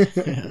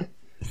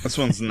 this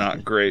one's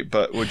not great,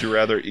 but would you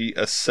rather eat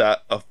a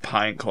set of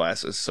pint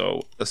glasses,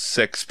 so a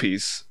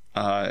 6-piece,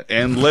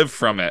 and live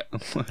from it?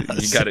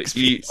 You got to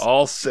eat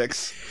all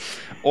 6,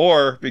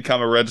 or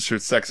become a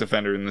registered sex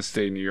offender in the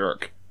state of New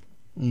York.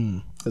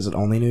 Is it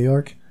only New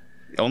York?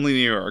 Only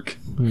New York.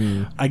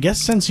 I guess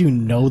since you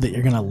know that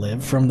you're gonna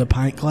live from the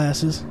pint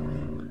glasses,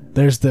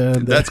 there's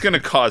the That's going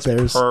to cause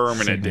there's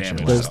permanent signature.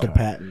 damage. There's though. the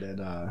patented.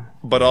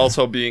 But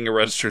also being a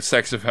registered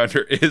sex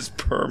offender is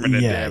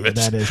permanent yeah, damage.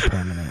 that is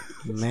permanent.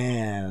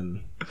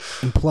 Man.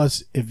 And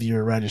plus, if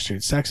you're a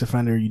registered sex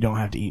offender, you don't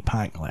have to eat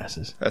pint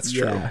glasses. That's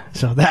true. Yeah.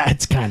 So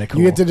that's kind of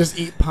cool. You get to just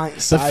eat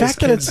pint-sized fact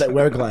that kids it's- that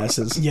wear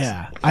glasses.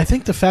 yeah, I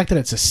think the fact that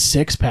it's a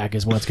 6-pack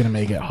is what's gonna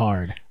make it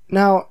hard.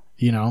 Now,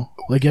 You know,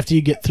 like after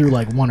you get through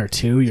like 1 or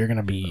 2, you're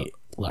gonna be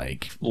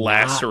like,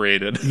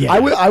 Lacerated. yeah, I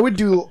wouldn't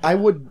do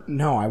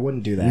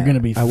that. you're gonna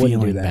be I wouldn't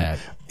feeling do that. bad.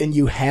 And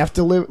you have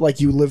to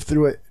live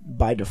through it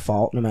by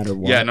default, no matter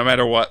what. Yeah, no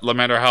matter what, no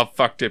matter how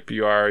fucked up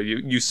you are,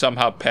 you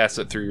somehow pass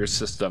it through your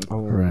system. Oh,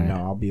 Right. no,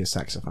 I'll be a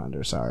sex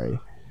offender. Sorry.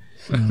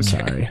 I'm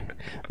sorry.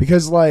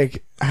 Because,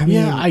 like, I mean,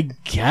 Yeah, I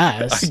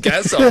guess. I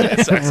guess I'll be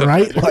a sex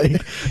right? Like,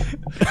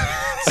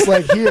 it's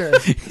like here,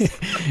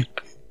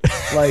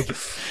 like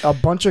a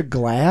bunch of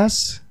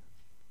glass.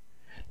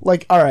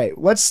 Like, all right,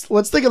 let's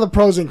think of the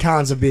pros and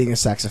cons of being a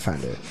sex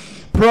offender.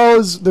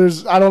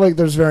 Pros, I don't think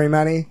there's very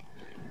many.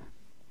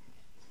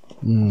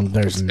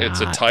 there's not.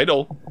 It's a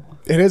title.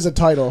 It is a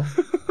title.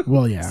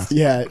 Well, yeah,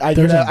 Yeah, I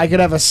could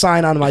have a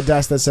sign on my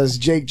desk that says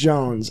Jake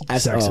Jones,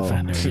 sex SO.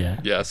 offender. Yeah,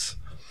 Yes.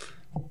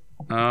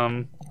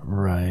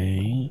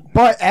 right.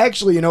 But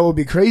actually, you know what would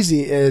be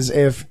crazy is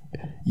if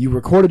you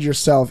recorded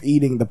yourself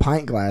eating the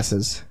pint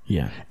glasses,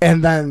 Yeah,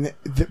 and then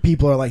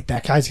people are like,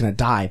 "That guy's gonna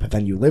die," but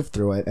then you live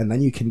through it, and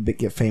then you can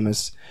get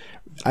famous.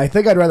 I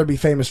think I'd rather be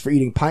famous for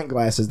eating pint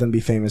glasses than be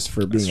famous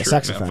for being a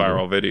sex True, offender.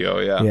 viral video,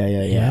 yeah.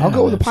 Yeah. Yeah, I'll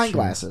go with the that's pint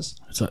true. glasses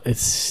so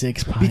it's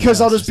 6 pints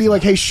because I'll just be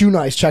like, "Hey, Shoe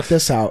Nice, check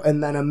this out,"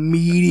 and then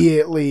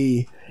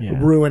immediately Yeah.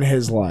 ruin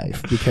his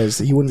life because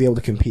he wouldn't be able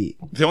to compete.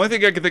 The only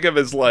thing I can think of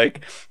is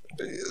like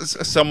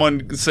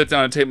someone sit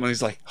down at a table and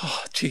he's like,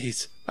 "Oh,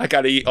 jeez, I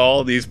got to eat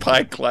all these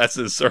pint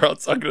glasses, or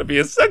else I'm going to be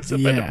a sex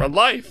offender Yeah. for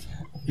life."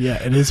 yeah,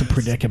 it is a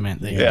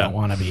predicament that you Yeah. don't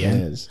want to be It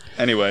in. is.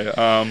 Anyway,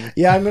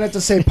 Yeah, I'm gonna have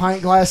to say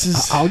pint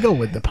glasses. I'll go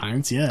with the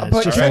pints. Yeah, it's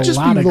But just can it a just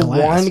lot be of the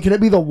glass. one? Can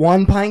it be the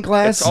one pint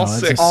glass? It's all No,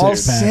 six. a All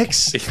six-pack.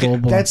 six?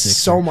 Full-blown That's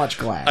six-pack. so much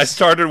glass. I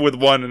started with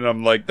one, and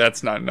I'm like,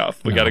 "That's not enough.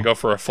 We got to go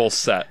for a full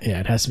set."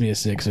 Yeah, it has to be a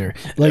 6er.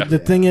 Like the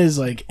thing is,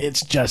 like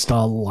it's just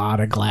a lot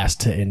of glass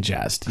to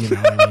ingest. You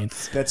know what I mean?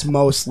 That's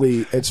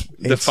mostly it's.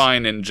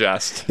 Define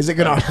ingest. Is it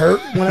gonna hurt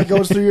when it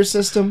goes through your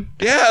system?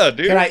 Yeah,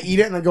 dude. Can I eat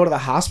it and then go to the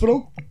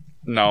hospital?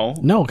 No.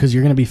 No, because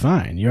you're gonna be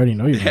fine. You already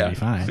know you're gonna be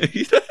fine.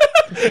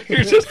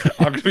 You're just,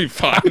 I'm going to be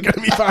fine.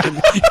 Be fine.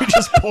 You're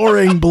just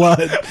pouring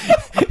blood.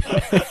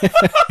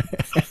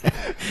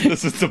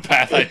 This is the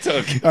path I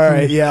took. All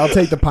right, yeah, I'll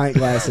take the pint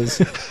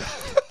glasses.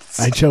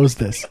 I chose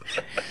this.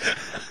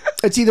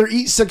 It's either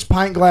eat 6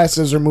 pint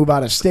glasses or move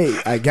out of state.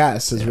 I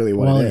guess is really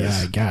what Well, it yeah,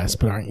 is. I guess.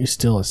 But aren't you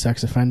still a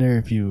sex offender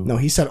if you? No,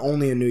 he said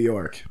only in New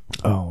York.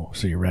 Oh,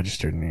 so you're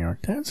registered in New York.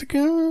 That's a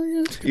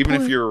good. Even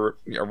if you're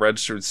a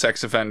registered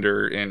sex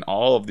offender in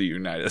all of the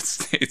United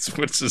States,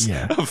 which is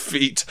Yeah. a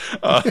feat.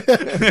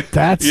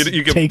 That's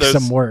you could- takes there's-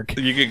 some work.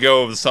 You could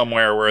go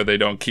somewhere where they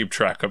don't keep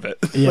track of it.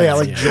 Yeah,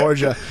 like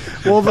Georgia.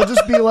 Well, they'll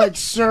just be like,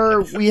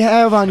 "Sir, we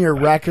have on your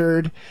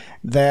record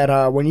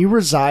that when you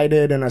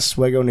resided in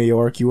Oswego, New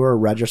York, you were a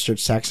registered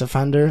sex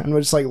offender." And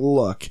we're just like,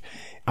 "Look,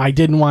 I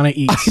didn't want to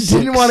eat. I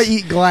didn't want to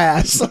eat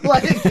glass."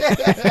 Like,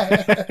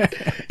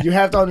 you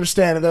have to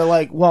understand. And they're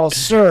like, "Well,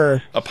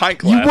 sir, A pint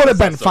glass. you would have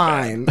been is not so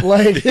bad. fine."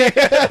 Like,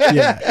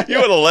 Yeah. You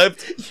would have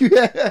lived.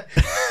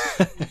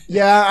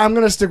 yeah, I'm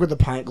gonna stick with the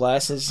pint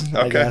glasses.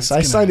 I Okay. guess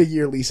I signed a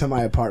year lease on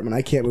my apartment.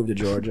 I can't move to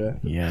Georgia.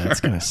 Yeah, it's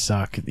gonna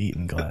suck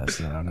eating glass.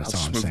 That's all Just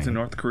I'm moved saying. to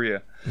North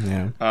Korea.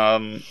 Yeah. All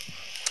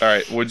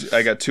right,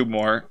 I got 2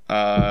 more.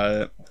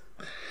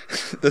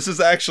 This is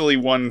actually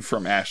one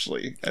from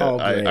Ashley. Oh,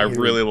 great. I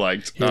really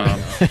liked.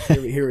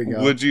 Here we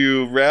go. Would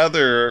you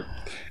rather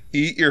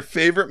eat your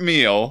favorite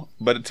meal,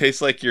 but it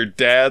tastes like your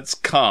dad's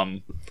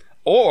cum,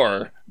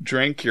 or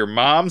drink your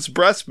mom's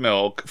breast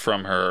milk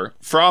from her,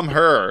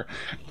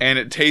 and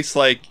it tastes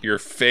like your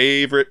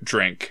favorite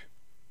drink?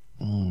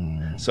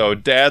 So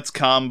dad's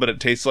cum, but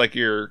it tastes like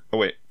your. Oh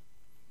wait,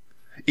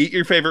 eat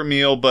your favorite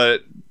meal,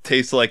 but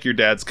taste like your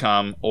dad's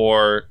cum,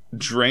 or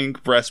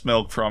drink breast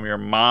milk from your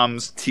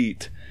mom's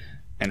teat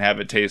and have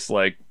it taste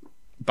like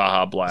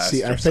Baja Blast.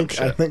 See, or I some think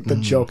shit. the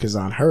joke is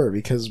on her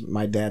because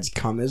my dad's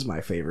cum is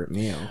my favorite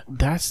meal.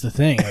 That's the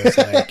thing. It's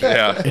like,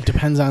 Yeah. it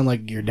depends on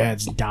like your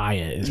dad's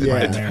diet. Is Yeah.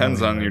 It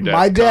depends on your dad's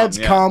My dad's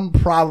cum.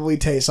 cum probably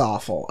tastes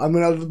awful. I'm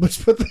gonna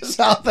just put this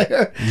out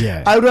there.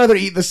 Yeah. I would rather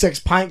eat the 6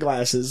 pint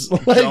glasses.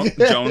 Like,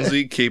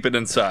 Jonesy, keep it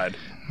inside.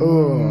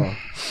 Ugh.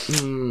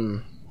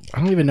 I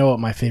don't even know what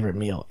my favorite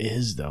meal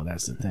is, though.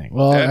 That's the thing.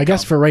 Well, Dad I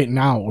guess cum. for right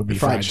now it would be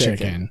Fried fried chicken.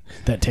 chicken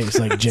that tastes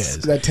like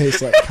jizz. That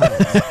tastes like cum.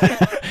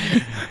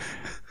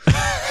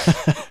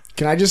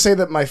 Can I just say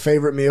that my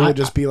favorite meal would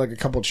just be like a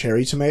couple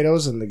cherry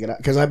tomatoes and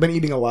because I've been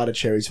eating a lot of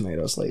cherry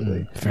tomatoes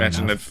lately. Fair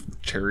Imagine enough.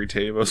 if cherry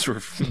tomatoes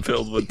were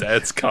filled with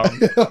dad's cum.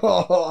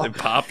 Oh, They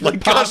pop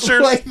like pop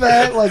gushers. like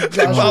that, like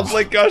They pop gushers,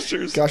 like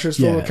gushers. gushers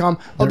full Yeah. of cum.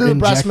 I'll They're do the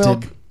breast milk.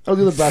 injected. I'll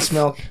do the breast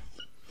milk.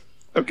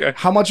 Okay.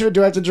 How much of it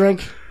do I have to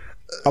drink?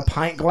 A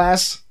pint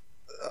glass?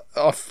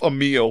 A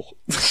meal.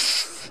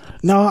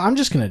 No, I'm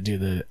just gonna do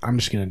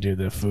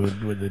the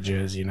food with the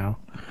jizz. You know.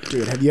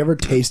 Dude, have you ever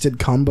tasted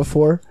cum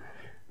before?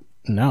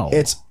 No,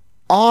 It's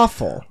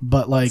awful.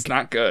 but like It's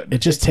not good.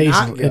 it just It's tastes.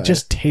 not good. It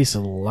just tastes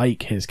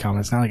like his cum.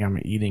 It's not like I'm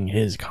eating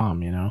his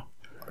cum. You know.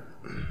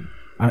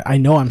 I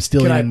know I'm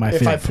still Can eating my if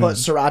favorite I put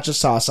food. sriracha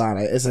sauce on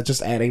it, is it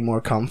just adding more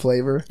cum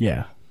flavor?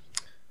 Yeah.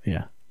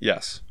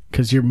 Yes.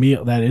 Because your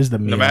meal, that is the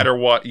meal. No matter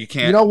what, you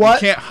can't. You know what?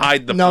 You can't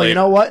hide the. No, flavor. you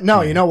know what?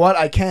 No, you know what?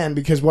 I can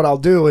because what I'll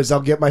do is I'll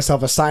get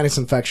myself a sinus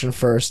infection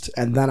first,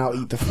 and then I'll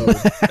eat the food.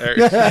 There-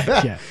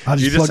 Yeah, I'll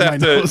You just just plug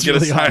have my to nose get a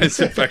really hard. sinus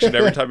infection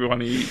every time you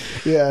want to eat.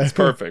 Yeah, It's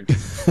perfect.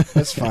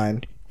 that's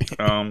fine.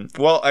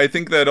 Well, I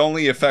think that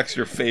only affects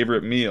your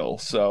favorite meal.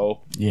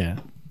 So Yeah.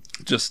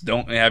 just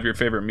don't have your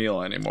favorite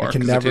meal anymore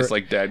can because it never- tastes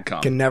like dad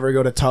cum. Can never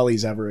go to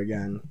Tully's ever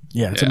again.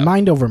 Yeah, it's Yeah. a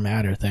mind over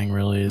matter thing,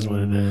 really, is what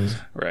it is.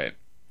 Right.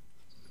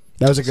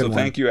 That was a good So one.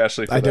 thank you,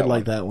 Ashley. For I did that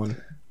like one.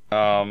 that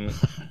one.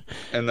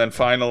 And then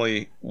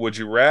finally, would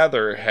you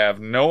rather have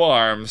no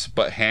arms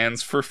but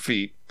hands for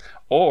feet,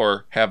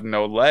 or have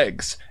no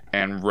legs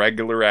and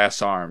regular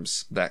ass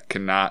arms that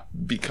cannot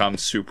become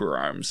super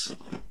arms?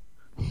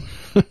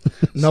 No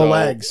So-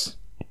 legs.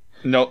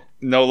 No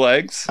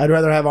legs. I'd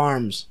rather have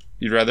arms.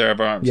 You'd rather have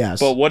arms. Yes.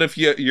 But what if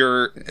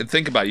you're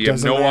think about it, you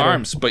Doesn't have no matter.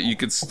 arms, but you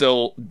could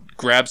still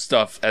grab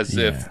stuff as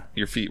if Yeah.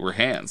 your feet were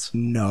hands?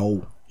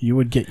 No. You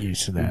would get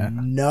used to that.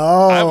 No.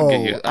 I would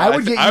get I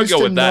would go used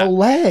to with that. no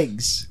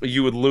legs.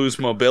 You would lose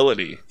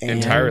mobility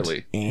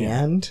entirely.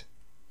 And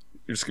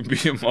You're just gonna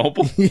be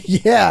immobile.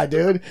 yeah,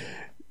 dude.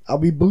 I'll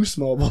be boost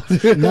mobile.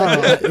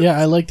 No, yeah,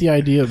 I like the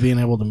idea of being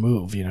able to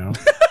move, you know?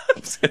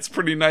 It's a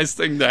pretty nice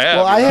thing to have.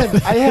 Well, I had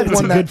It's a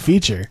one good that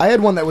feature. I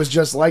had one that was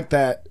just like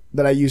that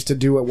I used to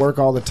do at work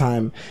all the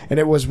time, and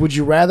it was: would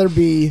you rather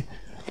be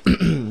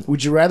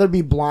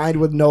blind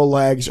with no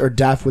legs or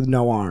deaf with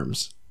no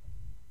arms?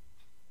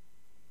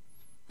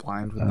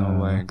 Blind with no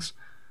legs,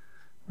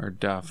 or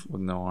deaf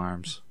with no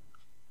arms.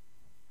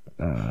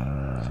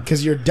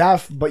 Because you're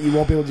deaf, but you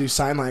won't be able to do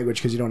sign language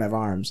because you don't have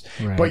arms.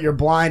 Right. But you're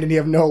blind and you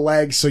have no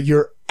legs, so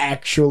you're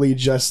actually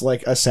just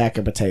like a sack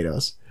of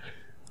potatoes.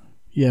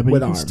 Yeah, but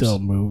with you can arms. still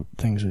move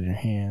things with your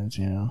hands,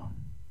 you know?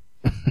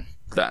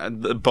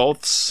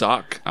 Both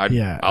suck.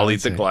 Yeah, I'll I'd eat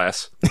the say.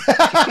 glass.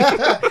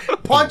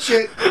 Punch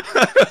it.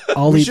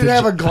 I'll We eat should the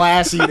have a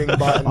glass eating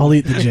button. I'll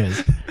eat the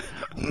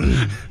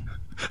jizz.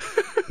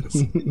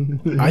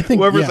 I think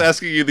Whoever's yeah,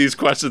 asking you these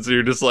questions,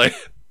 you're just like,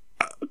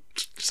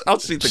 I'll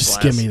just eat the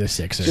just glass. give me the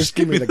Sixers. Just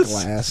give me the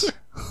glass.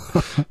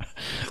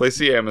 Place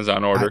the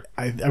Amazon order.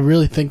 I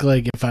really think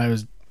like if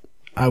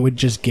I would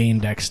just gain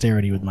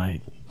dexterity with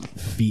my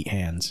feet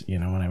hands. You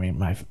know what I mean?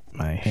 My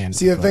hands.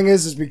 See, the thing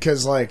is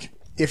because like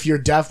if you're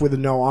deaf with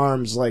no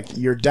arms, like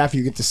you're deaf,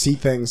 you get to see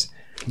things,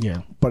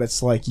 Yeah. but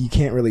it's like you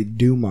can't really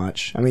do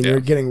much. I mean, Yeah. you're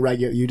getting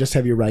regular. You just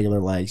have your regular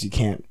legs. You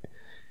can't.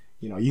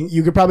 You know,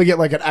 you could probably get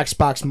like an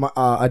Xbox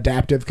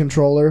adaptive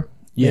controller.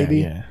 Yeah. maybe.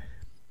 Yeah.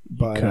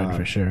 But Could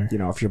for sure. You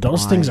know, if you're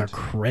Those things are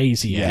blind.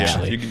 crazy. Yeah,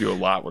 Actually, you can do a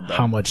lot with that.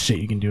 how much shit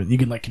you can do. You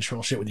can like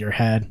control shit with your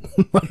head.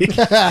 Like,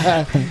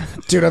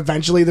 Dude,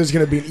 eventually there's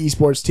gonna be an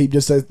esports team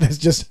that's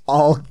just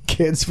all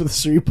kids with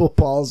cerebral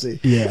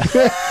palsy. yeah.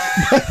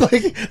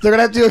 Like they're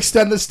gonna have to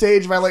extend the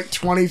stage by like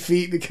 20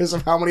 feet because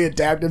of how many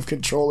adaptive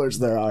controllers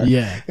there are.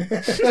 Yeah.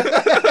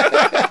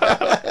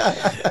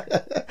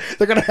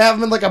 They're gonna have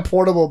them in like a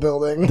portable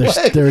building.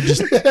 Like- They're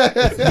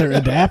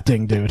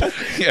adapting, dude.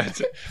 Yeah,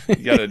 you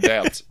gotta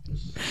adapt.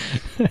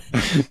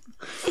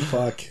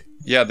 Fuck.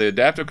 Yeah, the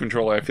adaptive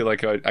controller, I feel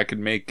like I could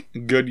make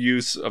good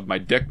use of my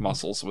dick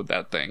muscles with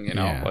that thing, you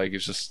know? Yeah. Like,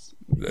 it's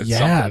Yeah,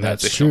 something that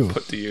that's they true. don't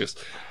put to use.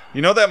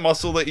 You know that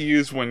muscle that you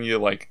use when you,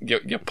 like,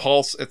 you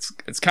pulse?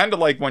 It's kind of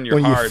like when you're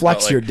When you hard.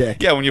 flex but, like, your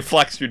dick. Yeah, when you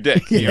flex your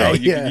dick. You know,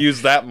 you yeah. can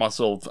use that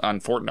muscle on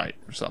Fortnite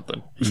or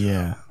something.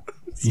 Yeah.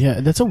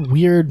 Yeah. That's a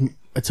weird.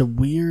 It's a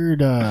weird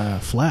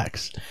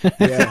flex.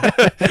 Yeah,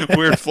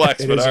 Weird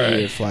flex, it but is all a right.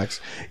 weird flex.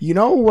 You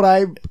know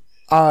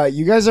what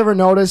you guys ever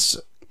notice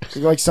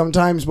Like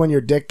sometimes when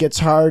your dick gets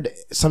hard,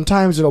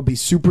 sometimes it'll be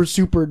super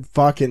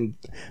fucking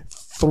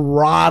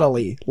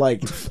throttly.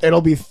 Like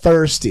it'll be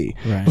thirsty.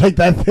 Right. Like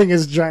that thing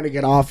is trying to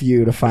get off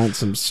you to find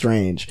some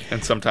strange.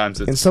 And sometimes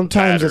it's It's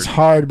battered.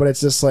 hard, but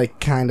it's just like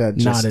kind of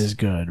Not as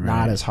good, right?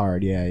 not as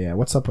hard. Yeah.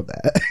 What's up with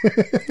that?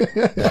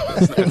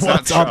 It's not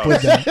What's up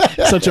with Chuck.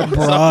 that? Such a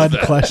broad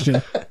that?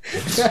 question.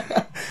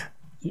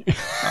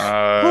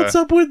 What's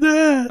up with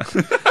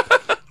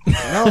that?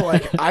 No,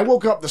 like I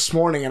woke up this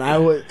morning and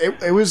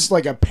it was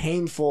like a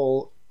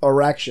painful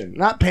erection.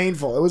 Not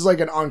painful. It was like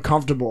an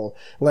uncomfortable.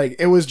 Like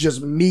it was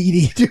just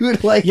meaty,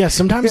 dude. Like Yeah,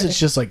 sometimes it's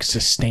just like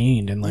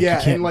sustained and like you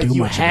can't and like do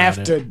you much have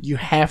about to it. you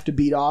have to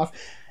beat off.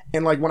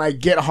 And like when I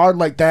get hard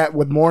like that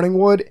with morning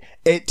wood,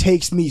 it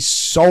takes me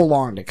so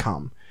long to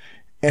come.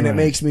 And it Right.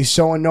 makes me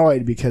so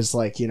annoyed because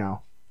like, you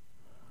know,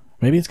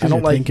 Maybe it's because I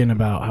you're don't like- thinking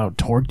about how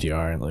torqued you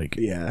are. Like,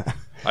 yeah.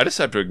 I just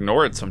have to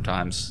ignore it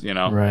sometimes, you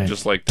know? Right.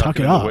 Just like Tuck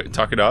it up.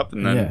 tuck it up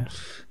and then Yeah.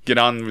 get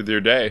on with your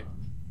day.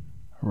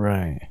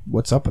 right.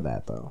 What's up with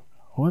that though?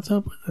 What's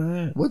up with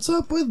that? What's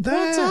up with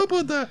that?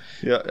 with that?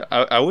 Yeah,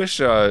 I wish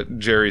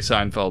Jerry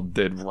Seinfeld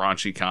did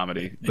raunchy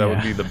comedy. That would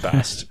Yeah. be the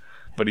best.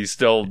 But he's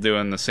still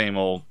doing the same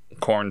old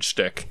corn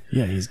stick.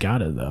 Yeah, he's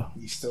got it though.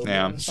 He's still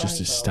Yeah. doing It's just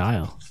his Seinfeld.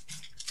 style.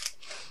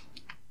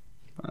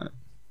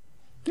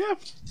 Yeah.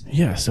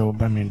 Yeah, so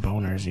I mean,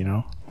 boners, you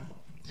know.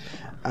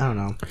 I don't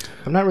know.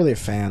 I'm not really a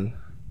fan.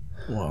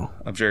 Well,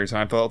 Of Jerry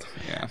Seinfeld?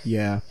 Yeah.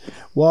 Yeah.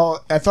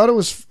 Well, I thought it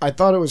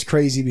was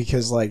crazy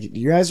because like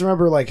you guys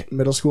remember like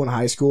middle school and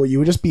high school, you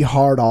would just be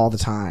hard all the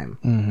time.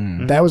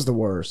 Mm-hmm. That was the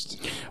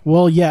worst.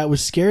 well, yeah, it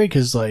was scary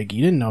because like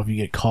you didn't know if you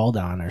get called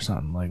on or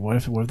something. Like, what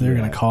if they're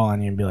gonna call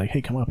on you and be like,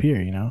 "Hey, come up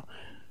here," you know,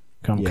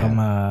 come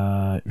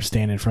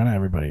stand in front of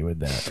everybody with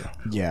that.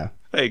 Yeah.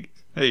 Hey,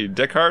 you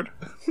dick hard?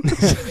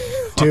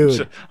 Dude.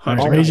 Raise Oh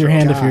your my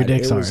hand if your God,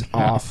 dick's it was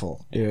hard.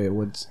 awful. Dude,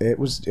 it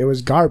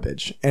was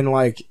garbage. And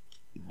like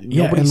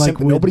Yeah, and like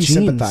with nobody jeans-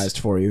 sympathized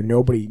for you.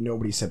 Nobody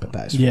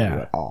sympathized for Yeah.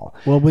 you at all.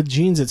 Well, with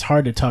jeans, it's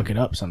hard to tuck it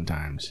up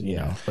sometimes. You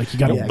know, like you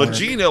gotta. Yeah, work. But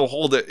Gene, it'll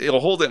hold it in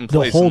They'll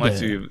place hold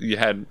unless it. you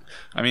had.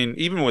 I mean,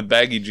 even with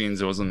baggy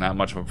jeans, it wasn't that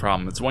much of a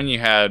problem. It's when you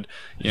had,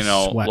 you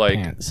know, like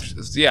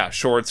Sweatpants.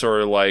 shorts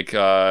or like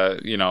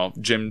you know,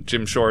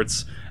 gym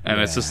shorts, and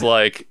it's just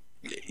like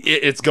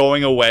it's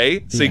going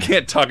away, so you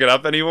can't tuck it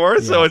up anymore.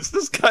 So it's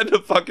just kind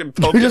of fucking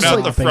poking just, out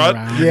like, the flopping front.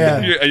 around.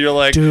 Yeah. And you're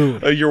like,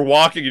 Dude. you're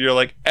walking, and you're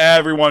like,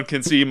 everyone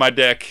can see my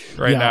dick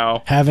right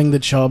now. Having the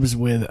chubs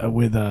with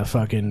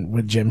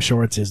gym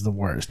shorts is the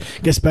worst,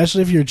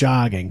 especially if you're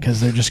jogging,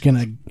 because they're just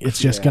gonna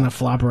gonna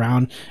flop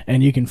around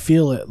and you can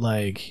feel it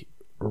like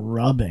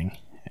rubbing,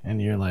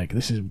 and you're like,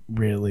 this is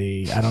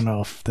really, I don't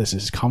know if this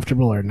is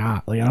comfortable or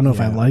not. Like, I don't know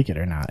if I like it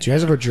or not. Did you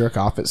guys ever jerk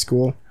off at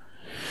school?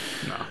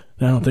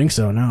 I don't think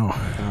so. No.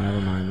 Oh,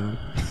 never mind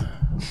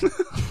then.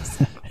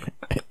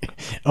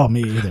 Oh,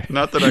 me either.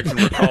 Not that I can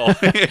recall.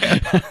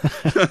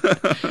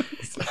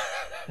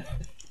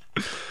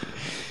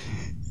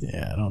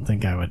 Yeah, I don't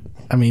think I would.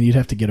 I mean, you'd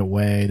have to get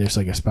away. There's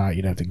like a spot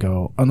you'd have to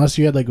go, unless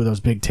you had like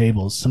those big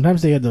tables.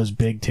 Sometimes they had those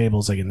big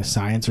tables like in the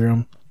science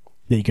room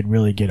that you could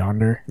really get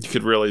under. You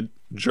could really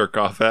jerk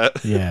off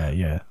at.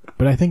 Yeah.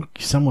 But I think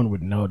someone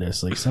would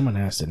notice. Like, someone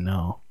has to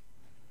know.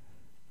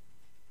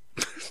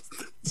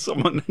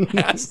 Someone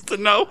has to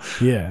know.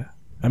 Yeah.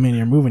 I mean,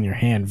 you're moving your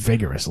hand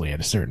vigorously at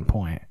a certain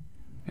point.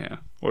 Yeah.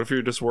 What if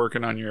you're just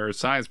working on your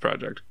science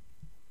project?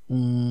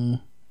 Under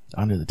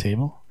the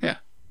table? Yeah.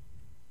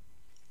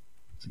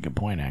 That's a good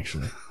point,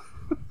 actually.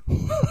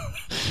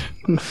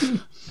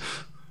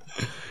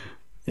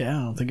 Yeah, I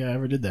don't think I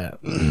ever did that.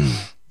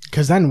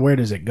 Because then where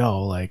does it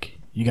go? Like,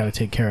 you got to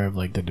take care of,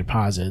 like, the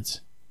deposits.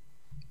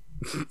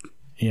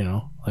 You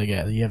know? Like,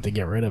 yeah, you have to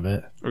get rid of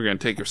it. We're going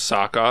to take your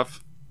sock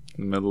off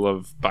in the middle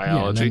of Yeah, and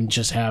biology. then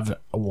just have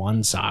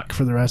one sock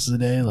for the rest of the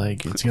day.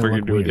 Like, it's going We're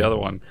to going look to do with weird. the other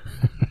one.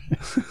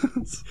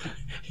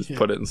 Just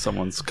put it in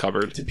someone's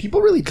cupboard. Did people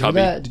really do Cubby.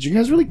 that? Did you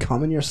guys really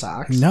cum in your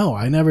socks? No,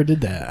 I never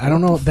did that. I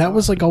don't know. That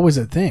was, like, always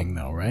a thing,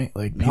 though, right?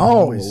 Like, people No,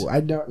 always... I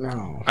don't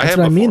know. That's have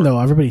what I mean, before. though.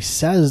 Everybody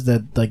says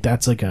that, like,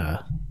 that's like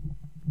a...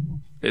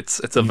 It's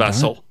a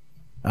vessel.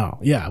 Oh,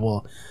 yeah,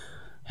 well,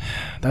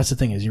 that's the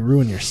thing is you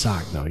ruin your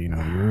sock, though, you know.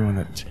 You ruin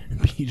it.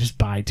 You just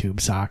buy tube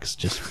socks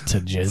just to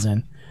jizz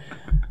in.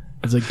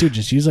 It's like, dude,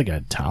 just use, like,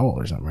 a towel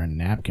or something, or a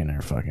napkin,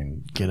 or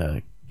fucking get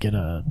a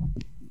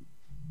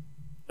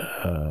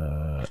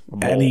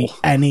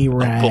any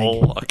rag.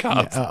 bowl, a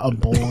cup. Yeah, a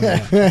bowl,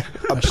 yeah. A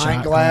A pint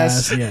shot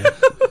glass. yeah.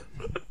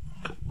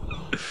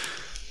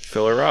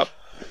 Fill her up.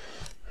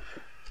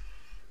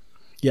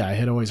 Yeah, I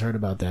had always heard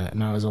about that,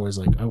 and I was always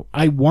like,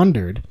 I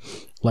wondered,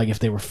 like, if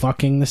they were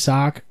fucking the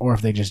sock or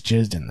if they just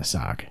jizzed in the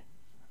sock,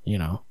 you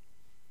know,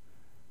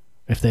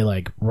 if they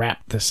like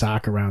wrapped the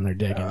sock around their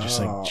dick and just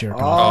like jerk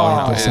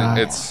off with the sock.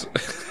 It's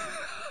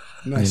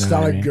My You know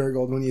stomach what I mean?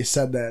 gurgled when you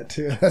said that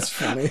too. That's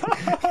funny.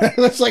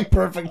 That's like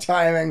perfect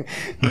timing.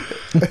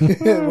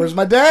 Where's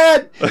my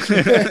dad?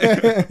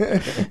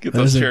 Get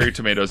those is a- cherry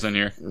tomatoes in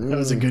here. That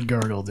was a good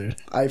gurgle, dude.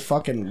 I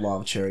fucking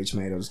love cherry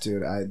tomatoes,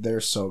 dude.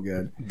 They're so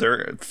good.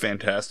 They're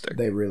fantastic.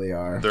 They really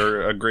are.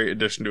 They're a great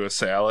addition to a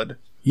salad.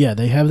 Yeah,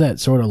 they have that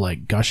sort of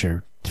like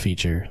gusher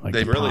feature. Like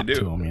They really pop do.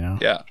 to them, you know?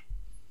 Yeah.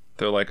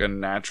 They're like a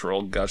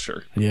natural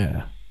gusher.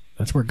 Yeah.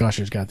 That's where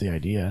Gushers got the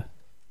idea.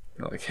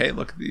 They're like, hey,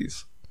 look at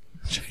these.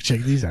 Check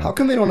these out. How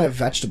come they don't have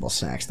vegetable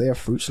snacks? They have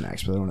fruit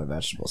snacks, but they don't have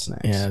vegetable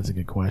snacks. Yeah, that's a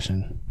good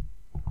question.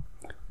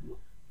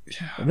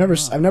 I've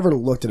never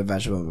looked at a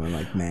vegetable and been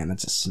like, man,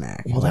 that's a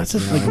snack. Well, that's you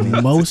just know like what I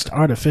mean? most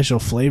artificial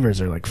flavors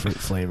are like fruit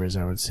flavors,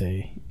 I would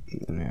say.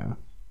 Yeah.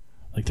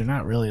 Like they're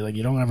not really like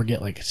you don't ever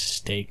get like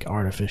steak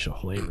artificial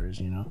flavors,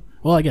 you know.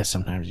 Well, I guess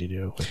sometimes you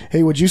do.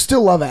 Hey, would you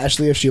still love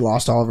Ashley if she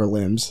lost all of her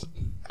limbs?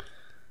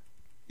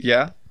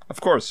 Yeah,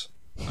 of course.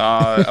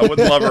 I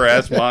wouldn't love her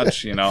as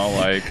much, you know,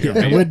 like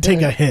It would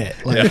take a hit.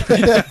 Like,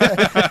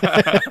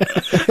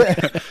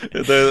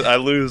 I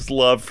lose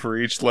love for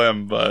each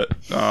limb, but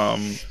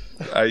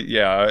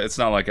it's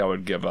not like I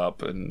would give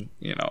up and,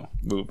 you know,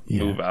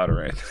 move out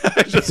or anything.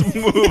 I just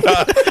move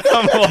out.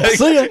 I'm like,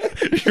 See ya.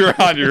 you're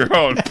on your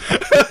own.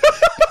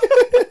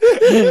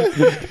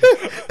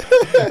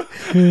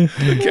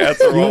 The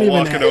cats are all even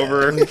walking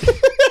over.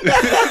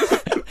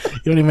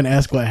 You don't even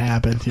ask what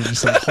happened. You're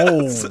just like,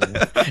 oh,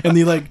 and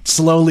you like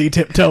slowly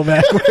tiptoe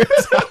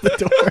backwards out the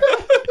door.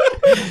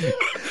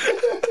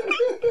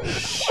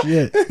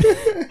 Shit.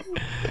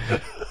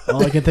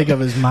 All I can think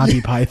of is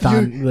Monty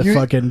Python, the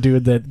fucking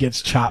dude that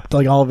gets chopped,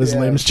 like all of his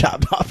limbs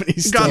chopped off, and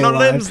he's Got still no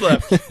alive. limbs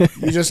left.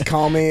 You just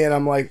call me and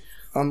I'm like,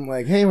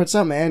 hey, what's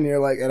up, man? You're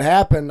like, it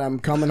happened. I'm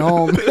coming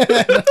home.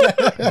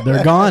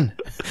 They're gone.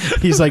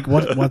 He's like,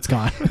 what's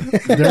gone?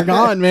 They're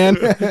gone, man.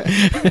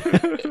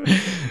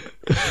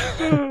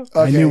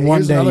 I knew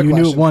one day. You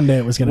knew one day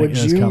it was gonna. Would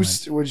it was you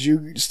coming. would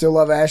you still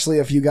love Ashley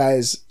if you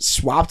guys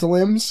swapped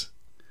limbs?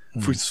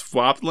 If we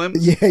swapped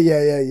limbs,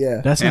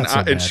 Yeah. That's and not so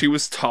bad. and she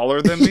was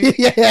taller than me,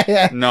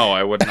 yeah. no,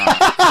 I would not.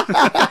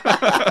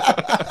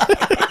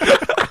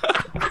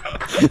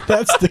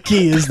 That's the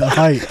key. Is the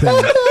height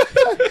thing.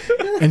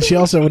 And she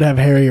also would have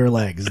hairier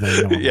legs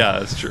than normal. Yeah,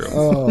 that's true.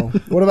 Oh,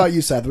 what about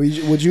you, Seth?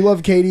 Would you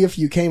love Katie if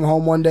you came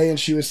home one day and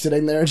she was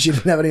sitting there and she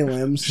didn't have any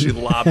limbs? She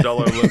lopped all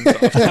her limbs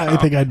off. I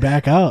think I'd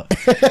back out.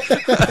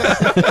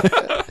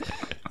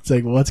 It's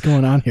like, what's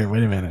going on here?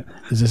 Wait a minute.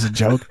 Is this a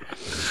joke?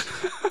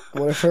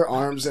 What if her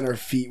arms and her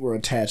feet were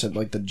attached at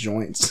like the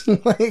joints?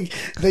 Like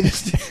they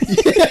just,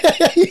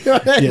 you know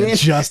what I Yeah, mean?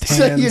 just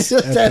So you hands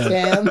just at have the-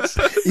 hands.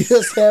 You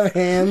just have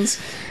hands.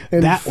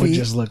 And That feet. would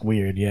just look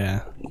weird,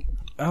 yeah.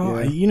 Oh,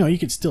 Yeah. you know, you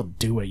could still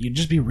do it. You'd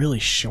just be really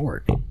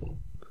short.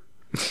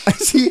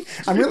 See,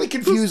 I'm really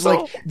confused. Like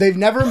they've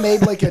never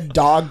made like a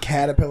dog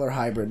caterpillar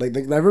hybrid. Like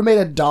they've never made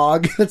a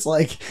dog that's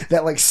like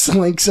that like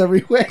slinks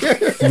everywhere.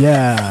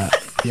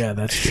 Yeah,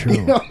 that's true.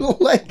 You know,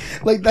 like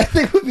that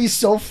thing would be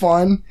so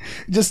fun.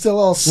 Just a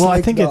little. Well,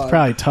 I slink think dog. it's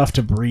probably tough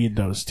to breed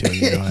those two.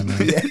 You know what I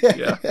mean?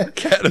 Yeah,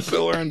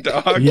 caterpillar and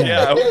dog. Yeah.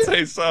 Yeah, I would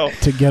say so.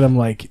 To get them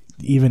like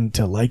even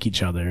to like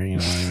each other. You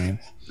know what I mean?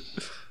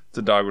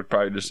 The dog would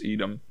probably just eat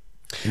them.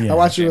 Yeah. I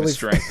watched a Gain really,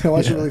 strength. I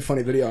watched a really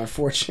funny video on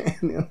 4chan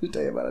the other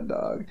day about a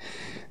dog.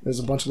 There's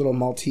a bunch of little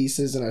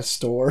Malteses in a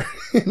store,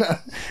 and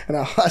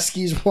a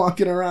husky's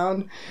walking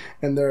around,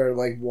 and they're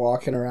like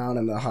walking around,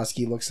 and the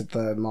husky looks at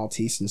the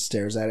Maltese and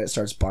stares at it,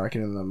 starts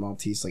barking, and the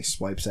Maltese like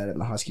swipes at it,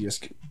 and the husky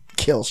just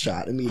kill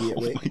shot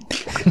immediately.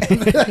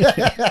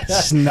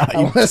 It's not- I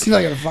want to see if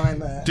I can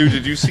find that. Dude,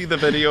 did you see the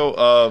video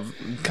of,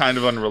 kind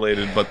of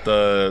unrelated, but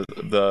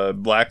the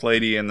black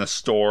lady in the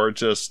store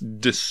just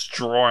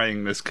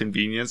destroying this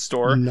convenience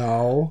store?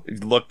 No.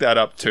 Look that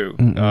up too.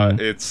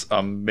 It's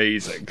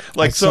amazing.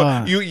 Like,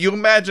 saw- so you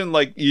imagine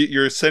like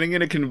you're sitting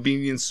in a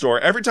convenience store.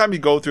 Every time you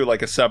go through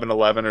like a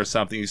 7-Eleven or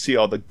something, you see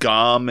all the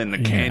gum and the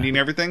candy and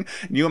everything.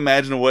 And you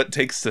imagine what it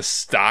takes to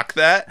stock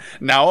that.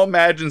 Now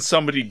imagine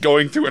somebody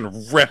going through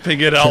and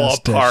ripping it all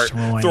Just apart,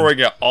 destroying. throwing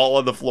it all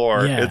on the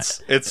floor. Yeah. It's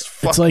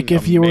fucking It's like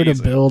if you were to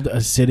amazing. build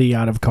a city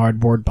out of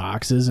cardboard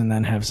boxes and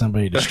then have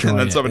somebody destroy and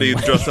then it. somebody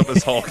dressed up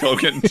as Hulk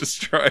Hogan and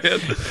destroy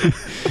it.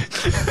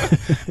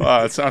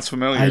 Wow, it sounds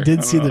familiar. I did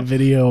don't see know. the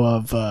video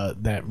of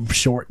that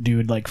short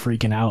dude like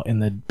freaking out in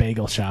the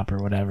bagel shop or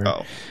whatever.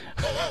 Oh,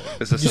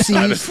 is this a see-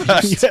 side You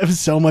effect? have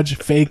so much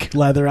fake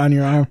leather on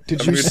your arm.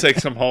 Did I'm you gonna take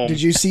some home.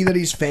 did you see that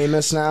he's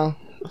famous now?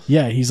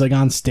 Yeah, he's like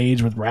on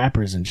stage with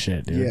rappers and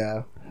shit, dude.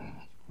 Yeah.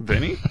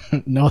 Vinny?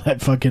 No,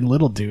 that fucking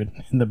little dude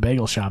in the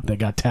bagel shop that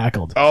got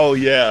tackled. Oh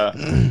yeah,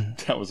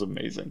 that was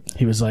amazing.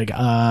 He was like, What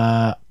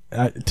are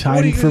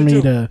time you for gonna me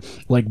do? to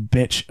like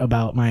bitch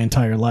about my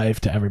entire life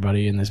to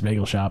everybody in this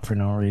bagel shop for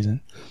no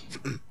reason.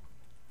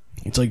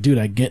 It's like, dude,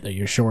 I get that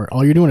you're short.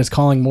 All you're doing is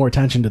calling more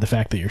attention to the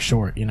fact that you're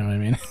short. You know what I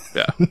mean?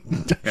 Yeah,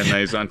 and now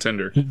he's on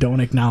Tinder. Don't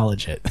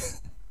acknowledge it.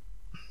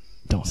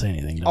 Don't say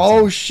anything. Don't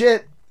Oh say-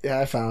 shit! Yeah,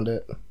 I found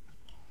it.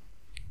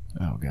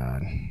 Oh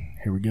god.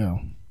 Here we go.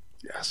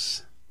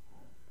 Yes.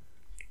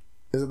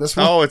 Is it this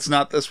one? Oh, it's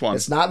not this one.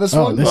 It's not this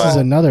Oh, one. this is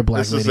another black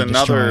This lady is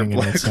another destroying an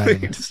black inside lady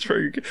of it.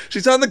 destroying.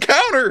 She's on the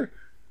counter.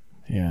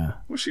 Yeah.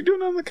 What's she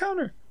doing on the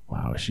counter?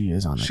 Wow, she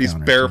is on the She's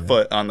counter,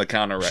 barefoot on the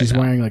counter right too. She's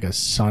now. wearing like a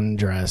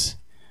sundress,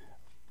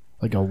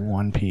 like a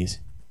one piece.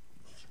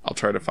 I'll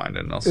try to find it.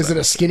 And I'll Is say it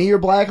a skinnier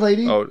black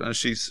lady? Oh, no,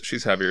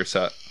 she's heavier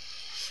set.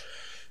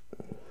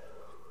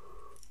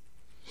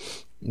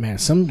 Man,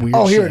 some weird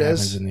Oh, here shit it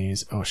happens is. in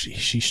these. Oh,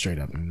 she straight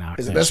up knocked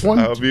Is it that this shit. one?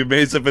 I would be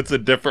amazed if it's a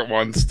different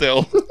one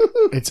still.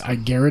 I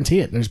guarantee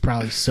it. There's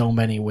probably so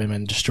many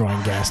women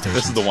destroying gas stations.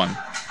 This is the one.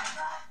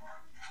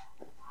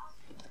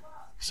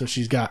 So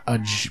she's got a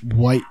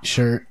white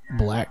shirt,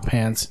 black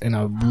pants, and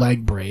a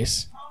leg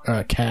brace, or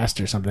a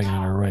cast or something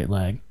on her right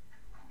leg.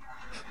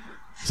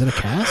 Is it a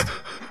cast?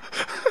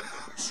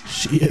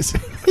 She is.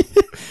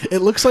 It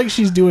looks like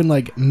she's doing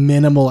like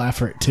minimal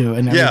effort too,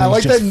 and Yeah. I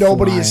like everything's that just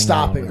nobody flying is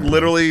stopping over. her.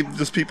 Literally,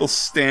 just people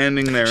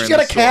standing there. She's in got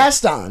the a store.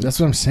 cast on. That's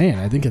what I'm saying.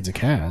 I think it's a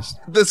cast.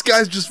 This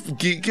guy's just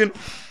geeking.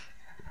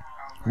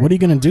 What are you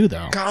gonna do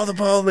though? Call the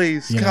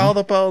police. You know? Call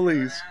the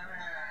police.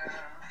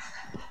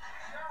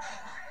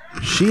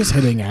 She's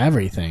hitting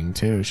everything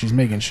too. She's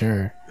making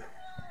sure.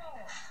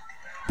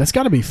 That's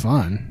got to be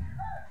fun.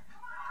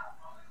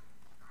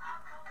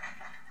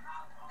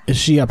 Is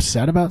she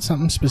upset about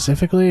something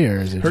specifically, or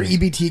is it Her just...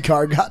 EBT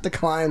card got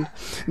declined.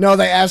 No,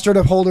 they asked her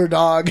to hold her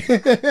dog.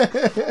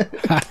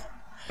 I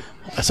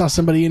saw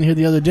somebody in here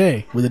the other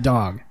day with a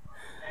dog.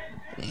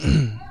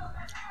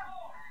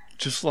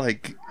 Just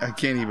like, I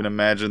can't even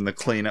imagine the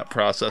cleanup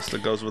process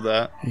that goes with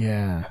that.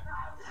 Yeah.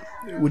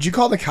 Would you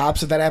call the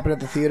cops if that happened at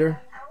the theater?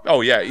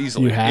 Oh yeah,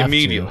 easily, You have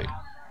immediately. to.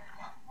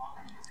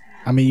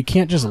 I mean, you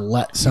can't just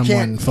let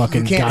someone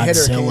fucking you can't hit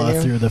her, Godzilla can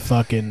you? through the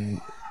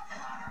fucking...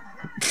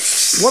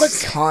 What a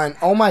cunt.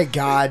 Oh my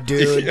god,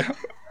 dude. Yeah.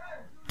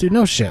 Dude,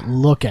 no shit.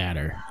 Look at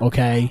her,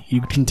 okay?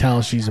 You can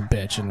tell she's a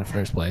bitch in the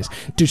first place.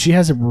 Dude, she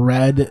has a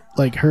red...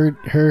 Like,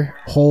 her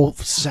whole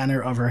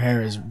center of her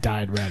hair is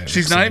dyed red. it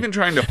She's looks not like. even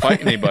trying to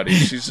fight anybody.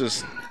 She's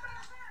just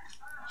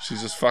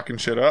fucking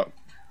shit up.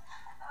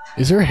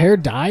 Is her hair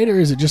dyed, or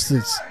is it just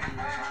this...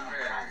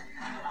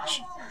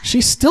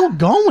 She's still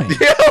going.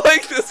 Yeah,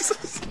 like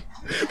this.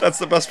 That's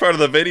the best part of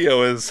the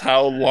video is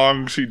how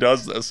long she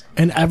does this.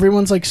 And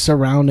everyone's like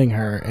surrounding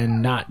her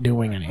and not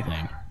doing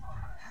anything.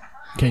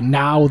 Okay,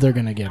 now they're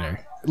gonna get her.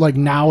 Like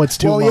now it's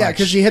too much. Well, yeah,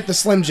 because she hit the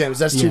Slim Jims.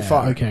 That's too Yeah,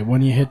 far. Okay,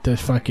 when you hit the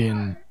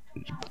fucking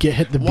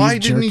hit the beef Why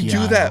didn't he jerky do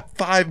aisle, that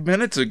 5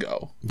 minutes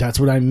ago? That's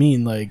what I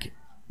mean. Like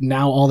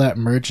now all that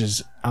merch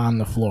is on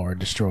the floor,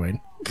 destroyed.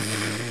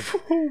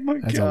 Oh my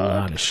That's a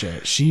god. lot of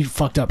shit. She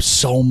fucked up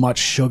so much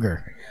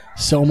sugar.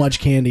 So much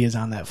candy is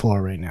on that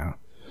floor right now.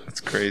 That's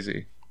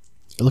crazy.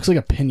 It looks like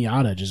a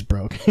pinata just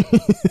broke.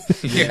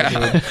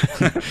 Yeah.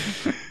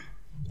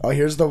 Oh,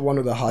 here's the one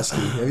with the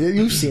husky.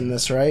 You've seen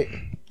this, right?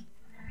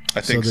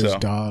 I think there's so.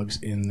 dogs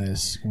in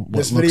this. What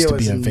This looks video to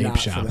be is a vape not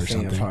shop for the or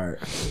faint of something.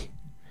 heart.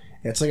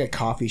 It's like a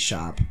coffee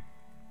shop.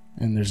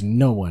 And there's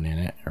no one in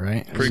it,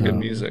 right? Pretty So good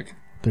music.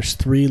 There's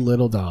 3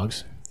 little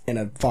dogs. And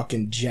a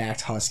fucking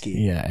jacked husky.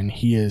 Yeah, and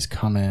he is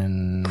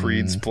coming.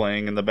 Creed's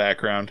playing in the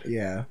background.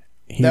 Yeah.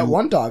 He, That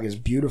one dog is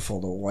beautiful.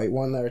 The white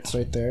one that's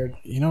right there.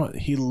 You know what?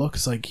 He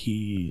looks like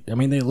he. I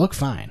mean, they look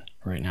fine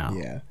right now.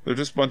 Yeah. They're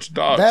just a bunch of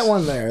dogs. That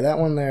one there. That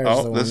one there is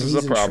Oh, the this one. is He's a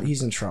in problem.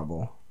 he's in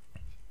trouble.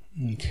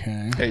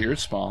 Okay. Hey, you're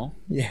small.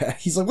 Yeah.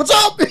 He's like, what's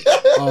up?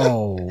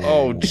 Oh.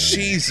 Oh,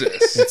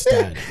 Jesus. It's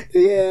dead.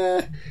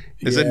 Yeah.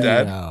 Is it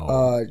dead?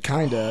 No.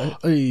 Kinda.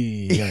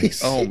 Ay,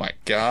 yikes. Oh my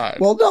god.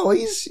 Well, no,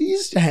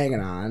 he's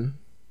hanging on.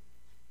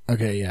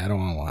 Okay, yeah, I don't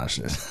want to watch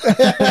this. That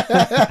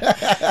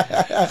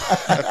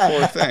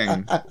poor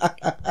thing.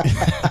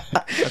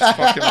 That's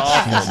fucking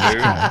awful,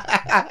 dude.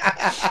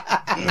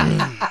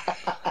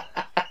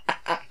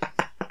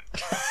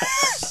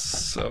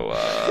 So,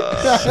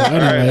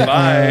 Anyway,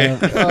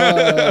 alright,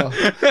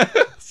 bye.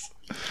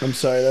 I'm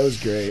sorry, that was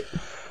great.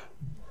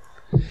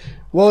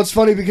 Well, it's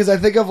funny because I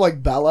think of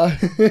like Bella,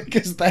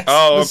 because that's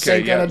Oh, the okay,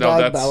 same yeah, kind of no, dog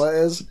that's- Bella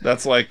is.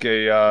 That's like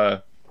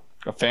a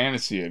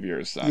fantasy of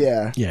yours, then.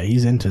 Yeah. Yeah,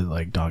 he's into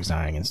like dogs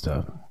dying and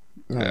stuff.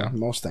 Yeah.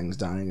 Most things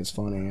dying is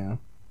funny, yeah.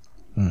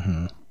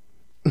 Mm-hmm.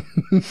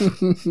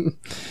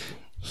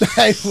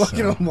 I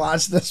fucking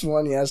watched this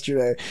one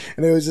yesterday,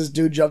 and there was this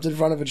dude jumped in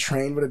front of a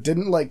train, but it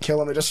didn't like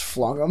kill him; it just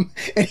flung him,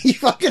 and he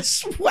fucking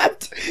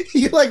swept.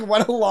 He like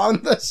went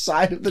along the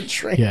side of the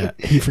train, Yeah,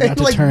 he forgot and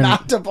to like turn.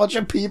 knocked a bunch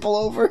of people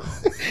over.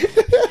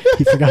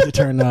 He forgot to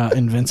turn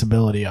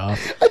invincibility off,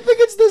 I think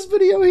it's this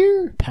video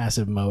here,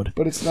 passive mode.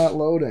 but it's not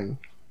loading.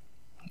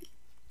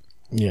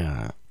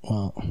 Yeah.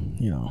 Well,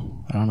 you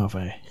know, I don't know if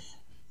I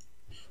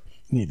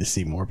need to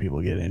see more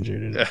people get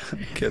injured. Yeah,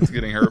 kid's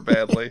getting hurt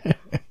badly.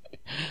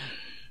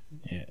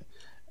 Yeah.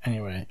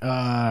 Anyway,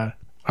 I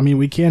mean,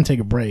 we can take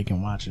a break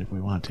and watch it if we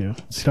want to.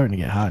 It's starting to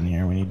get hot in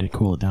here. We need to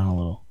cool it down a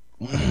little.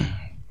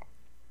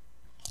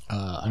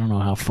 I don't know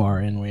how far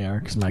in we are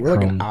because my We're like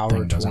Chrome an hour,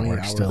 thing doesn't 20 work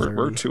hours still. in.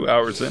 We're 2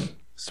 hours in.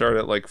 Start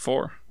at like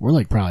 4. We're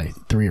like probably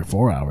 3 or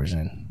 4 hours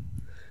in.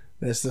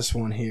 There's this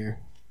one here.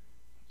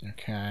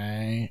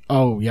 Okay.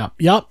 Oh, yep.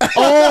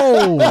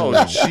 Oh!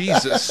 Oh,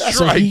 Jesus. So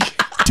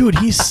Strike. Dude,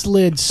 he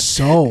slid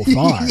so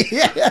far.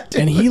 Yeah,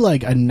 dude. And he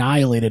like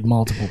annihilated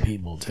multiple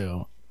people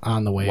too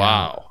on the way out.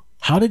 Wow.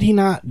 How did he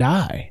not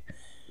die?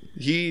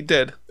 He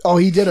did. Oh,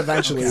 he did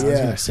eventually. I was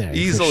Yeah. gonna say, for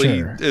Easily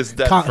sure. is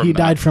dead from He that.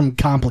 died from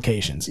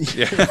complications.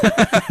 Yeah.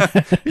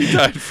 He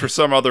died for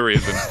some other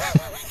reason.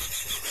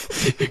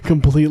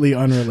 Completely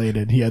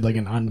unrelated. He had like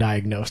an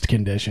undiagnosed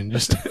condition.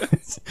 Just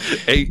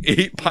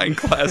eight pint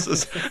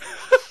glasses.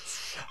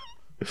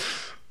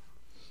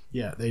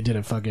 yeah, they did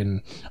a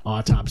fucking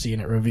autopsy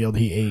and it revealed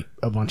he ate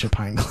a bunch of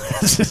pint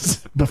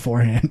glasses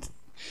beforehand.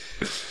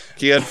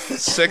 He had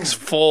 6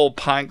 full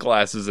pint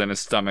glasses in his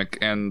stomach,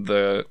 and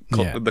the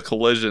Yeah.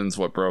 collision's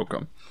what broke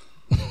him.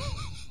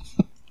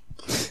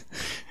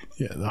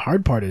 Yeah, the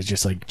hard part is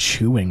just like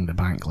chewing the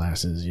pint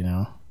glasses, you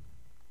know?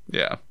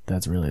 Yeah,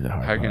 That's really the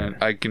hard part.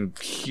 I can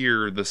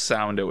hear the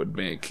sound it would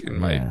make in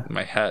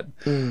my head.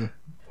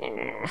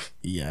 Ugh.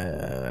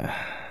 Yeah.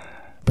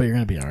 But you're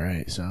going to be all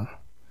right, so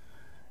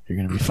you're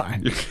going to be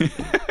fine.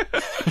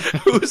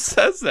 Who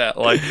says that?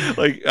 Like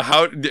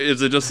how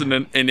is it just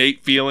an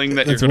innate feeling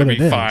that That's you're going what to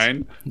be it is.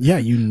 fine? Yeah,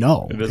 you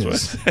know. It is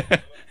 'cause-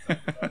 what.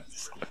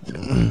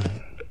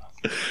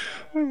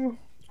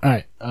 All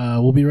right,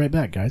 we'll be right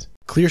back, guys.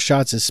 Clear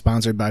Shots is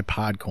sponsored by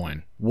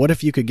Podcoin. What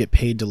if you could get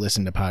paid to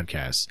listen to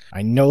podcasts?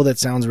 I know that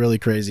sounds really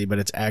crazy, but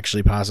it's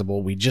actually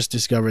possible. We just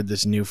discovered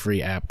this new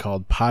free app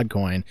called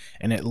Podcoin,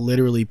 and it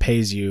literally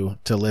pays you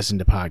to listen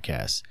to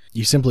podcasts.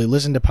 You simply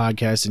listen to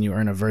podcasts and you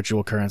earn a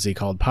virtual currency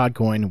called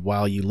Podcoin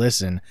while you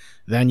listen.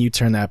 Then you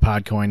turn that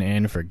Podcoin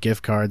in for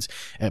gift cards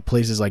at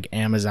places like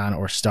Amazon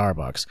or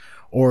Starbucks.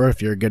 Or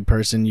if you're a good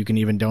person, you can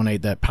even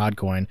donate that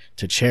Podcoin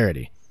to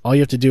charity. All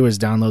you have to do is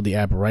download the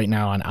app right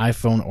now on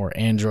iPhone or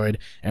Android,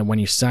 and when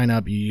you sign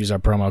up, you use our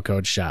promo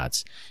code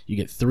SHOTS. You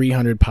get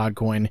 300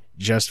 Podcoin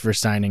just for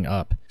signing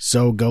up.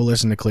 So go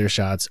listen to Clear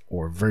Shots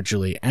or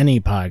virtually any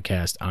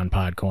podcast on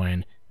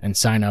Podcoin and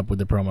sign up with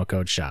the promo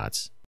code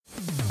SHOTS.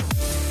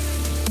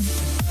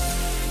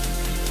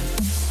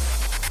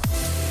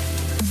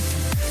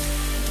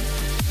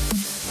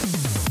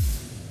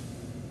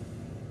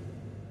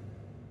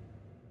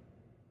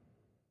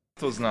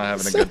 Was not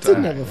having a Seth good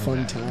didn't time. have a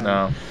fun time.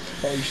 No,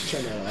 Oh, you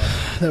should turn that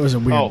off. That was a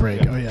weird Oh,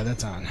 break. yeah. Oh yeah,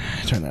 that's on.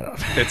 Turn that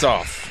off. it's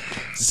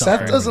off.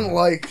 Seth doesn't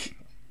like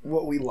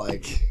what we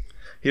like.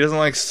 He doesn't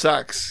like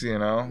sex, you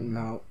know.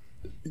 No.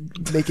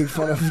 Making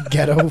fun of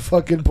ghetto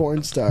fucking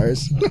porn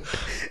stars.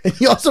 And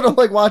you also don't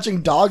like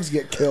watching dogs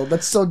get killed.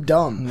 That's so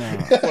dumb.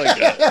 Like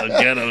a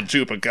ghetto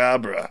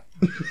chupacabra.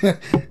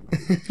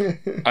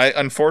 I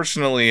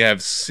unfortunately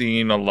have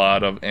seen a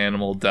lot of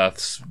animal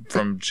deaths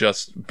from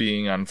just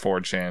being on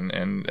 4chan,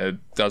 and it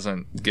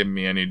doesn't give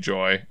me any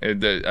joy.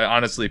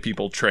 Honestly,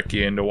 people trick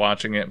you into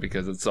watching it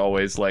because it's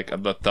always like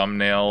the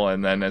thumbnail,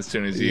 and then as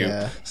soon as you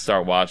Yeah.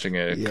 start watching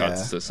it, it Yeah.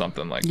 cuts to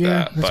something like Yeah,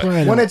 that. that's But why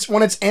I When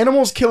don't. it's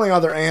animals killing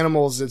other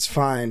animals, it's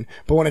fine.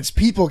 But when it's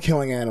people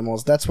killing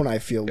animals, that's when I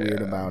feel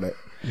weird about it.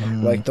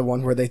 Like the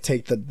one where they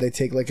take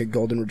like a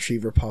golden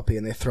retriever puppy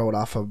and they throw it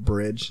off a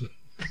bridge.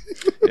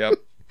 yep,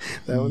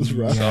 That one's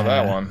rough. saw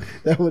that one.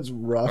 That was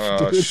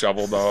rough, dude.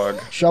 Shovel Dog.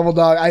 Shovel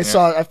Dog. I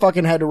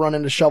fucking had to run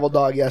into Shovel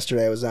Dog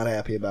yesterday. I was not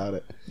happy about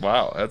it.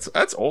 Wow,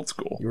 that's old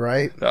school. You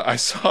right? I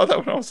saw that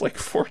when I was like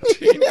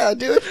 14. Yeah,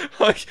 dude.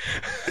 Like,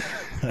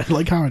 I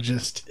like how it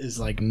just is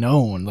like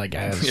known like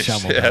as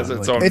shovel. it has Dog.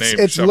 its Like, own name.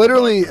 It's Shovel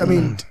literally. Dog. I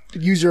mean,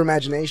 use your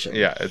imagination.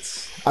 Yeah,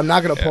 it's I'm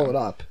not gonna pull it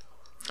up.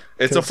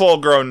 It's a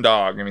full-grown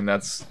dog. I mean,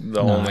 that's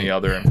the only I-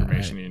 other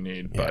information you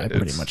need. Yeah, But I it's,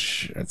 pretty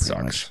much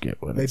sucks. get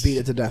what They it's- beat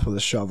it to death with a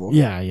shovel.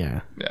 Yeah,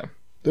 yeah. Yeah.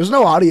 There's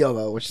no audio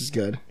though, which is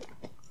good.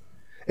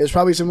 It's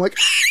probably some like.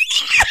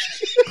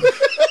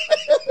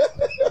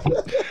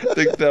 I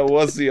think that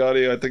was the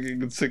audio. I think you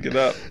can sync it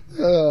up.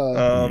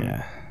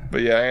 Yeah.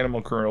 But yeah,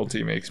 animal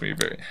cruelty makes me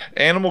very.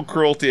 Animal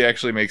cruelty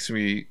actually makes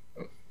me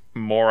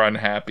more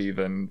unhappy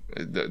than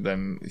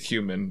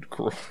human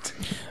cruelty.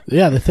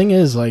 Yeah, the thing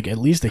is, like, at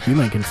least a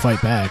human can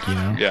fight back, you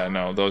know? Yeah,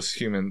 no, those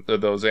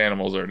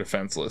animals are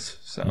defenseless,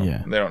 so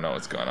Yeah. they don't know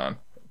what's going on.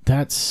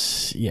 That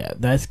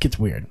gets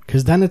weird.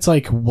 Because then it's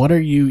like, what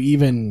are you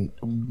even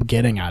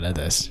getting out of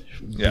this?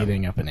 Yeah.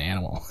 Beating up an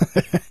animal.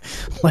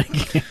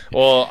 Like,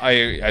 Well,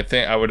 I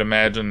think I would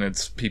imagine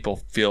it's people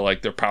feel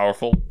like they're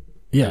powerful.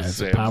 yeah, Because it's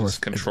they a have power. this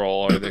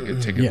control, or they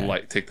could take Yeah.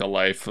 take the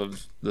life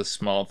of this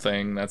small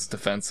thing that's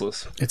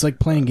defenseless. It's like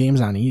playing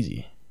games on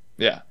easy,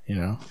 Yeah, you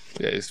know?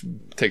 yeah. It just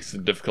takes the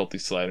difficulty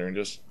slider and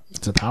just.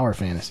 It's a power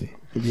fantasy.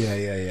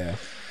 Yeah.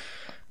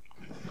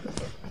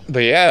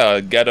 But yeah,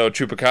 ghetto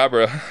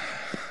chupacabra.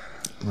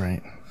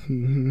 Right.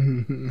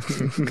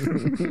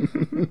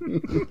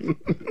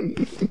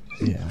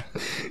 Yeah.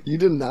 You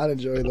did not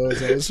enjoy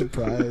those. I was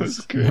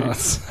surprised. No,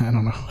 I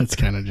don't know. It's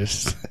kind of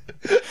just.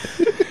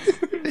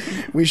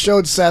 We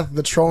showed Seth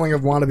the trolling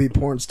of wannabe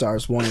porn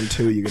stars 1 and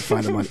 2. You can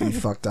find them on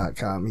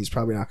efuck.com. He's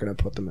probably not going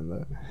to put them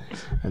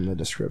in the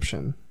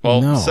description.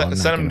 Well, No, I'm send not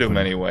them gonna to him put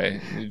 'em.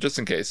 anyway, just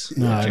in case.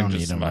 No, I don't Changes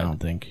need them. mind. I don't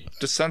think.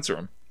 Just censor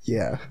them.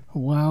 Yeah.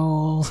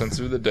 Well,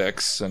 Censor the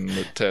dicks and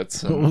the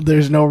tits. well, And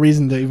there's no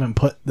reason to even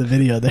put the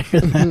video there.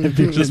 Then if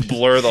you're just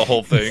blur the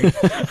whole thing.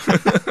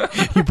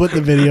 You put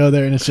the video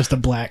there and it's just a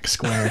black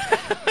square.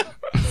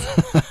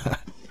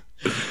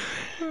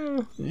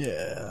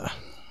 Yeah.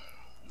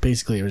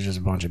 Basically, it was just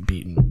a bunch of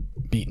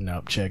beaten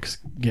up chicks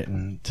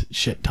getting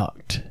shit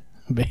talked,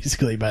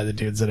 basically, by the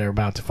dudes that are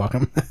about to fuck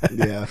them.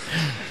 Yeah.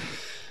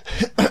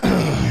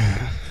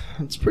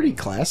 It's pretty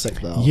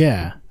classic, though.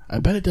 Yeah. I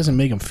bet it doesn't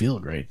make them feel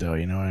great, though.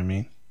 You know what I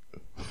mean?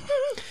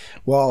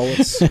 Well,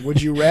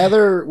 would you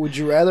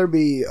rather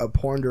be a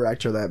porn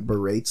director that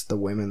berates the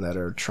women that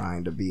are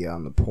trying to be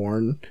on the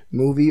porn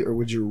movie, or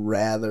would you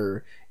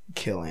rather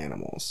kill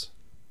animals?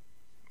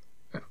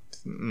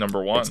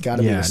 Number one. It's got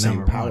to be Yeah, the same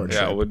number power one.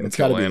 trip. Yeah, I wouldn't It's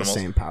got to kill be animals. the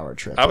same power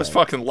trip. I was right?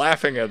 fucking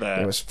laughing at that.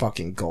 It was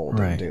fucking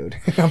golden, Right. dude.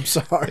 I'm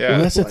sorry. Yeah.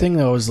 Well, that's the Like, thing,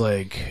 though, is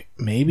like,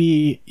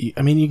 maybe,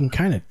 I mean, you can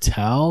kind of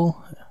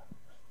tell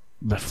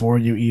before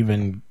you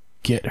even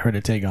get her to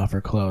take off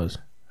her clothes,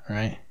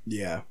 right?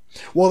 Yeah.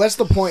 Well, that's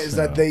the point. Is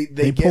that they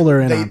They get, pull her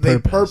in they, on they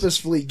purpose.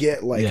 purposefully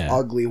get like Yeah.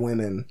 ugly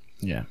women.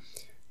 Yeah.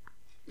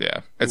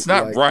 Yeah, it's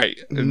not Like, right.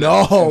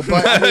 No,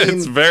 but I mean,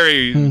 it's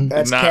very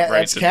that's not right.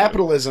 that's to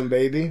capitalism,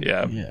 baby. do.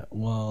 Yeah, Yeah.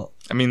 Well,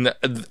 I mean,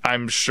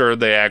 I'm sure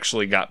they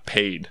actually got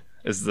paid.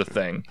 Is the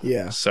thing.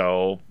 Yeah.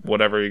 So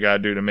whatever you gotta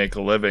do to make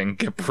a living,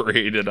 get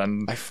paraded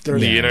on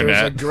There's the a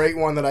internet. great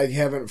one that I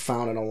haven't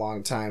found in a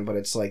long time, but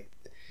it's like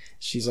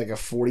she's like a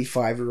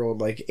 45-year-old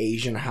like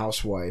Asian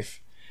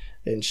housewife,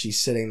 and she's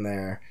sitting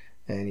there,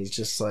 and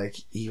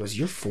he goes,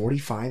 "You're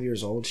 45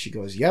 years old?" She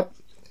goes, "Yep."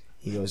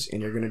 He goes,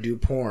 "And you're gonna do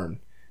porn?"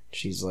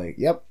 She's like,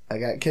 "Yep, I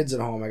got kids at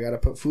home. I gotta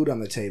put food on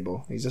the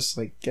table." He's just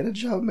like, "Get a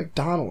job at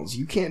McDonald's.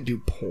 You can't do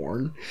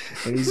porn."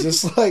 And he's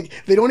just like,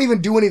 they don't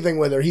even do anything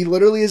with her. He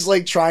literally is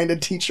like trying to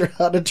teach her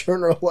how to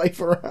turn her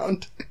life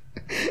around.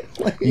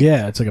 Like,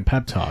 yeah, it's like a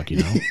pep talk, you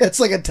know? it's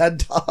like a TED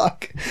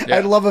Talk. Yeah.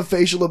 I'd love a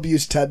facial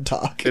abuse TED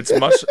Talk. It's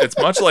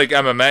much like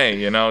MMA.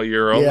 You know,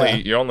 you're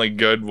only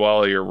good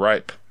while you're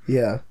ripe.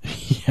 Yeah.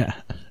 Yeah.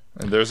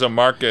 And there's a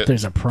market.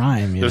 There's a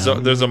prime, you know?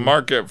 There's a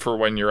market for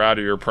when you're out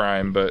of your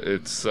prime, but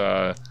it's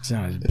It's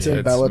not as big. It's in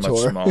it's much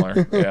Bellator.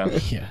 smaller. Yeah.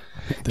 Yeah.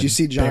 Did you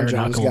see John bare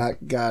Jones knuckle.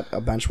 got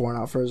a bench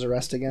warrant out for his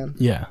arrest again?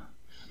 Yeah.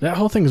 That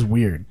whole thing is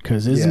weird,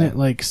 because isn't Yeah. it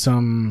like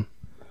some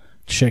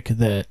chick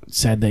that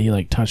said that he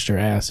like touched her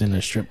ass in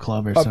a strip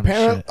club or some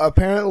shit?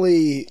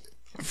 Apparently,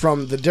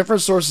 from the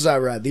different sources I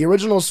read, the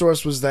original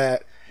source was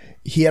that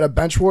he had a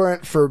bench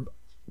warrant for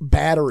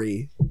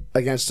battery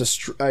against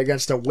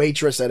a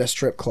waitress at a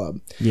strip club.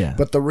 Yeah.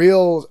 But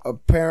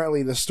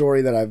apparently the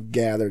story that I've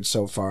gathered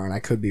so far, and I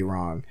could be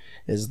wrong,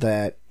 is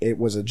that it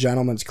was a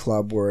gentleman's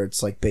club where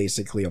it's like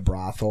basically a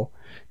brothel,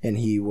 and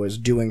he was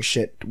doing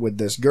shit with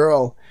this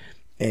girl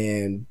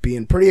and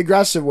being pretty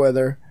aggressive with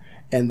her,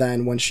 and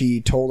then when she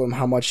told him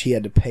how much he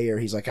had to pay her,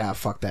 he's like,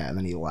 fuck that, and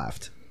then he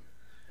left.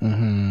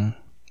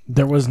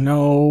 There was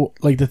no,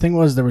 like, the thing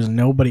was, there was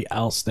nobody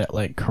else that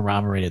like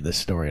corroborated this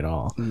story at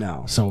all.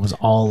 No. So it was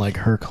all like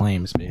her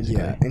claims,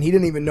 basically. Yeah, and he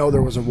didn't even know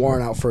there was a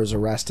warrant out for his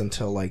arrest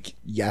until like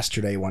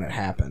yesterday when it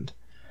happened.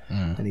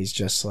 And he's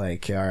just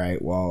like, all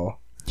right, well,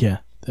 Yeah.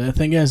 The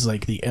thing is,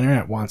 like, the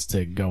internet wants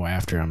to go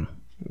after him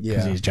because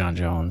yeah, he's John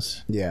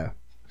Jones. yeah,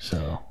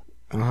 So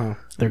uh-huh.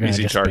 they're going to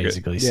Easy just target.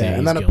 basically Yeah, say and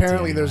he's then guilty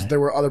apparently anyway. there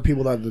were other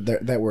people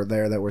that were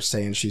there that were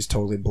saying she's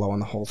totally blowing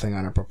the whole thing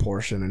on a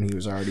proportion, and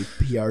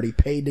he already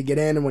paid to get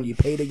in, and when you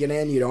pay to get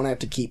in, you don't have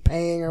to keep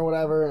paying or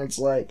whatever, and it's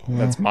like,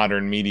 That's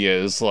modern media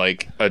is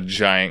like a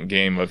giant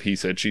game of he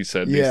said, she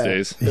said yeah,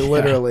 these days.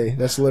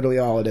 that's literally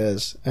all it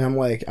is. And I'm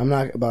like, I'm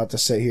not about to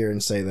sit here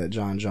and say that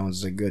John Jones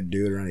is a good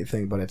dude or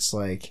anything, but it's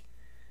like,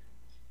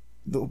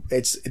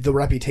 it's the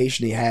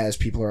reputation he has.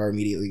 People are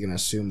immediately going to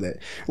assume that,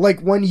 like,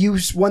 when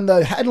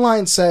the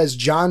headline says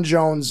John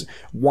Jones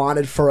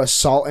wanted for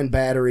assault and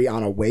battery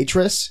on a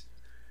waitress,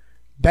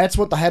 that's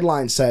what the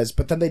headline says,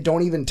 but then they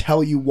don't even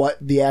tell you what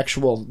the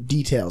actual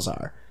details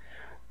are.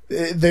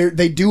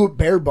 They do it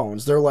bare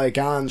bones. They're like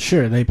on,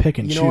 Sure, they pick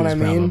and You choose, know what I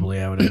mean? probably,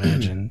 I would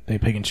imagine. They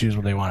pick and choose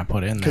what they want to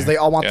put in there. because they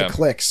all want Yeah. the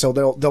clicks, so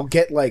they'll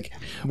get like,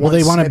 well, one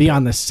they want to be snippet.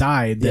 on the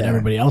side that Yeah.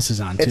 everybody else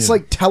is on, too. It's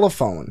like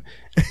telephone.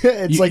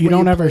 It's like you when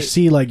don't ever play-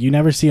 see, like, you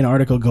never see an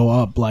article go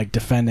up, like,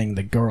 defending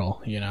the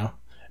girl, you know?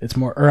 It's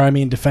more, or I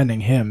mean,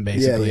 defending him,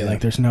 basically. Yeah. Like,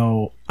 there's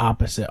no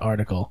opposite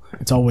article.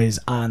 It's always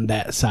on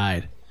that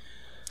side.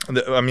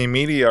 I mean,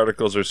 media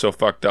articles are so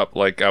fucked up.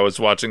 Like, I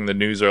was watching the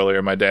news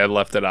earlier. My dad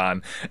left it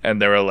on,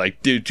 and they were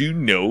like, did you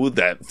know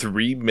that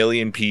 3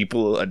 million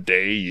people a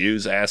day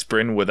use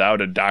aspirin without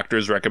a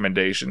doctor's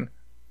recommendation?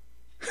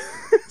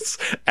 It's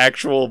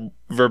actual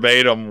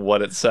verbatim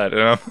what it said.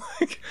 And I'm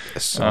like,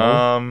 So,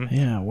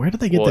 Yeah, where did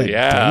they get Well, that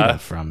yeah. data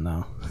from,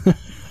 though?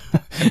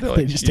 they're like,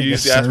 They just "You take a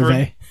use aspirin?"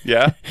 survey.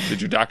 Yeah?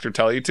 Did your doctor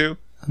tell you to?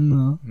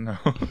 No. No.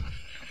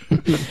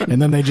 And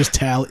then they just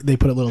they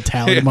put a little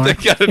tally They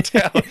mark. got a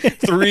tally.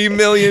 3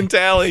 million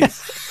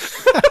tallies.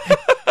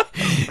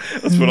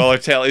 Let's put all our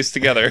tallies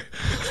together.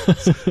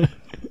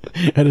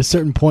 At a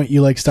certain point,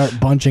 you, like, start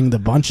bunching the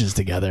bunches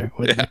together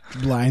with the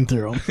line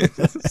through them.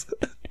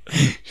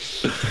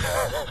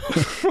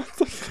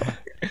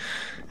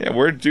 Yeah,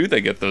 where do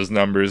they get those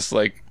numbers?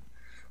 Like,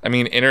 I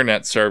mean,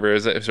 internet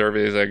surveys,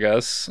 I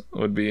guess,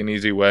 would be an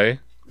easy way.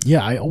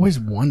 Yeah, I always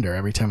wonder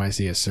every time I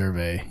see a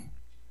survey.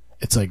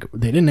 It's like,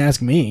 they didn't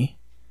ask me.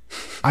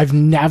 I've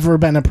never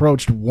been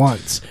approached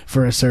once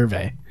for a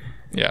survey,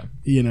 Yeah.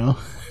 you know?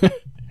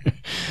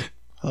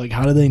 Like,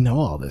 how do they know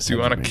all this? Do you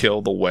want to information?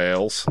 kill the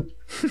whales?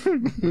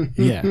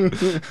 Yeah.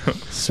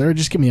 Sir,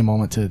 just give me a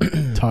moment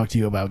to talk to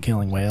you about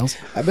killing whales.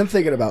 I've been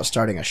thinking about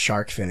starting a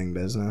shark finning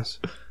business.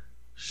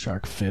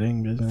 Shark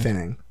fitting business?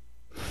 Finning.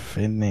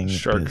 Finning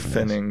Shark business.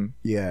 finning.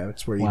 Yeah,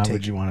 it's where you Why take.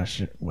 would you want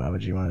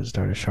to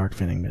start a shark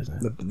finning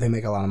business? They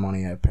make a lot of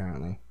money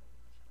apparently.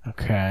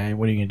 Okay,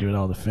 what are you going to do with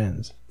all the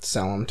fins?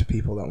 Sell them to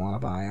people that want to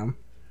buy them.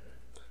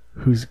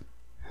 Who's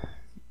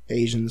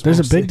Asians. There's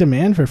mostly. a big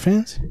demand for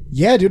fins?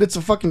 Yeah, dude, it's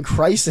a fucking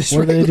crisis.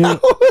 What do right they do? now.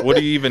 What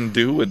do you even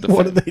do with the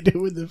What do fin? they do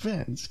with the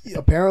fins?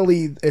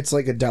 Apparently, it's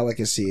like a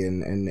delicacy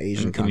in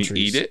Asian Can you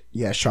countries. eat it?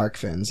 Yeah, shark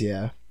fins.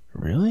 Yeah,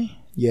 Really?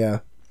 yeah.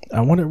 I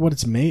wonder what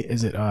it's made.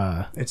 Is it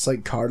It's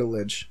like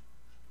cartilage.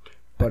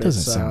 But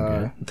doesn't it's,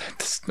 sound good.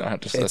 That's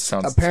not just. That It's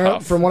sounds apparent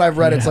tough. from what I've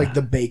read. It's Yeah. like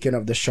the bacon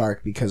of the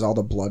shark because all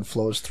the blood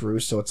flows through,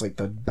 so it's like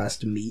the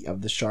best meat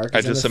of the shark. I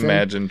is in just the fin.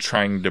 imagine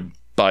trying to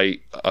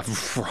bite a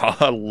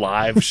raw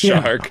live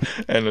shark,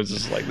 and it's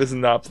just like, this is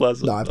not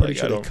pleasant. No, I'm pretty Like,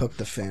 sure I they don't. cook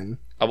the fin.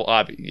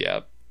 Yeah.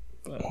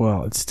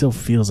 Well, it still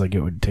feels like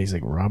it would taste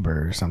like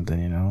rubber or something,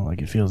 you know?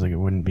 Like it feels like it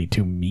wouldn't be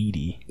too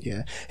meaty.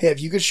 Yeah. Hey, if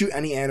you could shoot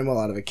any animal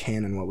out of a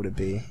cannon, what would it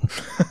be?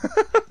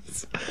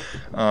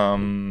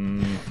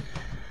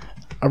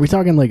 Are we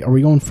talking like, are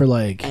we going for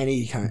like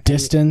Any kind.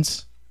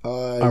 distance?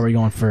 Are we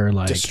going for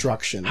like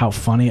Destruction. how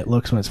funny it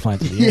looks when it's flying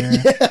through the air?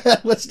 Yeah,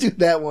 let's do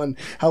that one.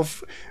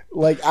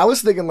 Like I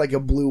was thinking like a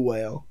blue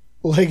whale,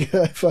 like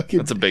a fucking.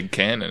 That's a big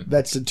cannon.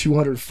 That's a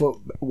 200-foot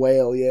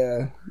whale.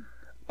 Yeah.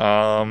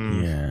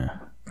 Yeah.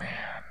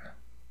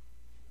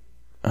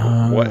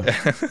 What?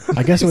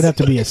 I guess it would have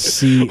to be a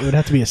sea. It would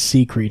have to be a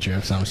sea creature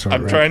of some sort.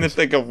 I'm right? trying to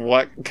think of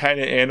what kind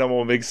of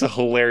animal makes a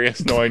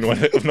hilarious noise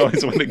when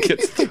it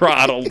gets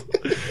throttled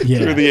Yeah.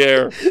 through the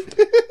air.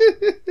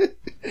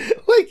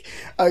 Like,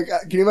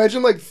 can you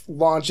imagine like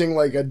launching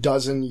like a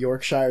dozen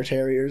Yorkshire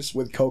Terriers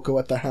with Coco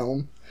at the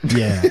helm?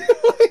 Yeah.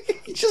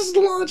 Like, just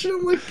launching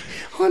them like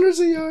hundreds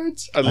of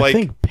yards. I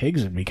think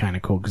pigs would be kind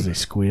of cool because they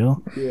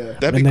squeal. Yeah.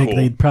 That'd And be cool.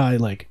 they'd probably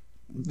like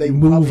They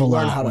move probably a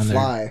learn lot how to when they're-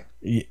 fly.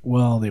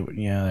 Well, they would.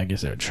 Yeah, I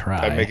guess they would try.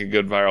 I'd make a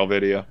good viral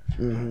video.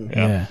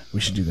 Yeah, we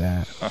should do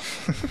that.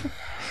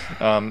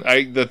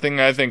 The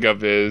thing I think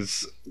of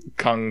is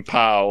Kung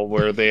Pao,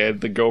 where they had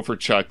the gopher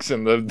chucks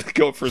and the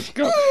gophers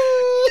go.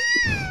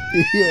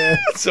 Yeah.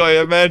 So I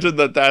imagine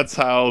that's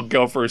how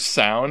gophers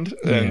sound,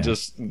 and Yeah.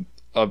 just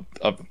a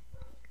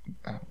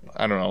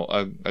I don't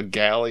know, a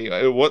galley.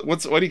 What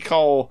do you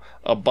call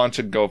a bunch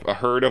of a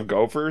herd of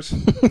gophers?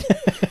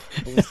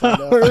 A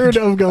herd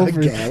of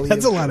gophers. galley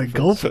That's of a lot of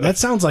gophers. That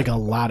sounds like a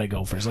lot of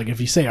gophers. Like if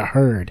you say a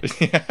herd,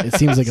 it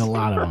seems like a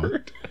lot of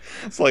them.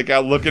 It's like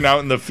looking out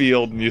in the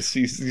field, and you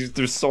see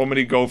there's so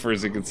many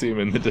gophers, you can see them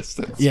in the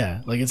distance.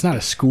 Yeah, like it's not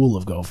a school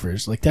of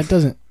gophers. Like that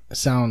doesn't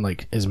sound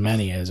like as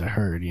many as a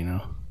herd, you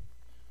know?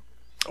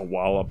 A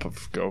wallop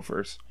of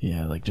gophers.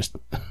 Yeah, like just.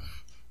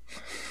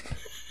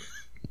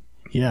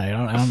 Yeah,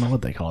 I don't know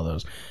what they call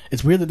those.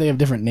 It's weird that they have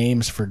different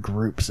names for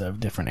groups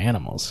of different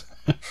animals.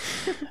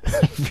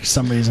 For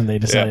some reason, they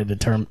decided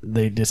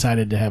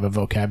to have a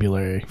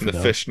vocabulary for The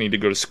those. fish need to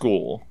go to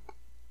school.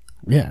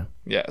 Yeah,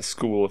 Yeah, a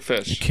school of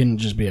it fish. couldn't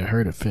just be a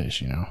herd of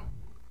fish, you know.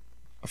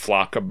 A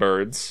flock of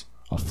birds.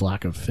 A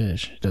flock of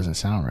fish. It doesn't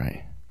sound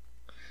right.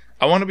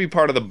 I want to be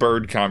part of the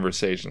bird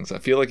conversations. I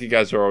feel like you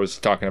guys are always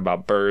talking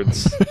about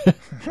birds.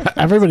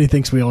 Everybody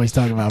thinks we always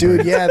talk about Dude,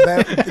 birds. yeah,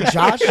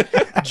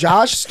 that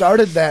Josh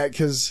started that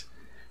because,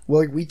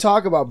 well, like, we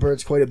talk about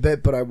birds quite a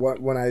bit. But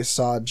when I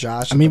saw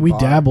Josh, I mean, at the we bar,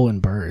 dabble in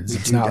birds. we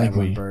It's do not like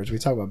dabble in we. birds. We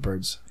talk about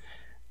birds.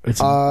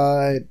 It's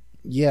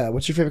Yeah.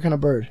 What's your favorite kind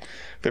of bird?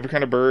 Favorite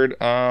kind of bird?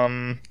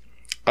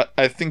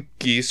 I think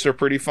geese are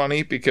pretty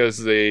funny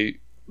because they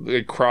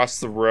cross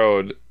the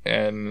road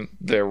and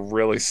they're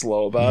really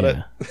slow about it.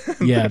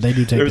 Yeah, they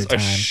do take There's their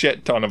a time.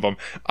 shit ton of them.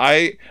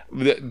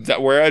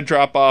 Where I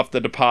drop off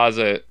the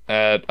deposit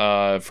at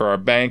for our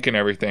bank and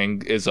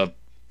everything is a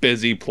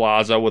busy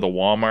plaza with a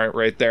Walmart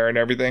right there and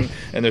everything,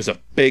 and there's a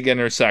big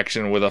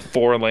intersection with a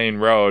 4-lane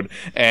road,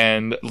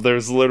 and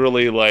there's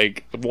literally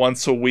like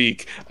once a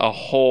week a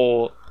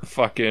whole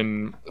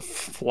fucking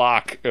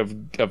flock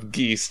of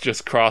geese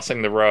just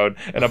crossing the road,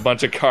 and a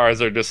bunch of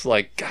cars are just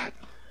like, God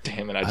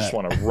damn it, I just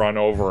want to run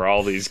over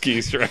all these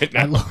geese right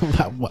I now. love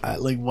that.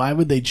 Like, why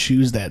would they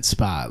choose that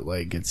spot?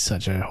 Like, it's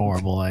such a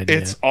horrible idea.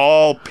 It's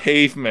all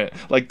pavement.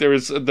 Like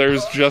there's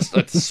just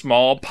a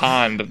small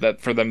pond that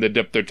for them to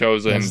dip their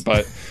toes in,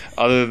 but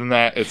other than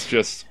that, it's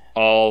just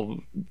all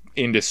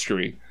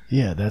industry.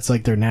 Yeah, that's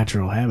like their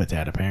natural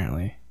habitat,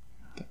 apparently.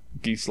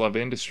 Geese love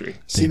industry.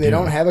 See, they do.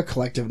 don't have a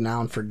collective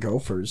noun for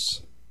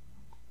gophers.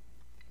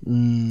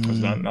 There's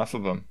not enough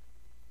of them.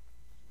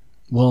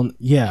 Well,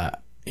 yeah,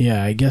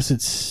 I guess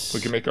it's. We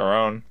can make our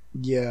own.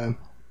 Yeah.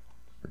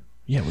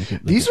 Yeah, we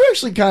could. These are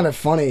actually kind of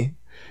funny.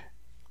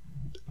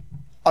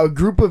 A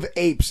group of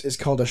apes is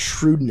called a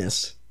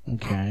shrewdness.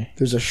 Okay.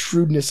 There's a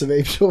shrewdness of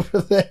apes over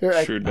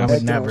there. Shrewdness. I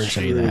would That never sounds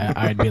say shrewd. that.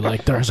 I'd be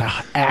like, there's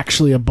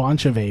actually a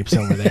bunch of apes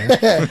over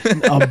there.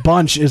 A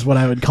bunch is what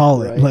I would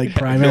call it, Right. like You're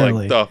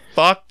primarily. like, the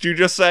fuck did you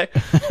just say?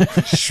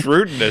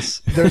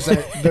 Shrewdness.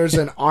 There's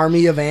an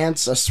army of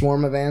ants, a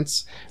swarm of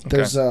ants.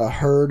 There's a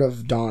herd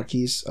of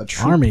donkeys, a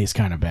troop, Army's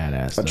kind of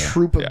badass. a Though.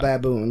 troop of Yeah.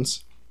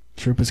 baboons,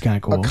 Troop is kind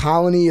of a cool.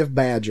 colony of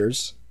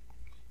badgers,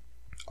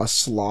 a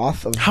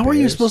sloth of How are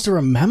you bears, supposed to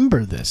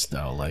remember this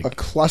though? Like, a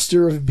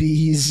cluster of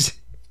bees,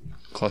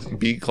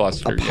 Bee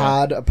cluster. a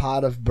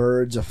pod of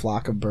birds, a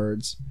flock of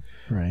birds,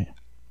 right?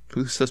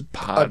 Who says a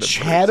pod? of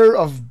chatter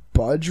of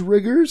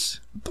budgeriggers.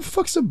 What the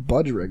fuck's a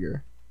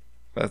budgerigger? birds?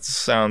 That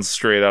sounds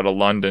straight out of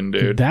London,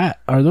 dude.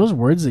 That are those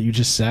words that you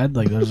just said?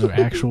 Like those are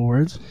actual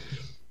words?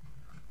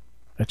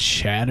 A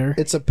chatter.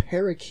 It's a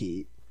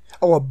parakeet.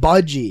 Oh, a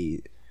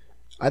budgie.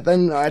 I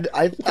didn't know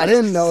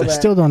I that.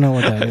 still don't know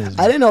what that is.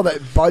 I didn't know that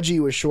budgie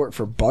was short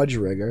for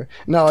budgerigger.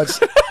 No, it's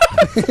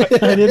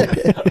I didn't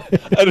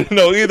I didn't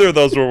know either of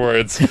those were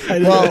words.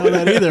 know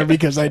that either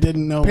because I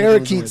didn't know what those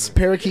parakeets. words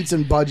Parakeets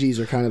and budgies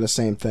are kind of the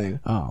same thing.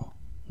 were. Oh,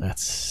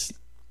 that's.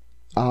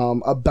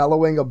 A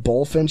bellowing of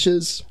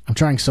bullfinches. I'm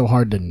trying so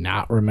hard to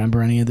not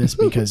remember any of this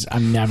because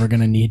I'm never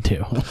gonna need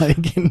to.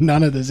 Like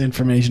none of this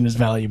information is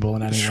valuable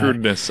in any way.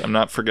 Shrewdness. I'm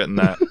not forgetting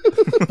that.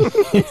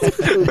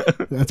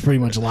 That's pretty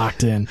much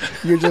locked in.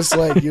 You're just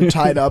like you're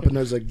tied up, and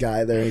there's a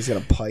guy there, and he's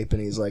got a pipe,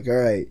 and he's like, "All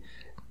right,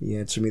 you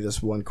answer me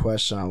this one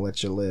question, I'll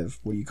let you live.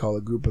 What do you call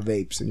a group of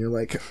apes?" And you're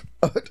like,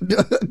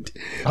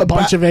 A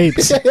bunch of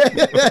apes.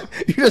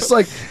 You're just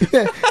like,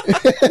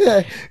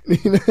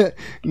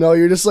 no,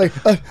 you're just like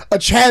a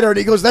chatter, and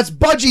he goes, "That's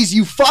budgies,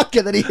 you fuck!"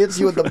 And then he hits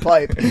you with the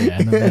pipe. Yeah,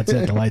 and then that's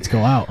it. The lights go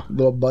out.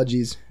 Little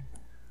budgies.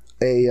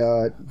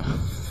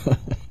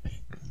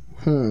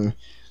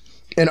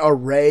 An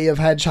array of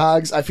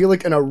hedgehogs. I feel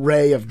like an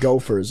array of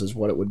gophers is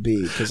what it would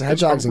be, because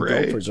hedgehogs and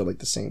array. gophers are like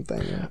the same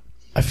thing. Yeah.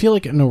 I feel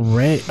like an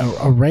array.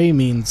 Array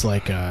means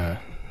like a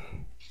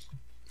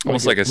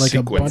Almost like a bunch of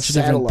sequence.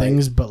 different Satellite.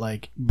 things,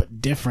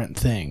 but different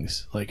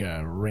things, like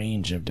a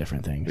range of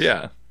different things.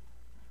 Yeah.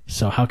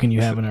 So how can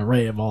you have an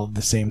array of all of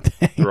the same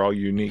thing? They're all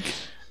unique.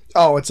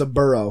 Oh, it's a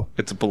burrow.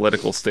 It's a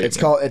political statement.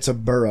 It's a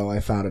burrow. I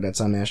found it.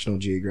 It's on National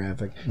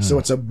Geographic. So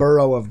it's a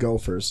burrow of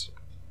gophers,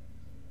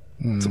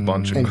 It's a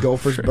bunch of and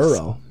gophers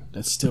burrow.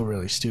 That's still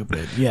really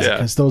stupid. Yeah,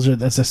 Yeah. because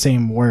that's the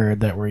same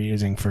word that we're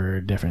using for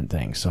different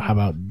things. So how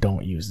about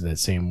don't use that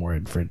same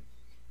word for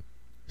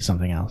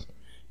something else?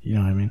 You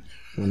know what I mean?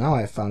 Well, now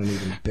I found an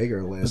even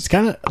bigger It's list.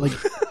 kind of like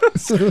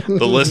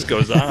The list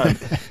goes on.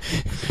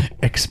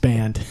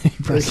 expand. He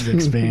presses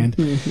expand,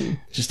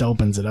 just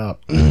opens it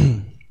up.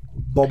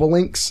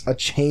 Bobolinks, a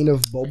chain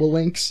of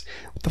bobolinks.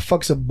 What the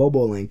fuck's a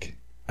bobolink?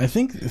 I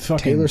think fucking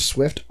Taylor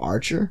Swift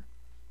Archer.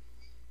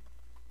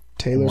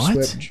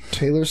 What?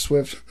 Taylor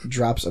Swift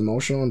drops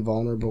emotional and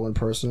vulnerable and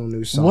personal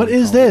new song. What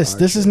is called this?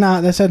 This Archer. is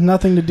not. This had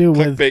nothing to do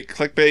with. Clickbait.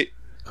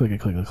 Click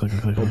it.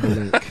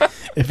 Bobolink.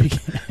 If you,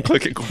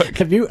 Click it quick.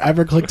 have you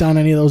ever clicked on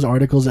any of those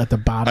articles at the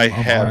bottom I of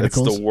have. It's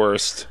articles? the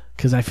worst.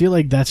 Because I feel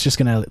like that's just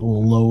gonna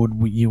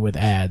load you with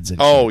ads. And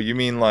Oh, you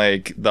mean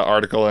like the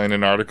article in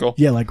an article?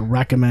 yeah, like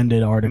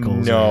recommended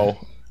articles. No.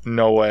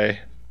 No way.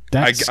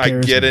 that I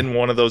scares get me. in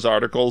one of those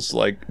articles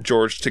like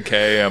George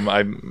Takei.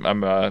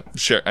 I'm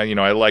sure, you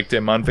know, I liked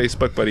him on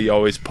Facebook, but he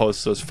always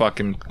posts those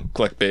fucking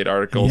clickbait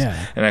articles.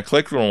 Yeah. And I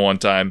clicked one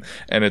time,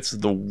 and it's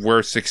the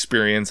worst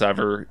experience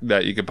ever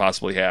that you could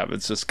possibly have.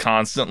 It's just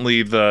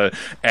constantly the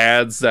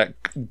ads that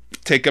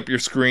take up your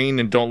screen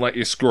and don't let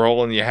you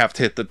scroll, and you have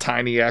to hit the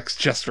tiny X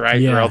just right, or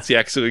Yeah. else you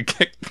actually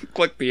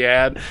click the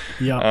ad.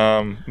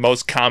 Yeah.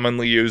 Most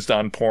commonly used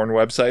on porn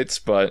websites,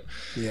 but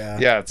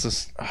Yeah. it's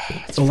just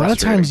it's A lot of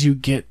frustrating. times you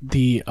get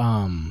the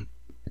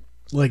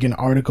like an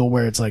article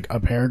where it's like a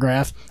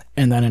paragraph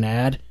and then an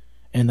ad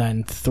and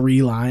then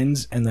 3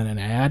 lines and then an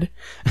ad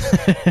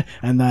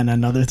and then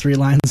another 3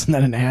 lines and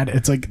then an ad.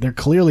 It's like they're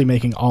clearly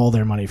making all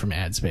their money from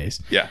ad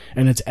space. Yeah.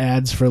 And it's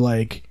ads for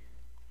like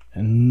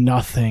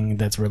nothing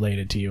that's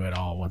related to you at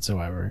all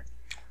whatsoever.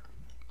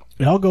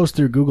 It all goes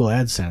through Google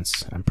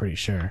AdSense, I'm pretty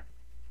sure.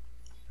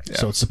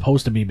 So it's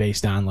supposed to be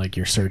based on like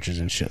your searches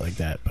and shit like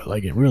that, but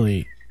like it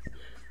really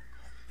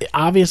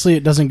obviously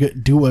it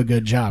doesn't do a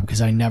good job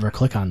because I never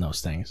click on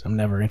those things. I'm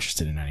never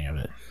interested in any of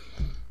it.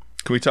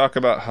 Can we talk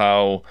about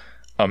how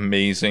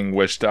amazing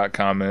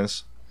Wish.com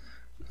is?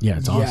 Yeah,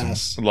 it's awesome.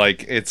 Yes.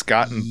 Like, it's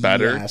gotten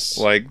better. Yes.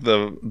 Like,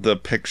 the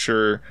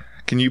picture...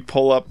 Can you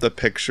pull up the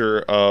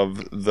picture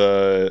of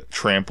the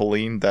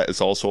trampoline that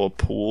is also a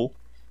pool?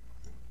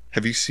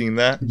 Have you seen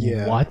that?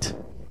 Yeah. What?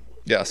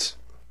 Yes.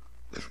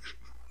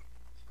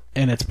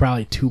 And it's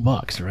probably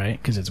 $2,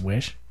 right? Because it's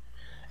Wish.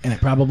 And it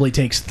probably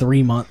takes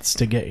 3 months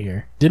to get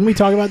here. Didn't we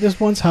talk about this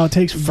once? How it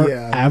takes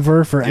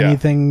forever for Yeah.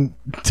 anything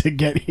to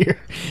get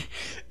here?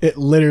 It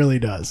literally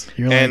does.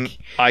 You're And like,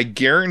 I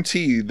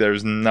guarantee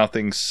there's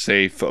nothing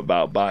safe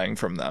about buying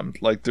from them.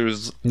 Like,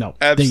 there's no.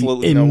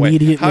 absolutely they no way.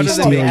 immediately How do they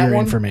steal make your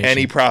one? information.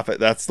 any profit?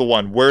 That's the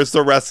one. Where's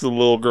the rest of the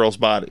little girl's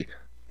body?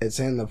 It's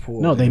in the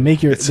pool. No, they dude.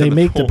 make It's they in the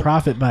make the pool.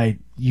 profit by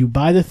you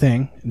buy the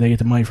thing, they get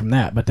the money from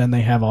that, but then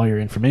they have all your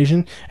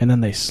information, and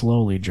then they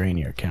slowly drain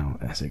your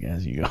account as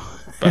you go.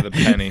 By the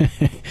penny.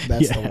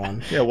 That's the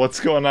one. Yeah, what's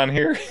going on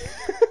here?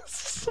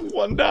 It's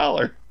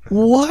 $1.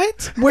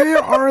 What? Where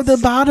are the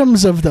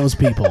bottoms of those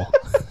people?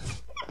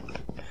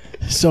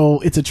 So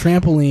it's a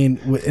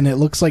trampoline, and it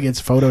looks like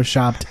it's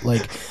photoshopped.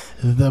 Like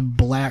the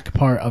black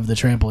part of the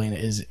trampoline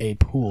is a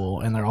pool,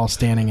 and they're all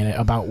standing in it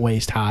about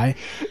waist high.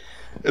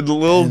 And the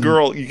little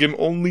girl, you can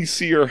only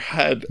see her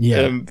head, Yeah.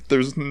 and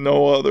there's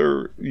no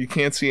other. You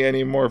can't see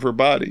any more of her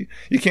body.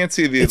 You can't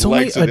see the It's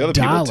legs only of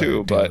the other $1, people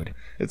too, but dude.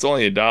 it's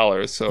only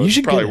 $1, so You it's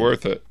should probably get it.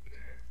 worth it.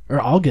 Or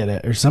I'll get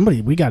it, or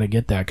somebody. We got to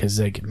get that because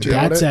like Dude,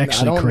 that's I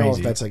actually don't know crazy.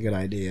 if that's a good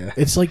idea.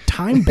 It's like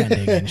time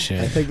bending and I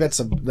shit. think that's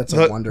a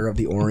But- wonder of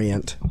the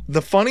Orient.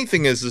 The funny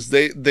thing is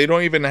they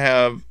don't even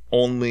have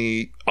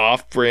only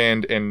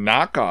off-brand and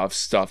knockoff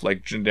stuff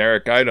like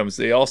generic items.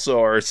 They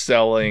also are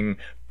selling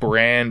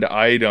brand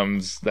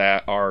items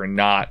that are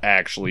not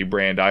actually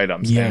brand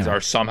items and Yeah. are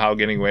somehow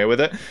getting away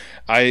with it.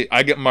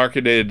 I get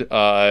marketed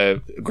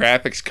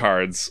graphics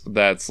cards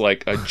that's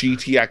like a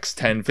GTX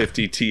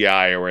 1050 Ti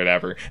or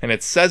whatever, and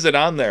it says it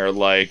on there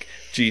like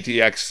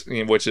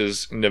GTX, which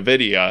is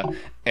NVIDIA,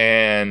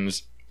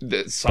 and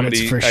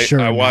somebody for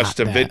sure I watched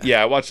not that.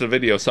 I watched a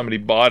video. Somebody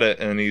bought it,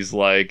 and he's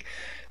like,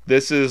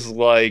 "This is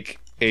like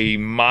a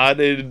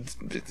modded."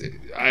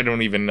 I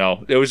don't even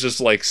know. It was just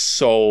like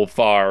so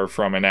far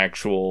from an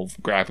actual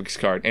graphics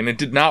card, and it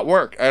did not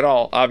work at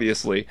all.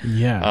 Obviously,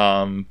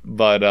 Yeah.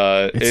 but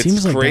it's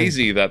seems like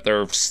crazy that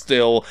they're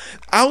still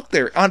out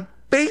there on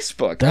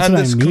Facebook That's on what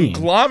I this mean.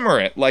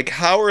 conglomerate. Like,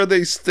 how are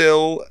they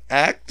still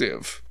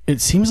active? It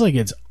seems like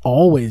it's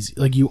always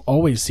like you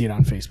always see it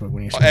on Facebook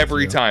when you scroll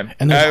Every through. time.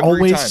 and there's Every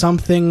always time.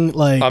 something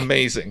like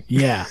Amazing.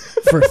 yeah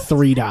for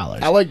 $3.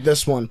 I like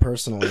this one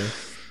personally.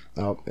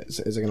 Oh, is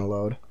it gonna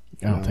load?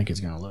 I don't think it's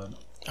gonna load.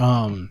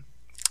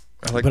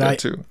 I like But that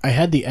too. I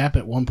had the app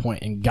at one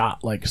point and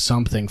got like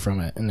something from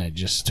it, and it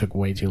just took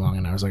way too long.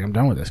 And I was like, I'm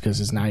done with this because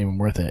it's not even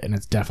worth it, and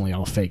it's definitely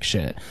all fake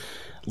shit.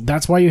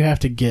 That's why you have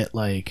to get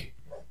like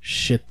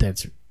shit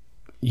that's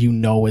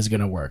is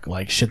gonna work,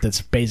 like shit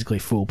that's basically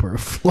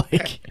foolproof.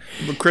 Like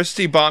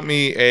Christy bought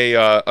me a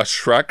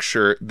Shrek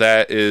shirt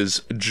that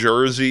is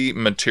jersey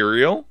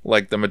material,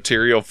 like the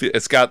material.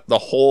 It's got the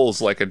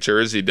holes like a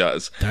jersey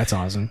does, that's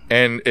awesome.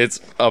 and it's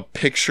a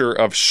picture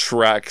of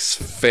Shrek's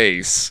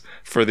face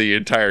for the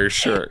entire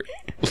shirt.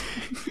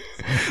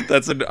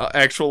 That's an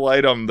actual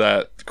item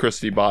that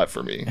Christy bought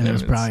for me, And it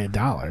was it's- probably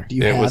 $1. Do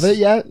you It have was- it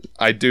yet?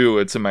 I do.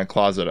 It's in my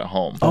closet at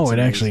home. Oh, it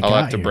actually I'll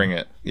got have to you. bring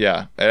it.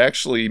 Yeah, it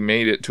actually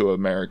made it to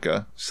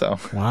America, so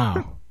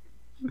Wow,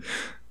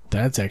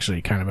 that's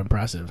actually kind of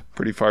impressive.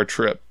 pretty far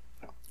trip.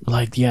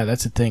 Like, yeah,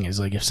 that's the thing is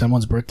like if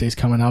someone's birthday's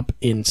coming up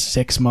in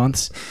 6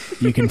 months,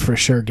 you can for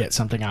sure get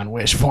something on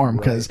Wish for them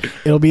because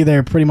it'll be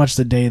there pretty much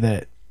the day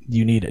that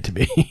you need it to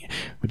be,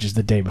 which is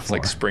the day before.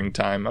 Like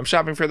springtime. I'm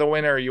shopping for the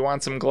winter. You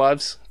want some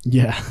gloves?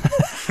 Yeah.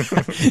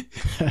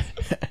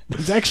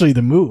 It's actually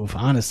the move,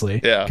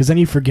 honestly. Yeah. Because then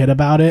you forget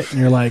about it and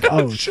you're like,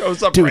 oh,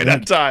 Shows up dude, right like,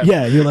 on time.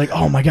 Yeah, you're like,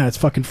 oh my God, it's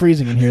fucking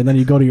freezing in here. And then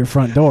you go to your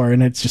front door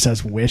and it just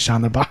says Wish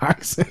on the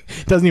box.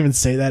 It doesn't even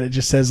say that. It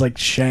just says like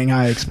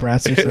Shanghai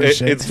Express or some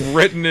shit. It's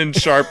written in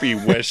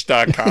Sharpie,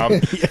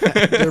 wish.com,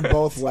 They're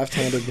both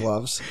left-handed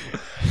gloves.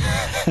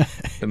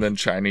 and then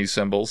Chinese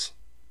symbols.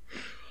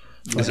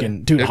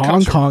 Fucking, dude, it Hong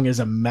comes from- Kong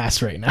is a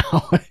mess right now.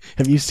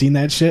 Have you seen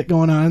that shit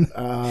going on?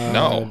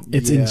 No.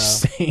 It's yeah.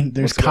 insane.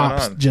 There's What's going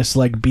cops on? just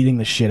like beating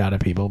the shit out of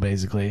people,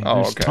 basically. Oh,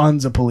 There's okay.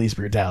 tons of police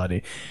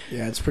brutality.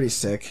 Yeah, it's pretty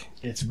sick.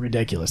 It's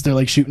ridiculous. They're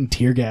like shooting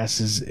tear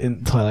gases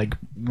into like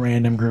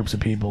random groups of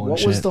people and What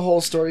shit. was the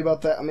whole story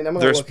about that? I mean, I'm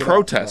gonna There's look it up,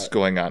 protests but-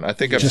 going on. I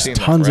think I've just seen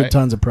tons that, right? and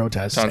tons of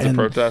protests. Tons of and,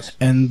 protests?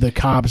 And the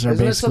cops are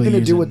Isn't it basically something to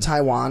do using- with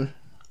Taiwan?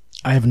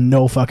 I have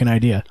no fucking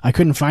idea. I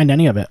couldn't find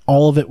any of it.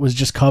 All of it was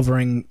just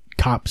covering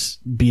cops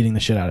beating the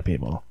shit out of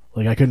people.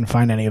 Like I couldn't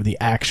find any of the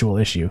actual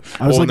issue.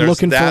 I was Well, like there's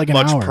looking that for like an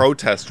much hour.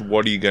 protest.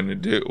 What are you going to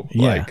do?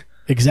 Yeah, Like,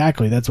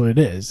 exactly. That's what it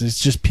is. It's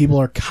just people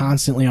are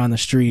constantly on the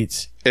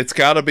streets. it's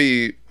got to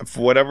be,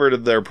 whatever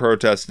they're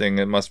protesting,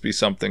 it must be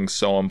something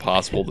so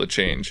impossible to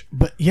change.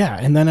 But yeah,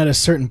 and then at a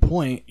certain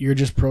point, you're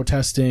just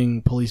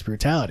protesting police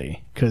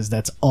brutality because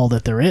that's all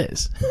that there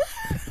is.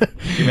 Can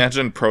you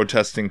imagine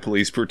protesting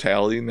police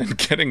brutality and then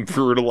getting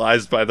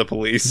brutalized by the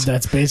police?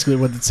 That's basically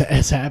what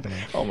it's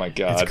happening. Oh my It's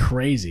God.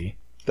 crazy.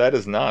 That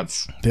is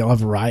nuts. They all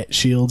have riot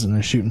shields and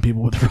they're shooting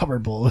people with rubber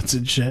bullets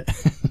and shit.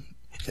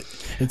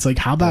 It's like,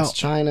 how That's about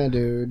China,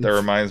 dude. That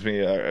reminds me,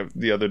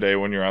 the other day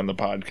when you're on the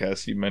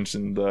podcast, you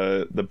mentioned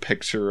the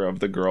picture of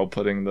the girl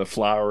putting the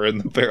flour in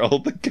the barrel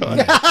of the gun.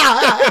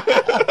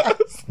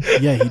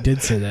 yeah, he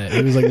did say that.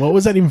 He was like, what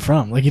was that even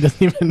from? Like, he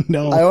doesn't even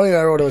know. I don't even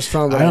know what it was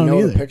from, but I I, don't know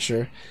either. the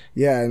picture.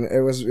 Yeah, and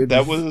it was.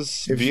 That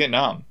was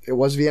Vietnam. It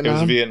was It Vietnam.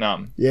 was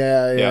Vietnam.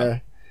 Yeah, Yeah. yeah.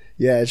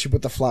 Yeah, and she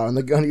put the flour in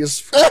the gun. He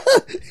just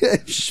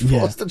she Yeah.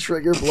 pulls the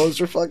trigger, blows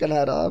her fucking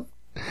head off.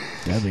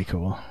 That'd be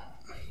cool.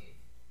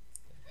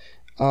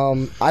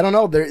 I don't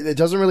know. It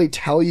doesn't really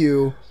tell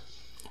you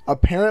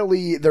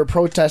apparently they're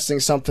protesting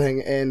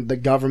something, and the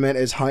government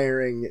is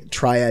hiring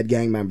triad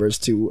gang members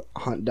to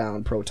hunt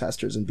down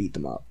protesters and beat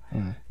them up,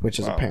 which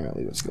is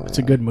apparently what's going on. It's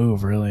a good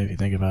move, really, if you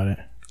think about it.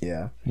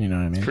 Yeah. You know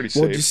what I mean? Pretty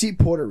Well, safe. did you see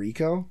Puerto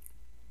Rico?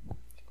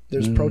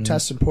 There's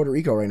protests in Puerto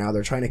Rico right now.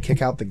 They're trying to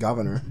kick out the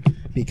governor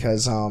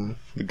because,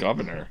 The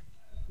governor.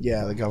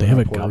 yeah, the governor. They have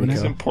of a Puerto governor?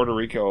 Rico. Isn't Puerto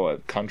Rico a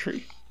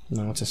country?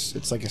 No,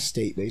 it's like a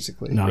state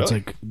basically. No, it's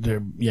Really? like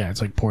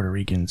it's like Puerto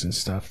Ricans and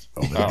stuff.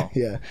 Oh.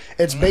 Yeah,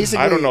 it's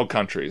basically. I don't know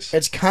countries.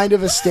 It's kind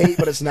of a state,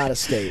 but it's not a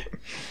state.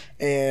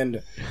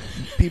 And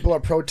people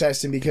are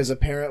protesting because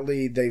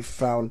apparently they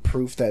found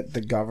proof that the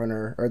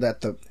governor or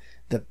that the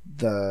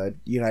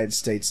United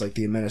States, like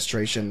the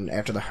administration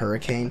after the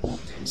hurricane,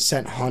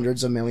 sent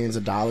hundreds of millions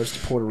of dollars to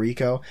Puerto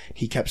Rico.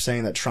 He kept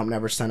saying that Trump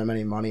never sent him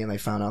any money, and they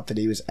found out that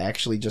he was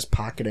actually just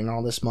pocketing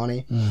all this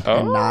money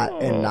and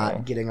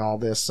not getting all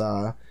this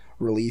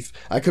relief.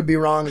 I could be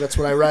wrong. That's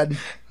what I read.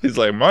 He's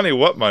like, money?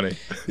 What money?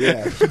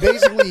 Yeah, he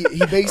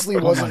basically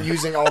wasn't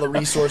using all the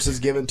resources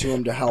given to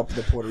him to help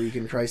the Puerto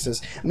Rican crisis.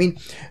 I mean,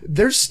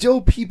 there's still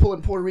people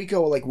in Puerto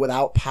Rico like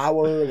without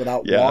power,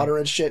 without water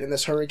and shit. And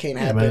this hurricane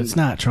happened. but it's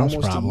not Trump's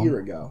almost problem. a year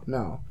ago.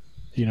 No,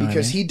 You know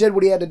because what I mean? he did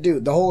what he had to do.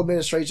 The whole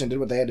administration did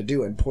what they had to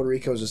do, and Puerto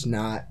Rico's just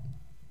not.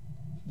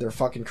 They're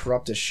fucking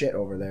corrupt as shit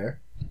over there.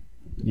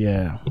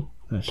 Yeah,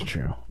 that's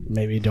true.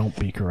 Maybe don't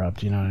be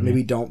corrupt. You know what I mean?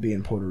 Maybe don't be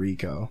in Puerto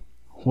Rico.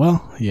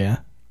 Well, yeah,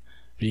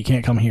 but you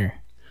can't come here.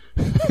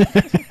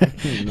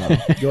 No,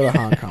 go to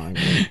Hong Kong.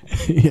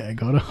 Yeah,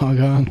 go to Hong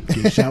Kong,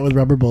 get shot with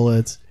rubber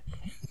bullets.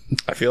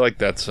 I feel like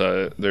there's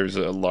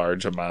a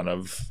large amount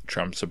of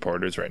Trump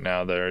supporters right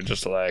now that are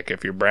just like,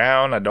 if you're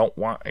brown, I don't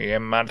want you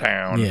in my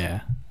town.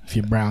 Yeah, if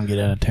you're brown, get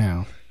out of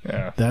town.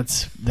 Yeah.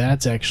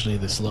 That's actually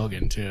the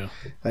slogan too.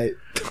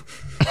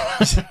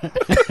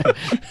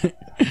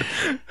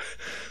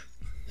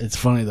 It's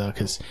funny though,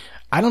 because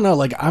I don't know.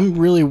 Like, I'm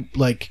really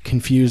like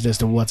confused as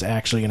to what's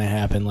actually going to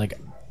happen. Like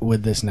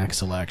with this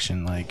next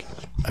election, like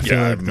I feel Yeah,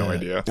 I like have no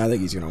idea. I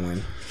think he's gonna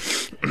win.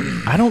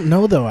 I don't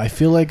know though. I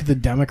feel like the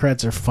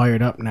Democrats are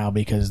fired up now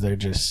because they're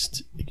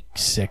just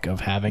sick of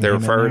having. They were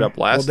him in fired there. up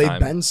last Well, they've time.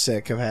 been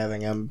sick of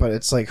having him, but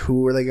it's like,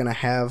 who are they gonna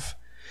have?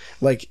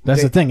 Like,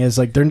 That's the thing is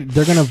like they're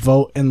gonna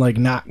vote and like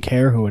not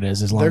care who it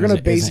is as long they're as gonna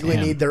it basically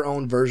isn't him. need their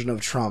own version of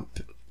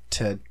Trump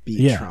to beat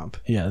yeah. Trump.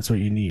 Yeah, that's what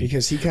you need.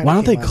 Because he kinda Why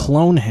don't they came out-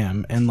 clone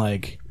him and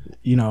like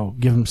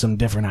give him some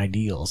different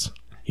ideals?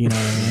 You know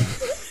what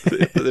I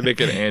mean? They make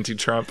it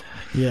anti-Trump.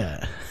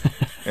 Yeah.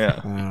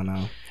 Yeah. I don't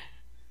know.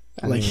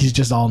 Like he's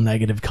just all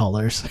negative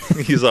colors.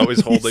 He's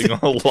always holding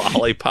a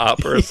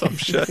lollipop or some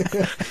shit.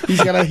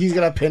 He's got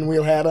a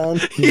pinwheel hat on.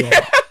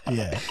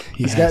 Yeah.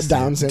 He's got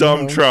Down syndrome.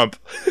 Dumb Trump.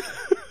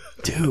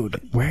 Dude,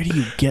 where do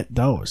you get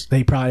those?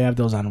 They probably have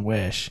those on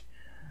Wish.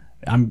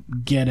 I'm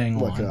getting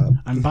Look one. it up.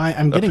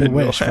 I'm getting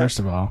pinwheel Wish hat. first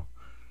of all.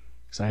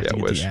 Because I have to Yeah,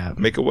 get wish. the app.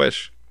 Make a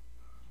wish.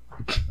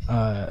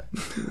 But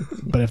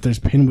if there's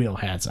pinwheel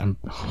hats, I'm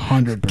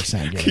 100%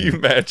 Can getting you it.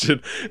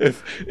 imagine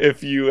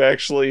if you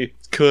actually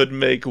could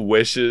make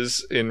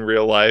wishes in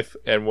real life,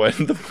 and when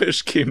the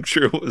wish came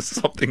true, it was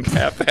something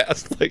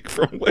half-assed, like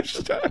from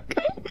Wish.com?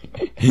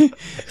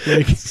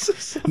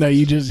 Like, no,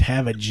 you just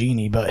have a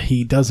genie, but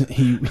he doesn't.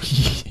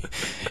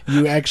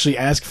 You actually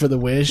ask for the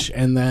wish,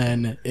 and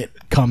then it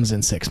comes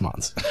in 6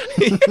 months.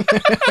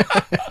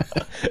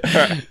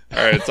 All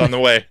right, it's on the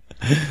way.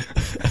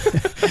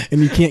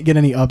 And you can't get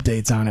any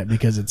updates on it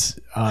because it's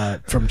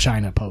from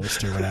China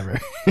Post or whatever.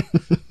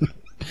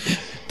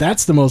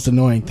 That's the most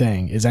annoying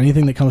thing. Is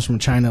anything that comes from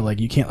China,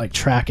 like you can't like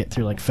track it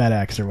through like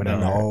FedEx or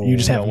whatever. No, you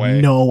just have no way.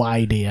 no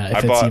idea if I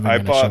it's bought even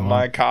going to show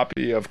my up.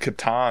 copy of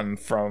Catan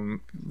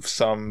from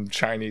some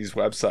Chinese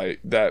website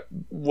that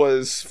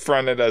was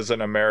fronted as an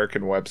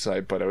American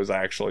website, but it was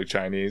actually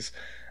Chinese,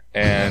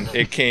 and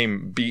it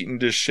came beaten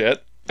to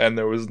shit, and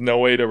there was no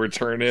way to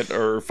return it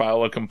or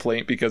file a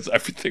complaint because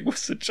everything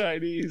was in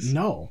Chinese.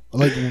 No,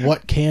 like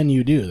what can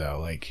you do though?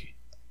 Like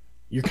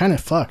you're kind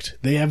of fucked.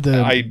 They have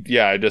the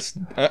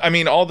I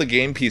mean, all the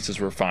game pieces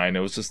were fine. It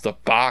was just the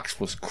box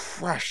was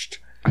crushed.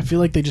 I feel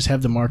like they just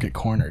have the market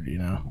cornered, you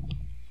know?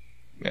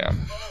 Yeah,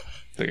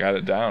 they got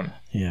it down.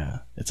 Yeah.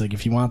 It's like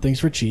if you want things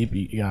for cheap,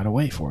 you gotta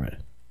wait for it.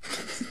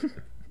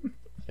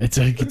 It's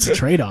a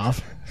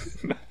trade-off.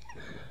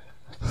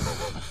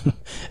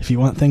 If you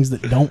want things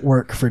that don't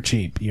work for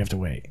cheap, you have to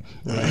wait.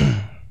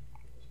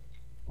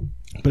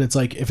 But it's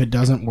like if it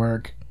doesn't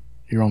work,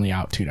 you're only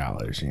out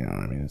 $2. You know what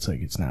I mean? It's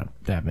like it's not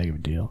that big of a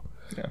deal.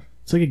 Yeah.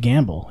 It's like a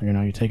gamble. You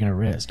know, you're taking a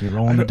risk. You're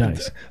rolling the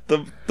dice.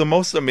 The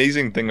most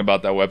amazing thing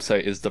about that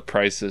website is the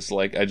prices.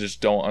 Like, I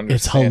just don't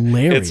understand.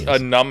 hilarious. It's a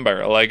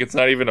number. Like, it's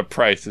not even a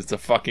price. It's a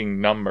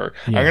fucking number.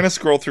 Yeah. I'm gonna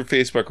scroll through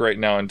Facebook right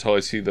now until I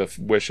see the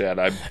Wish ad.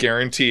 I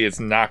guarantee it's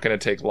not gonna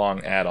take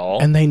long at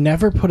all. And they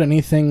never put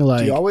anything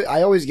like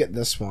I always get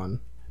this one.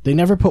 They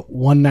never put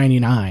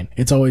 $1.99.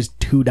 It's always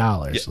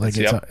 $2. Yeah, Like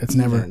yep. it's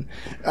never.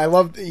 I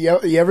love. You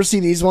ever see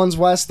these ones,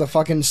 Wes? The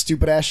fucking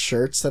stupid ass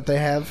shirts that they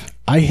have.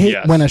 I hate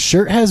Yes. when a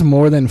shirt has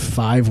more than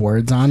 5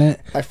 words on it.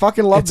 I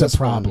fucking love It's this a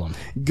problem. one.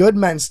 Good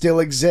men still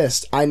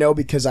exist. I know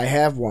because I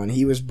have one.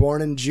 He was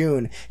born in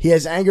June. He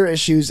has anger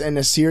issues and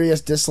a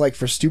serious dislike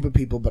for stupid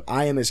people, but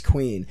I am his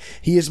queen.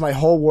 He is my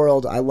whole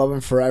world. I love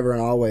him forever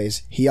and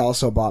always. He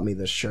also bought me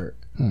this shirt.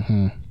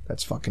 Mm-hmm.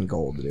 That's fucking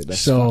gold, dude.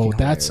 That's So fucking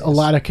that's a hilarious.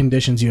 lot of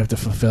conditions you have to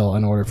fulfill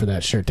in order for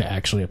that shirt to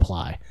actually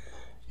apply.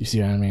 You see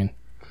what I mean?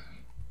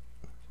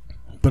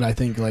 But I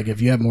think like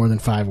if you have more than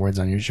 5 words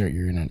on your shirt,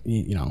 you're gonna,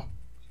 you know,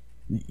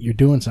 you're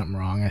doing something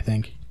wrong. I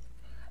think.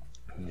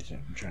 I'm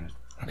trying to.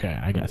 Okay,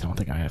 I don't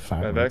think I have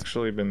 5 I've words.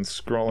 actually been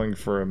scrolling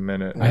for a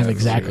minute. I have and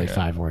exactly yeah.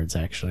 5 words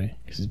actually,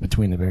 because it's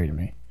between the buried and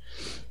me.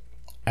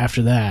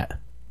 After that,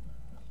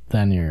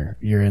 then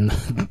you're in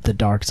the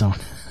dark zone.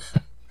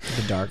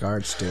 The dark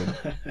arts, dude.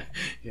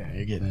 Yeah,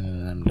 you're getting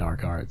into them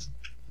dark arts,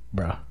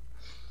 bro.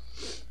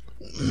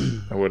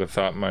 I would have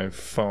thought my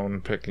phone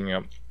picking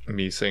up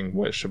me saying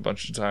 "wish" a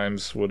bunch of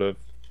times would have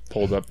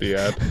pulled up the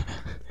ad.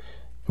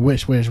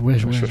 Wish. Wish,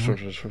 wish, wish,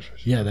 wish, wish.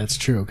 Yeah, that's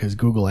true, because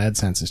Google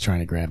AdSense is trying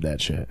to grab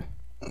that shit.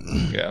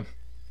 Yeah.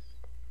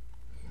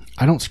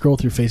 I don't scroll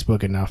through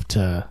Facebook enough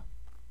to,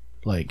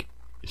 like,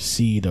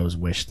 see those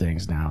wish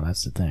things now.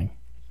 That's the thing.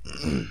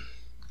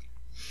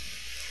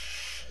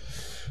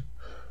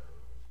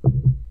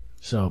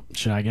 So,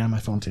 should I get on my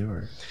phone too,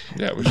 or?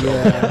 Yeah, we should all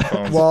have our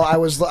phones.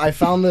 Well, I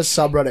found this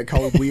subreddit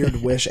called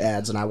Weird Wish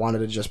Ads, and I wanted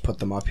to just put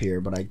them up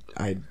here, but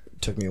I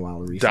took me a while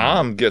to read.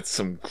 Dom gets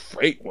some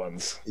great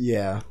ones.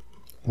 Yeah.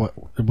 What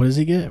does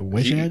he get?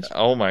 Wish He- ads?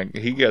 Oh my,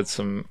 he gets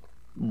some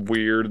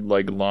weird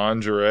like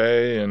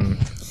lingerie and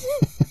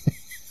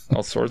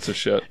all sorts of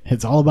shit.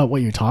 It's all about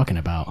what you're talking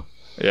about.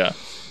 Yeah,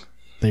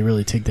 They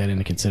really take that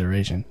into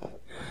consideration.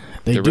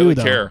 They do, really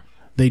though. care.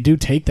 They do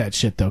take that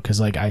shit, though, because,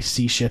 like, I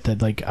see shit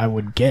that, like, I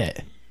would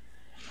get.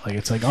 Like,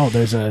 it's like, oh,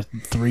 there's a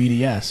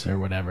 3DS or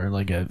whatever,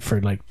 like, for,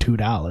 like,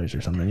 $2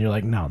 or something. You're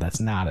like, no, that's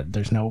not it.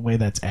 There's no way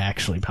that's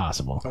actually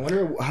possible. I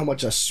wonder how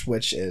much a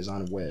Switch is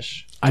on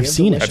Wish. Do you I've have the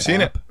seen it. Wish I've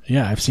seen app? it.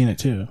 Yeah, I've seen it,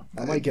 too.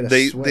 I might get a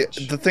They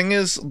Switch. the thing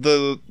is,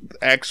 the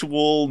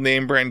actual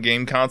name brand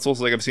game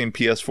consoles, like I've seen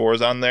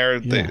PS4s on there.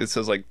 Yeah. It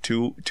says like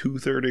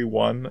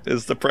 $231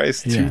 is the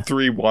price, Yeah.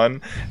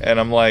 231, and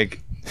I'm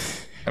like,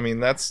 I mean,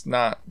 that's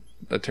not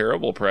a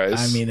terrible price.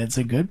 I mean, it's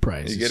a good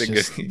price. you get It's a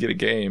just- good, you get a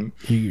game.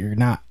 You're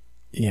not...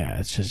 Yeah,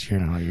 it's just, you're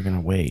going to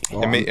wait.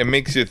 It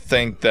makes you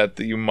think that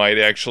you might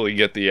actually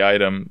get the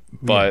item,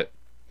 but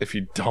if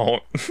you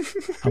don't,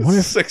 I wonder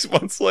if... 6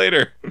 months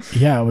later.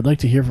 Yeah, I would like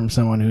to hear from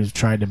someone who's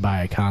tried to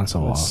buy a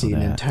console Let's off see, of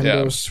that.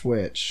 Nintendo Yeah.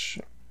 Switch,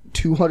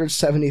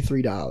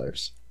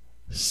 $273.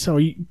 So,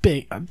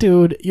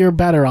 dude, you're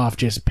better off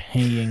just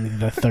paying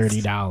the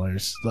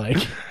 $30, like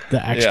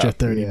the extra Yeah.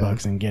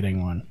 $30 and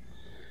getting one.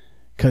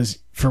 Because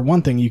for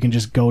one thing, you can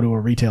just go to a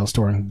retail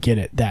store and get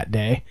it that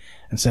day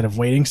instead of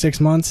waiting 6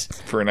 months.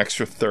 For an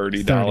extra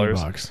 $30.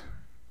 $30.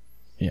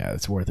 Yeah,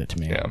 it's worth it to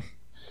me. Yeah.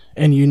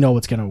 And you know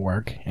it's gonna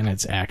work, and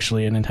it's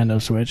actually a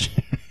Nintendo Switch.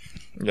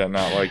 Yeah,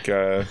 not like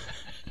That's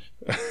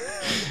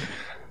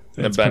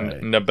probably-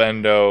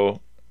 Nintendo.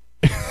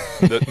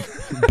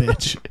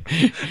 Bitch.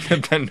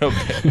 Nintendo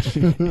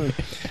bitch.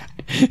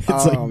 It's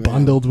Oh, like man.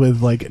 bundled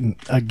with like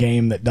a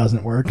game that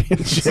doesn't work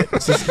and shit.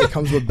 It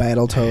comes with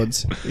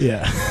Battletoads.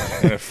 Yeah.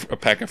 And a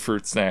pack of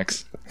fruit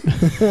snacks.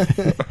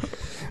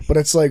 But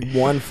it's like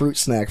one fruit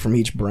snack from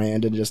each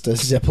brand in just a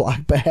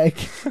Ziploc bag.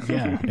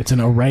 Yeah. It's an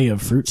array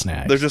of fruit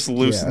snacks. They're just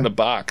loose Yeah. in the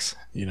box.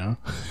 you know?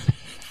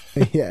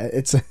 Yeah,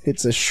 it's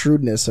a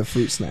shrewdness of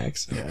fruit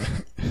snacks.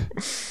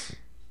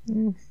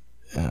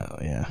 Oh,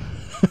 yeah.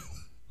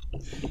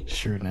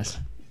 Shrewdness.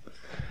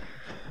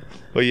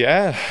 But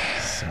yeah,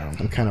 So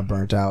I'm kind of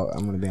burnt out,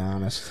 I'm going to be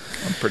honest.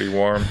 I'm pretty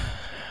warm.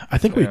 I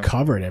think we Yeah.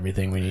 covered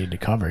everything we needed to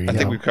cover. I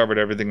think we've covered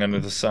everything under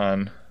the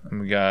sun. And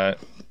we got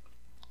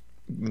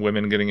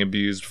women getting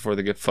abused before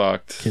they get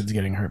fucked. kids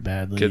getting hurt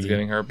badly. Kids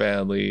getting hurt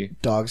badly.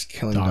 Dogs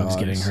killing dogs dogs.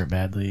 getting hurt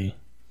badly.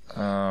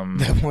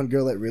 That one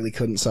girl that really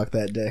couldn't suck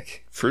that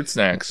dick, Fruit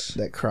snacks.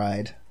 that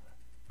cried.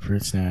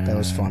 Fruit snacks. That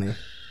was funny.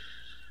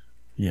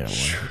 Yeah. Well,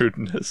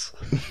 Shrewdness.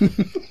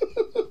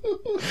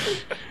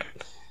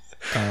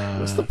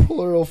 What's the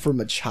plural for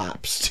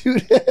machops,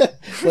 dude?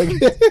 Like,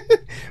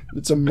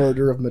 it's a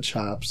murder of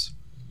machops.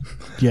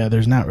 yeah.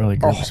 There's not really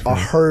groups A for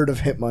herd of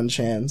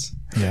Hitmonchans.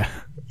 Yeah.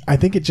 I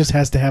think it just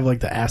has to have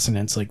like the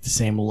assonance, like the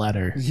same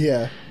letter.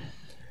 Yeah.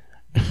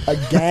 A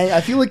gang.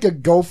 I feel like a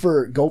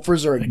gopher.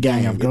 Gophers are a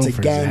gang. of It's a gophers.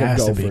 gang It of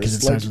has to be, gophers. 'cause it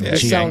Like, starts with a it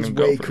G. sounds Gang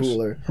of way gophers.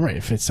 cooler. Right.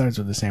 If it starts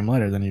with the same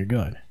letter, then you're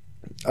good.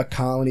 A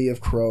colony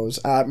of crows.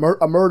 A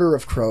murder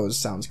of crows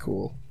sounds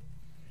cool.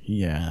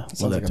 Yeah.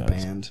 Sounds like a does.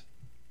 band.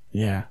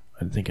 Yeah.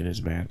 I think it is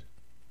a band.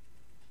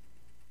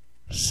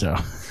 So,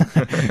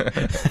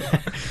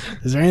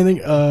 is there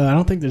anything? I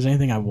don't think there's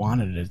anything I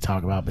wanted to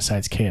talk about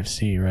besides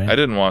KFC, right? I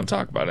didn't want to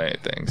talk about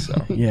anything,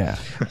 so. Yeah.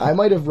 I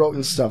might have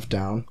written stuff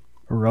down.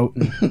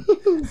 Roten.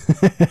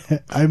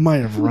 I might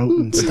have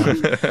wrote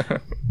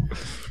stuff.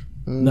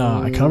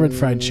 No, I covered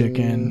fried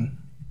chicken.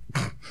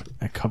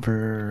 I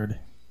covered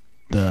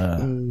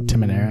the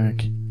Tim and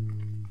Eric.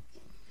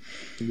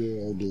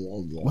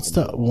 What's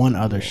the one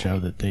other show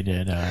that they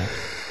did?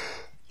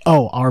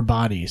 Our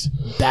Bodies.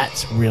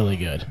 That's really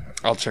good.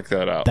 I'll check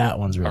that out. That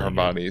one's really Our good.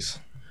 Bodies.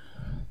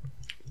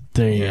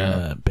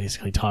 They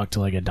basically talk to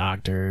like a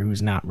doctor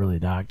who's not really a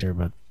doctor,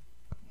 but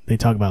they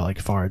talk about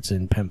like farts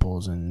and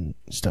pimples and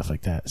stuff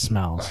like that.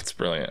 Smells. That's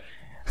brilliant.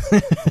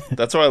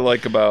 That's what I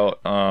like about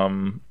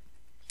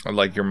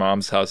like Your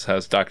Mom's House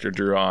has Dr.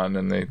 Drew on,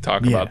 and they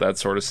talk about that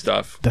sort of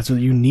stuff. That's what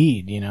you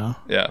need, you know?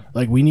 Yeah.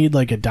 Like we need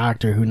like a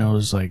doctor who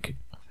knows like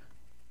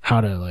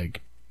how to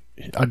like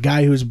a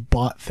guy who's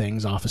bought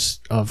things off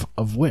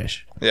of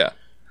Wish. Yeah.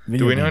 Video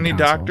Do we know game any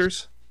consoles.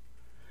 doctors?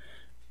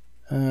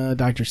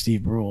 Dr.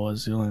 Steve Brule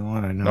is the only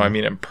one I know. No, I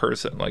mean in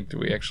person. Like, do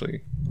we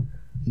actually?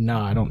 No,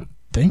 I don't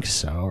think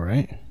so,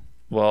 right?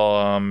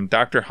 Well,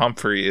 Dr.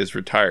 Humphrey is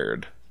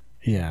retired,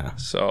 Yeah.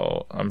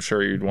 so I'm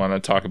sure you'd want to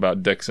talk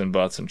about dicks and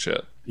butts and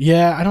shit.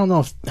 Yeah, I don't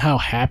know how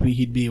happy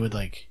he'd be with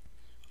like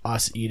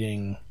us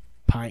eating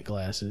pint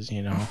glasses,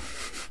 you know.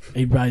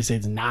 He'd probably say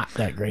it's not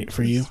that great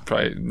for you.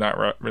 Probably not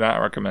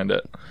recommend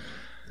it.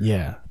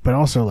 Yeah, but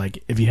also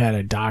like if you had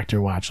a doctor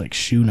watch like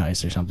Shoe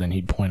Nice or something,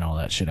 he'd point all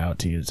that shit out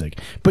to you. It's like,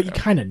 but you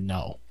kind of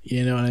know,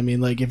 you know what I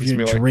mean? Like if you're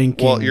Be like,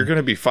 drinking, well, you're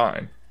gonna be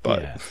fine,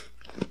 but yeah.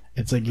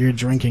 It's like you're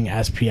drinking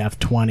SPF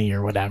 20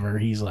 or whatever.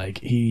 He's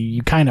like,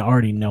 you kind of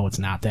already know it's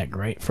not that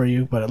great for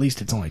you, but at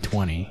least it's only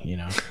 20, you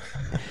know.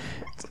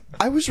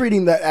 I was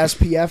reading that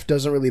SPF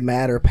doesn't really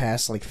matter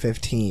past like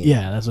 15.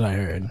 Yeah, that's what I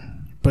heard.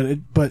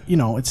 But you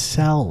know, it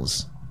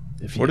sells.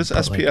 If you what does put,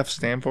 SPF like,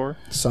 stand for?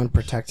 Sun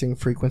protecting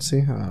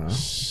frequency. I don't know.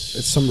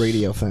 It's some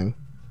radio thing.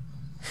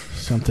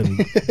 something?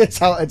 It's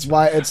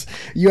why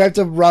you have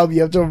to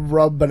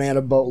rub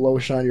banana boat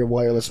lotion on your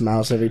wireless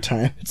mouse every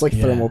time. It's like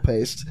Yeah. thermal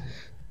paste.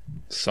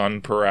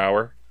 Sun per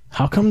hour.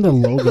 How come the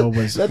logo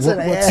was? That's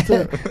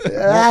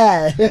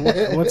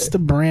what's the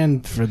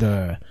brand for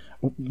the?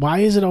 Why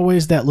is it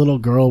always that little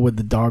girl with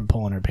the dog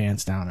pulling her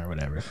pants down or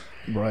whatever?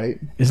 right.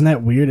 Isn't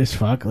that weird as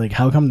fuck? Like,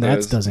 how come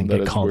that doesn't that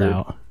get is called weird.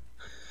 out?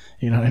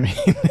 You know what I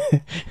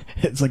mean?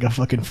 It's like a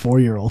fucking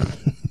 4-year-old.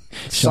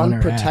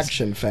 Sun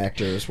protection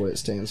factor is what it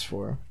stands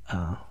for.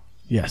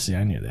 Yes, yeah,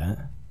 I knew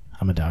that.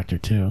 I'm a doctor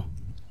too.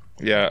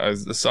 Yeah,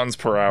 as the suns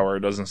per hour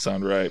doesn't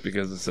sound right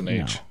because it's an No,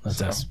 H. that's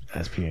so.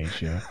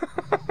 SPH. Yeah.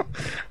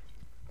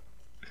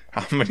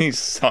 How many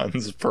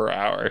suns per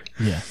hour?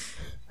 Yeah.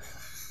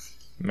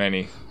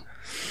 Many.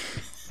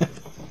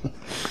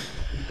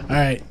 All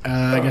right.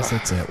 I guess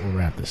that's it. We'll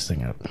wrap this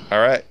thing up. All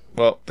right.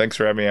 Well, thanks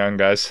for having me on,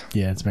 guys.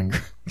 Yeah, it's been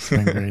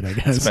great. I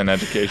guess It's been I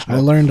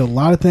educational. learned a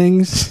lot of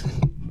things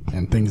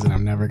and things that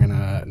I'm never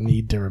gonna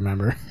need to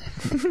remember.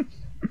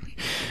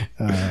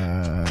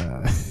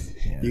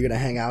 You gonna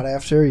hang out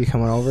after? You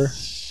coming over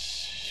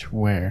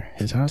Where?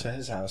 His house? to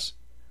his house?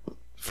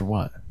 For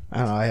what? I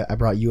don't know. I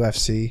brought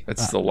UFC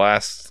It's the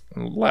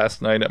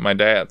last night at my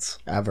dad's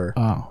ever,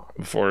 Oh,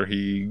 before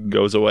he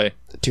goes away.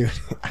 dude.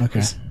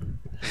 okay.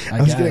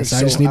 I was guess. getting I so-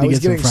 just need I to was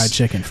get some getting fried s-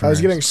 chicken first. I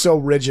was getting so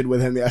rigid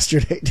with him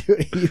yesterday,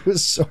 dude. He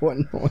was so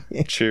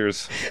annoying.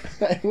 Cheers.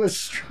 I was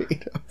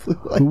straight up Who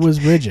like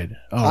was rigid?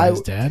 Oh, I-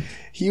 his dad?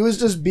 he was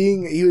just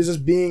being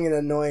an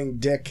annoying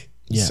dick.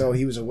 Yeah. So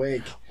he was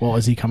awake. Well,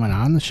 is he coming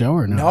on the show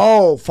or no?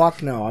 No,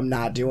 fuck no. I'm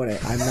not doing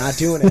it. I'm not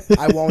doing it.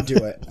 I won't do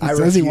it. I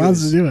says he refuse.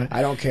 wants to do it.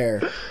 I don't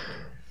care.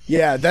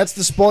 Yeah, that's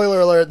the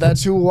spoiler alert.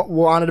 That's who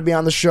wanted to be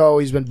on the show.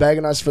 He's been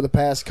begging us for the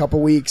past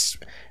couple weeks.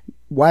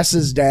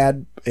 Wes's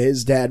dad,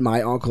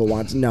 my uncle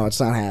wants. No, it's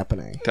not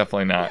happening.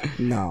 Definitely not.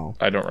 No.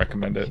 I don't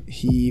recommend it.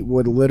 He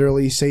would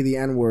literally say the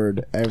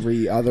N-word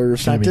every other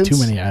There's gonna be sentence.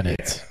 too many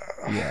edits.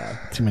 Yeah.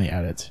 Too many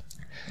edits.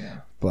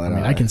 But I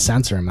mean, I can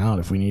censor him out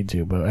if we need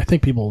to, but I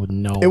think people would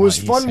know. it was what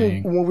he's fun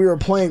saying. when we were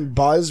playing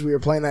Buzz. We were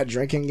playing that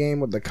drinking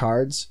game with the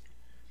cards.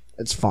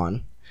 It's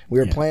fun. We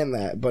were playing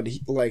that, but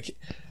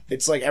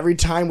it's like every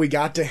time we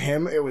got to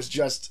him, it was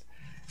just,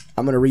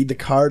 I'm gonna read the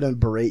card and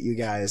berate you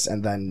guys,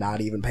 and then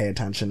not even pay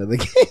attention to the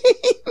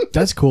game.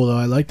 That's cool though.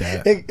 I like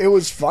that. It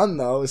was fun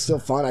though. It was still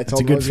fun. I told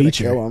a him good I was gonna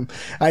feature. kill him.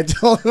 I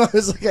told him I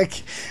was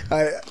like,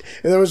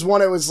 there was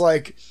one. It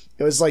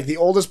was like the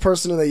oldest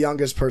person and the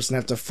youngest person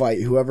have to fight.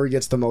 Whoever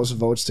gets the most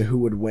votes to who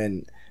would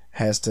win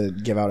has to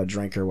give out a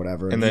drink or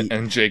whatever. And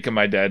then Jake and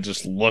my dad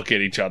just look at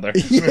each other.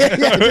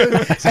 yeah,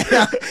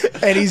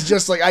 dude. And he's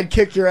just like, I'd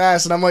kick your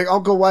ass. And I'm like,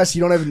 Uncle Wes,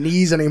 you don't have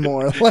knees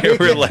anymore. Like, And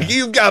we're like,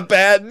 you've got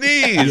bad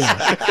knees.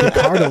 The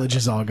cartilage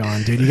is all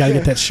gone, dude. You gotta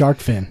get that shark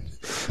fin.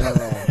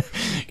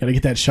 Gotta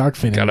get that shark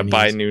fin. in Gotta your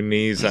buy knees. new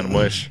knees on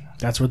Wish.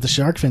 That's what the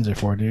shark fins are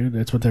for, dude.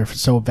 That's what they're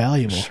so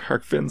valuable.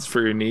 Shark fins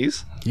for your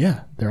knees?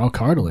 Yeah, they're all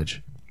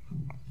cartilage,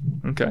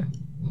 Okay.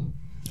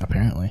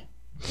 apparently.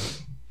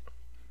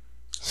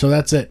 So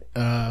that's it.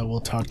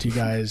 We'll talk to you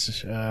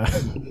guys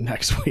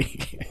next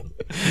week.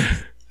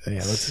 Yeah,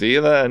 let's. See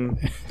you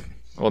then.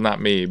 Well,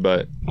 not me,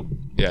 but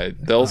yeah,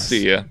 they'll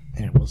see you.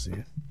 Yeah, we'll see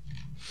you.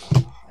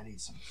 I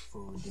need some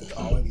food, dude.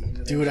 All I've eaten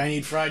today. Dude, I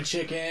need fried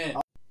chicken.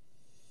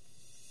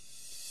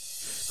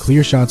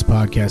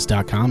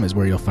 ClearShotsPodcast.com is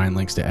where you'll find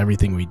links to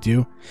everything we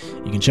do.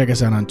 You can check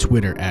us out on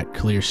Twitter at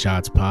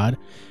ClearShotsPod.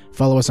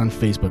 Follow us on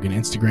Facebook and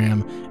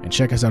Instagram, and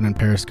check us out on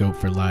Periscope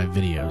for live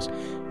videos.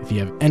 If you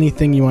have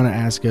anything you want to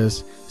ask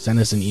us, send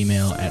us an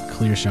email at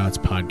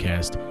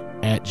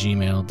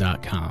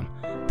clearshotspodcast@gmail.com.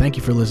 Thank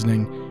you for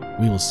listening.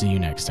 We will see you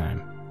next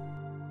time.